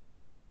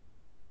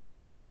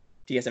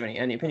 Do you guys have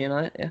any opinion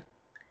on it? Yeah.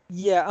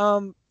 Yeah.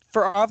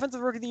 For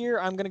Offensive Rookie of the Year,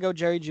 I'm gonna go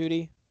Jerry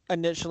Jeudy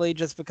initially,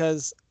 just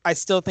because I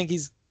still think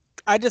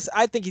I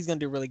think he's gonna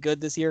do really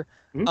good this year.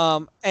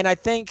 Mm-hmm. And I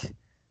think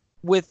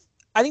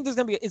it's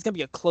gonna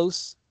be a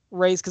close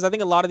race because I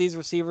think a lot of these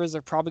receivers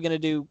are probably gonna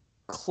do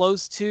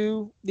close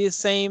to the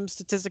same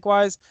statistic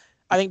wise.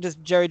 I think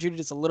just Jerry Jeudy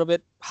just a little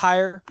bit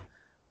higher.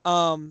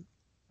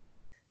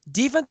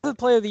 Defensive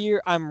Player of the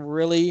Year, I'm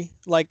really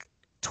like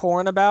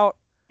torn about,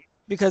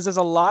 because there's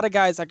a lot of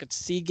guys I could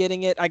see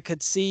getting it. I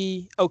could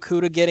see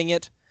Okuda getting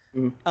it,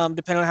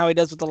 depending on how he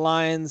does with the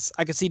Lions.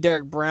 I could see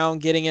Derek Brown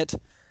getting it.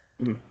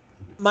 Mm-hmm.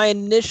 My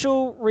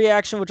initial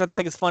reaction, which I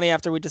think is funny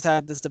after we just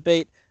had this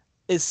debate,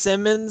 is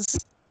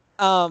Simmons.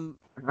 Yeah,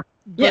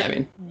 I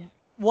mean,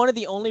 one of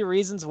the only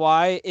reasons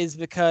why is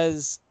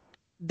because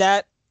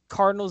that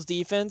Cardinals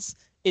defense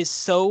is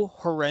so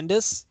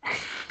horrendous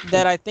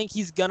that I think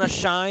he's going to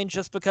shine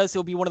just because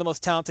he'll be one of the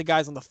most talented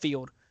guys on the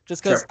field.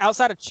 Just because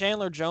outside of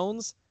Chandler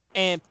Jones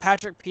and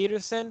Patrick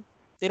Peterson,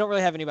 they don't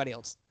really have anybody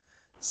else.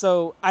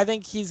 So I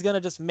think he's going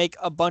to just make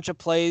a bunch of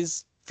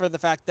plays for the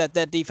fact that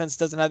that defense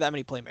doesn't have that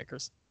many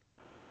playmakers.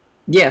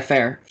 Yeah,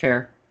 fair.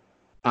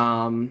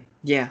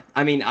 Yeah,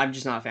 I mean, I'm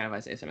just not a fan of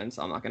Isaiah Simmons,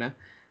 so I'm not going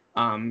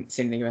to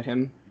say anything about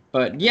him.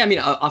 But yeah, I mean,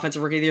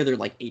 Offensive Rookie of the Year, there are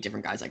like 8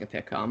 different guys I could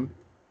pick.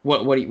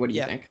 What do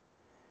you think?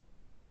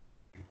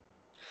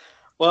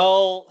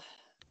 Well,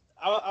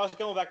 I was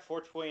going back and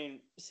forth between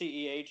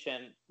CEH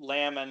and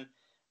Lamb, and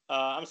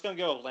I'm just going to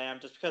go with Lamb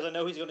just because I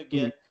know he's going to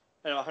get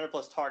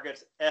 100-plus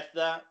targets after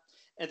that.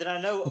 And then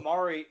I know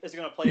Amari is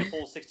going to play a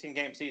full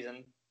 16-game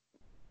season.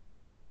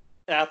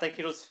 And I think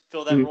he'll just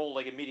fill that role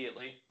like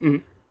immediately.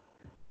 Mm-hmm.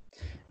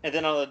 And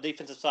then on the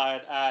defensive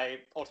side,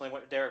 I ultimately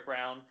went with Derek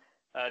Brown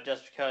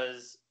just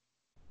because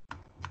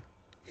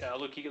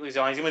Luke Kuechly's he's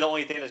going to be the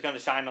only thing that's going to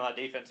shine on that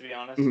defense, to be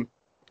honest. Mm-hmm.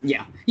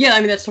 Yeah. I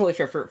mean, that's totally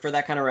fair for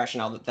that kind of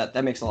rationale.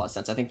 That makes a lot of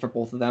sense. I think for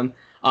both of them.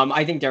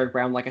 I think Derek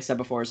Brown, like I said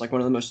before, is like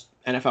one of the most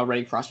NFL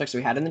ready prospects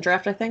we had in the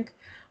draft, I think.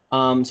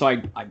 So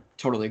I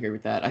totally agree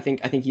with that. I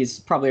think he's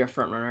probably our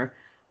front runner.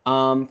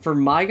 For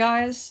my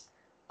guys,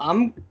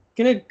 I'm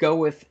gonna go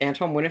with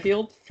Antoine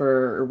Winfield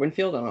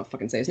Winfield. I don't know if I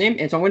can say his name.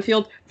 Antoine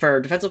Winfield for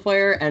defensive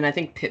player, and I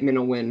think Pittman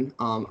will win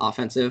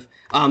offensive.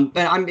 But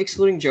I'm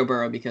excluding Joe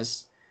Burrow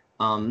because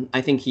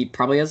I think he's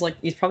probably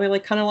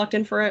kind of locked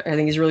in for it. I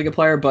think he's a really good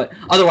player, but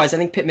otherwise, I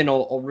think Pittman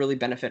will really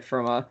benefit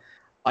from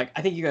I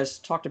think you guys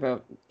talked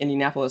about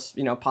Indianapolis,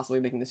 possibly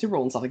making the Super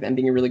Bowl and stuff like that and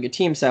being a really good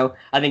team. So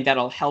I think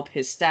that'll help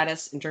his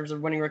status in terms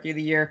of winning Rookie of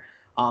the Year.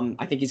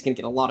 I think he's going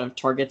to get a lot of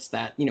targets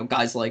that,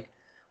 guys like,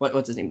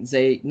 what's his name?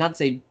 Not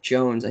Zay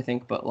Jones, I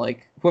think, but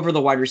like whoever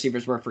the wide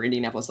receivers were for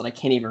Indianapolis that I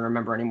can't even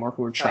remember anymore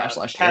who were trash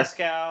last year.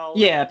 Pascal.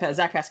 Yeah,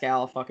 Zach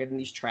Pascal, fucking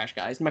these trash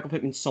guys. Michael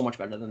Pittman's so much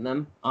better than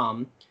them.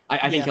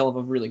 I think he'll have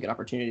a really good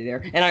opportunity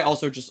there. And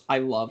I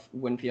love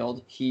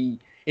Winfield. He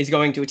is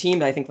going to a team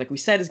that I think, like we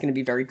said, is going to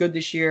be very good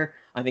this year.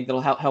 I think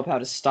that'll help out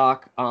his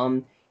stock.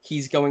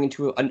 He's going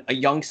into a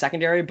young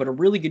secondary, but a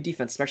really good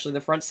defense, especially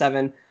the front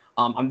seven.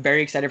 I'm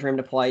very excited for him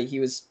to play.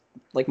 He was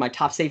like my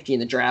top safety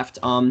in the draft.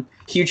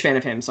 Huge fan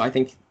of him. So I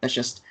think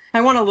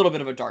I want a little bit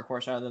of a dark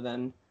horse rather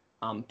than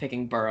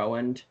picking Burrow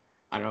and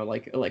I don't know,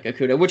 like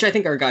Okudah, which I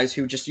think are guys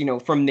who just,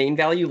 from name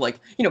value, like,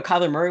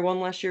 Kyler Murray won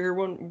last year,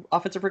 won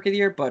Offensive Rookie of the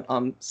Year, but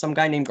some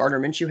guy named Gardner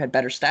Minshew had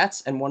better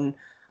stats and won,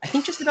 I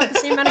think, just about the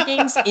same amount of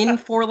games in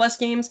 4 less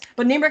games.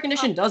 But name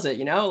recognition does it,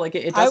 like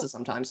it does it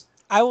sometimes.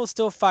 I will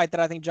still fight that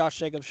I think Josh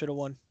Jacobs should have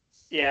won.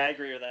 Yeah, I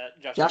agree with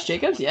that. Josh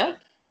Jacobs, yeah.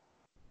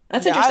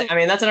 That's interesting. I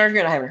mean, that's an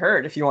argument I haven't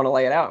heard. If you want to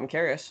lay it out, I'm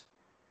curious.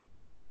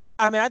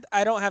 I mean,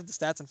 I don't have the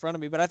stats in front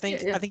of me, but I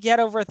think he had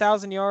over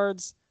 1,000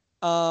 yards.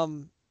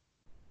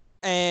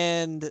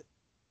 And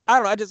I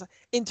don't know. I just,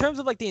 in terms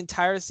of like the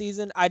entire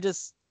season,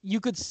 you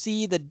could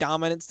see the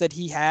dominance that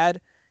he had.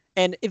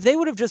 And if they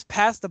would have just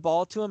passed the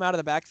ball to him out of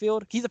the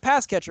backfield, he's a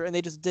pass catcher and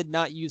they just did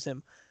not use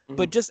him. Mm-hmm.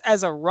 But just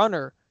as a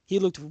runner, he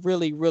looked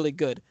really, really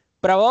good.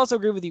 But I will also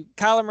agree with you.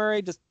 Kyler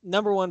Murray, just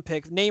number 1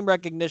 pick, name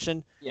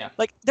recognition. Yeah.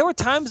 Like there were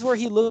times where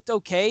he looked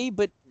okay,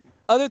 but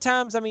other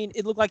times, I mean,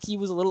 it looked like he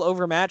was a little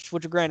overmatched,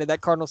 which granted that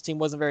Cardinals team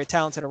wasn't very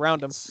talented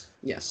around him.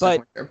 Yes.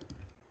 But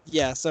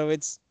yeah, so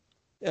it's,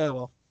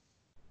 well.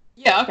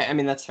 Yeah, okay. I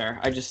mean, that's fair.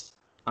 I'm just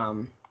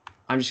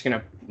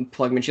gonna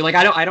plug Minshew. Like,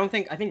 I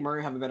think Murray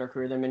will have a better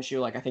career than Minshew.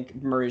 Like, I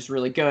think Murray's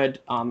really good.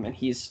 And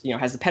he's,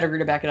 has the pedigree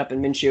to back it up.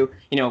 And Minshew,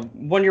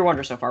 1-year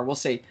wonder so far. We'll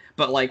see.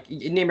 But like,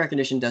 name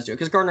recognition does do it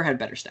because Gardner had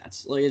better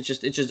stats. Like, it's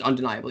just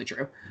undeniably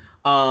true.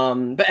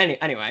 But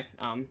anyway,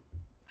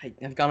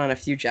 I've gone on a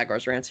few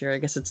Jaguars rants here. I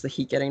guess it's the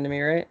heat getting to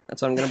me, right?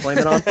 That's what I'm gonna blame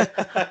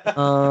it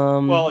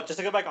on. Well, just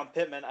to go back on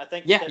Pittman, I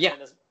think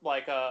Pittman is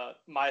like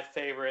my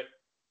favorite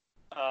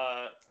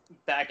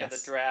back of the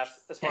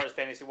draft as far as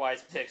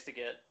fantasy-wise picks to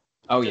get.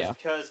 Oh, yeah.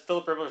 Because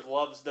Philip Rivers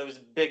loves those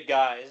big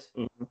guys,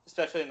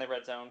 especially in the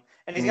red zone.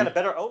 And he's got a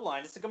better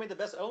O-line. It's going to be the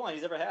best O-line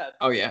he's ever had.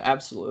 Oh, yeah,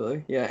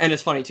 absolutely. Yeah, and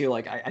it's funny, too.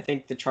 Like, I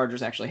think the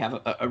Chargers actually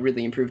have a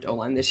really improved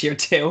O-line this year,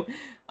 too,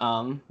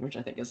 which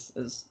I think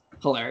is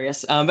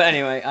hilarious. But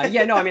anyway,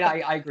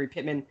 I agree.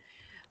 Pittman,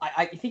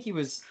 I think he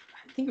was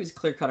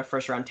clear-cut a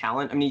first-round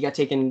talent. I mean, he got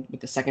taken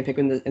with the second pick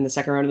in the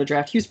second round of the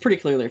draft. He was pretty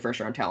clearly a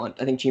first-round talent.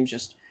 I think teams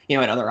just,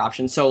 had other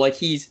options. So, like,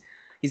 he's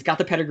got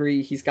the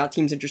pedigree. He's got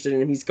teams interested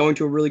in him. He's going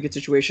to a really good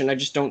situation. I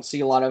just don't see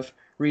a lot of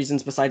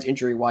reasons besides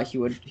injury why he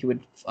would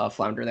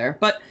flounder there.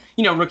 But,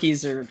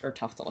 rookies are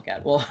tough to look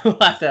at. We'll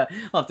have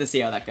to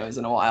see how that goes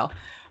in a while.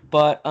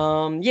 But,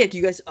 do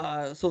you guys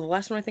so the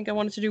last one I think I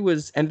wanted to do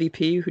was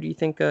MVP. Who do you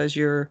think is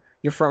your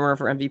front runner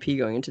for MVP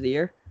going into the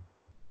year?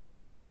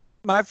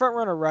 My front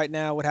runner right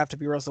now would have to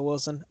be Russell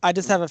Wilson. I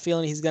just have a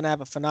feeling he's going to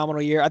have a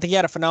phenomenal year. I think he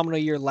had a phenomenal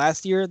year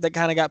last year that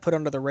kind of got put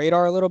under the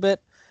radar a little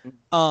bit.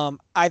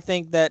 I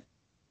think that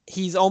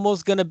he's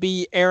almost going to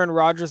be Aaron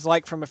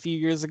Rodgers-like from a few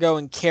years ago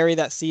and carry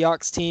that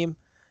Seahawks team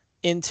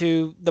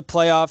into the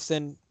playoffs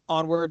and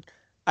onward.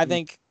 I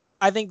think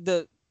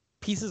the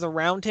pieces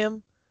around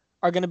him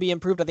are going to be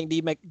improved. I think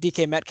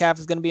DK Metcalf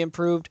is going to be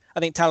improved. I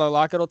think Tyler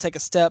Lockett will take a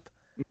step.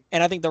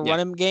 And I think the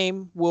running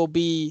game will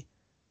be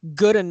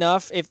good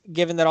enough, if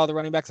given that all the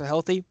running backs are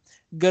healthy,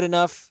 good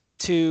enough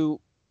to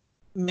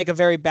make a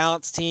very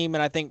balanced team.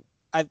 And I think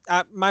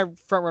my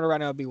front runner right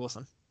now would be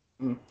Wilson.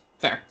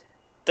 Fair.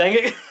 Dang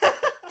it.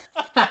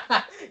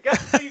 Are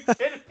you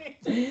kidding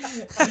me?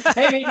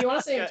 Hey, mate, you want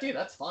to say him too?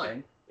 That's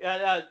fine.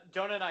 Yeah,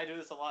 Jonah and I do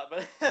this a lot,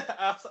 but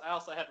I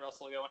also had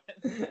Russell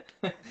going.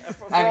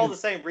 for all the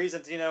same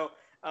reasons,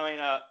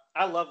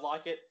 I love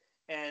Lockett,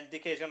 and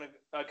DK is going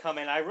to come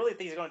in. I really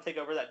think he's going to take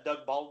over that Doug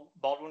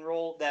Baldwin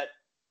role that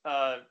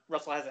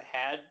Russell hasn't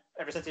had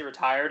ever since he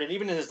retired, and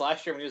even in his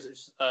last year when he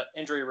was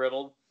injury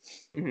riddled.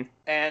 Mm-hmm.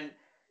 And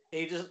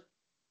he just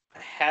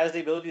has the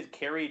ability to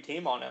carry a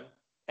team on him,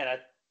 and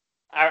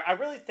I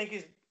really think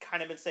he's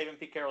kind of been saving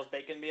Pete Carroll's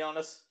bacon, to be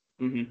honest.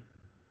 Mm-hmm.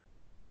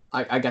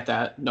 I get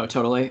that. No,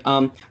 totally.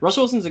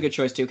 Russell Wilson's a good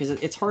choice, too, because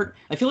it's hard.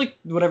 I feel like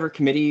whatever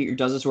committee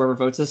does this, whoever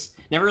votes this,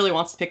 never really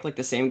wants to pick, like,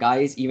 the same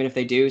guys, even if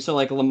they do. So,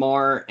 like,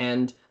 Lamar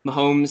and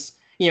Mahomes,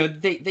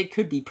 they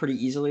could be pretty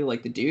easily,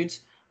 like, the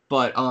dudes.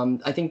 But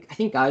I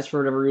think guys, for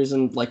whatever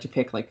reason, like to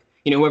pick, like,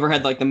 whoever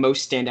had, like, the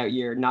most standout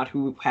year, not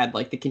who had,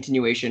 like, the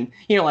continuation.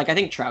 Like, I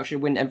think Trout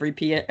should win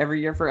MVP every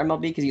year for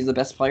MLB because he's the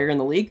best player in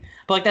the league.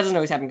 But, like, that doesn't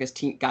always happen because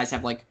guys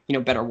have, like,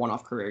 better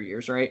one-off career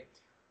years, right?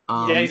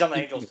 Yeah, he's on the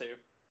Angels, too.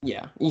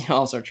 Yeah,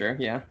 also true.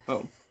 Yeah.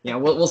 Oh. Yeah,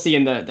 we'll see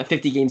in the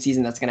 50-game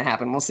season that's gonna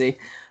happen. We'll see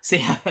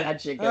how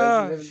that shit goes.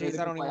 Oh, jeez,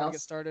 I don't even want to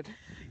get started.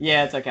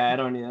 Yeah, it's okay. I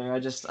don't either. I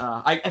just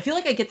I feel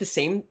like I get the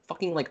same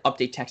fucking like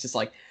update text. It's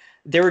like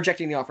they're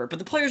rejecting the offer, but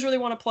the players really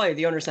want to play.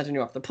 The owner sent a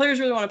new offer. The players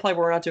really want to play, but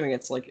we're not doing it.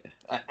 It's like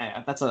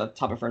that's a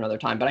topic for another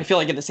time. But I feel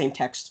like I get the same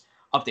text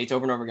updates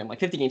over and over again. Like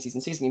 50-game season,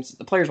 60-game season.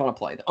 The players want to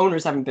play. The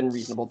owners haven't been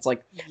reasonable. It's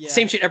like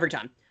same shit every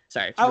time.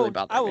 Sorry, I will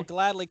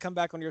gladly come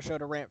back on your show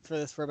to rant for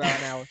this for about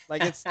an hour.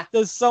 Like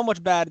there's so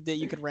much bad that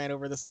you could rant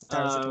over this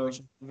entire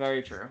situation.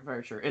 Very true,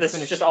 very true. This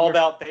is just all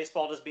about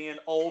baseball just being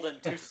old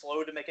and too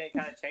slow to make any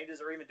kind of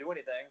changes or even do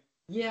anything.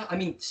 Yeah, I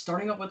mean,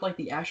 starting up with like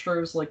the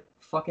Astros like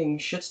fucking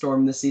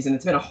shitstorm this season,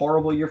 it's been a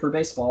horrible year for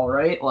baseball,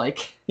 right?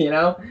 Like,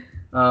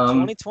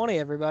 2020,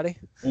 everybody.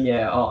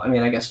 Yeah, I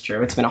mean, I guess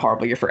true. It's been a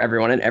horrible year for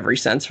everyone in every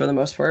sense for the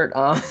most part.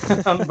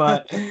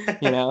 But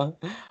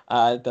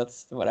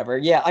that's whatever.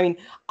 Yeah, I mean,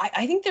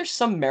 I think there's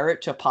some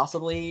merit to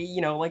possibly,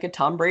 like a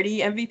Tom Brady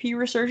MVP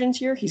resurgence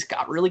here. He's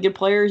got really good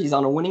players. He's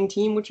on a winning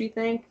team, which we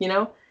think,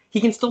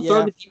 he can still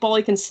throw the deep ball.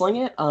 He can sling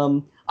it.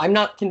 I'm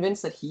not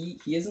convinced that he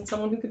isn't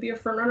someone who could be a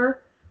front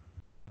runner.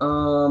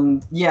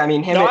 Yeah, I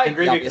mean, him. No, I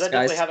agree because I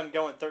definitely have him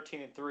going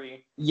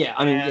 13-3. Yeah,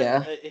 I mean,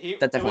 that definitely.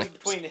 It was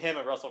between him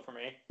and Russell for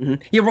me.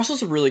 Mm-hmm. Yeah,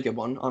 Russell's a really good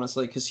one,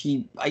 honestly, because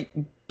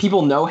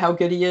people know how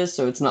good he is,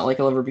 so it's not like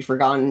he'll ever be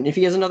forgotten. If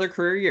he has another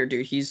career year,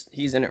 dude,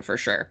 he's in it for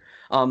sure.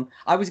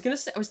 I was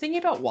thinking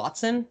about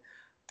Watson,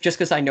 just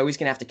because I know he's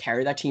gonna have to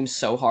carry that team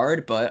so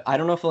hard, but I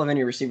don't know if he'll have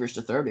any receivers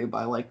to throw to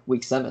by like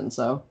week 7,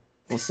 so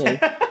we'll see.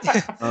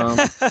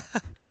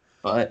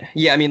 But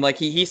yeah, I mean, like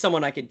he's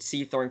someone I could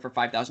see throwing for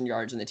 5,000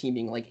 yards and the team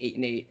being like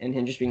 8-8, and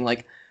him just being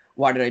like,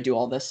 "Why did I do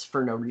all this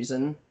for no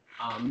reason?"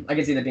 I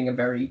can see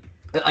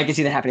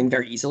that happening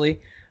very easily.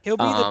 He'll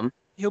be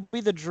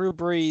the Drew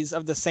Brees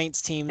of the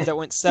Saints team that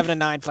went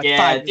 7-9 for like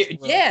 5 years.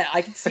 Yeah,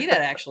 I can see that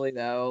actually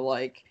though.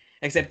 Like,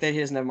 except that he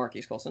doesn't have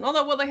Marquise Colston.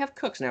 Although, they have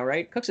Cooks now,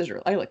 right? Cooks is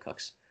real. I like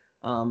Cooks.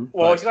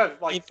 He's got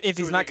like if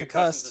he's not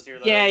concussed. This year,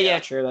 though, yeah,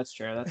 true. That's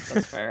true.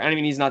 That's fair. I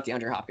mean, he's not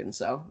DeAndre Hopkins,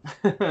 so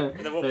and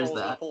then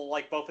we'll pull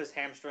like both his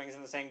hamstrings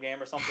in the same game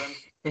or something.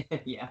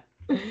 Yeah.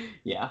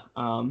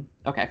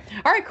 Okay.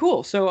 All right.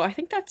 Cool. So I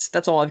think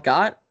that's all I've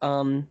got.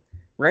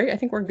 Right. I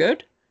think we're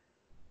good.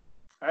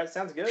 All right.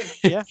 Sounds good.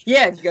 Yeah.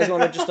 Yeah. If you guys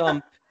want to just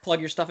plug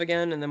your stuff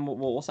again, and then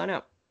we'll sign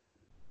out.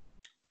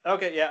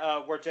 Okay.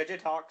 Yeah. We're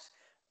JJ Talks.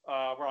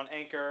 We're on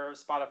Anchor,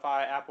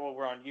 Spotify, Apple.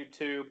 We're on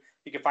YouTube.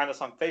 You can find us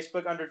on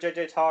Facebook under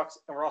JJ Talks,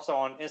 and we're also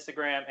on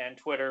Instagram and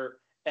Twitter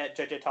at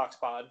JJ Talks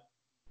Pod.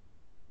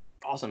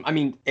 Awesome. I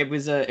mean,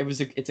 it's a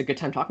good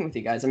time talking with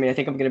you guys. I mean, I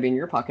think I'm going to be in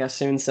your podcast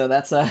soon, so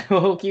that's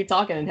we'll keep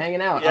talking and hanging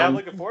out. Yeah, I'm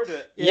looking forward to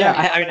it. Yeah,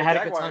 I had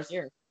a good time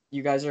here.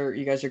 You guys are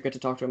good to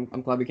talk to.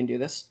 I'm glad we can do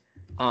this.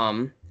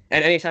 And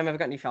anytime I've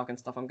got any Falcon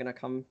stuff, I'm gonna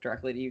come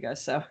directly to you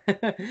guys. So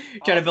trying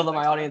to build up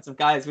my audience of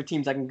guys with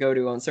teams I can go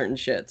to on certain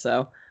shit.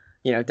 So.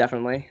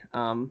 Definitely.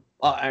 And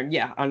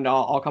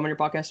I'll come on your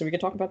podcast and we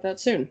can talk about that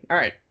soon. All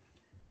right.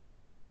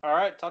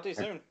 Talk to you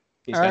soon.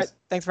 Peace, all right. guys.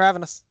 Thanks for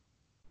having us.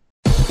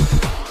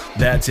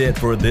 That's it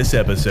for this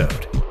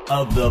episode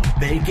of the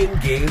Bacon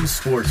Games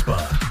Sports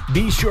Bar.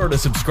 Be sure to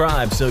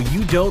subscribe so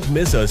you don't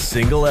miss a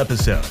single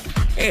episode.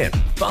 And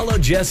follow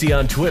Jesse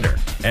on Twitter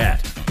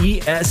at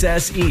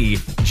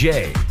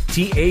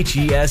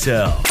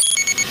ESSEJTHESL.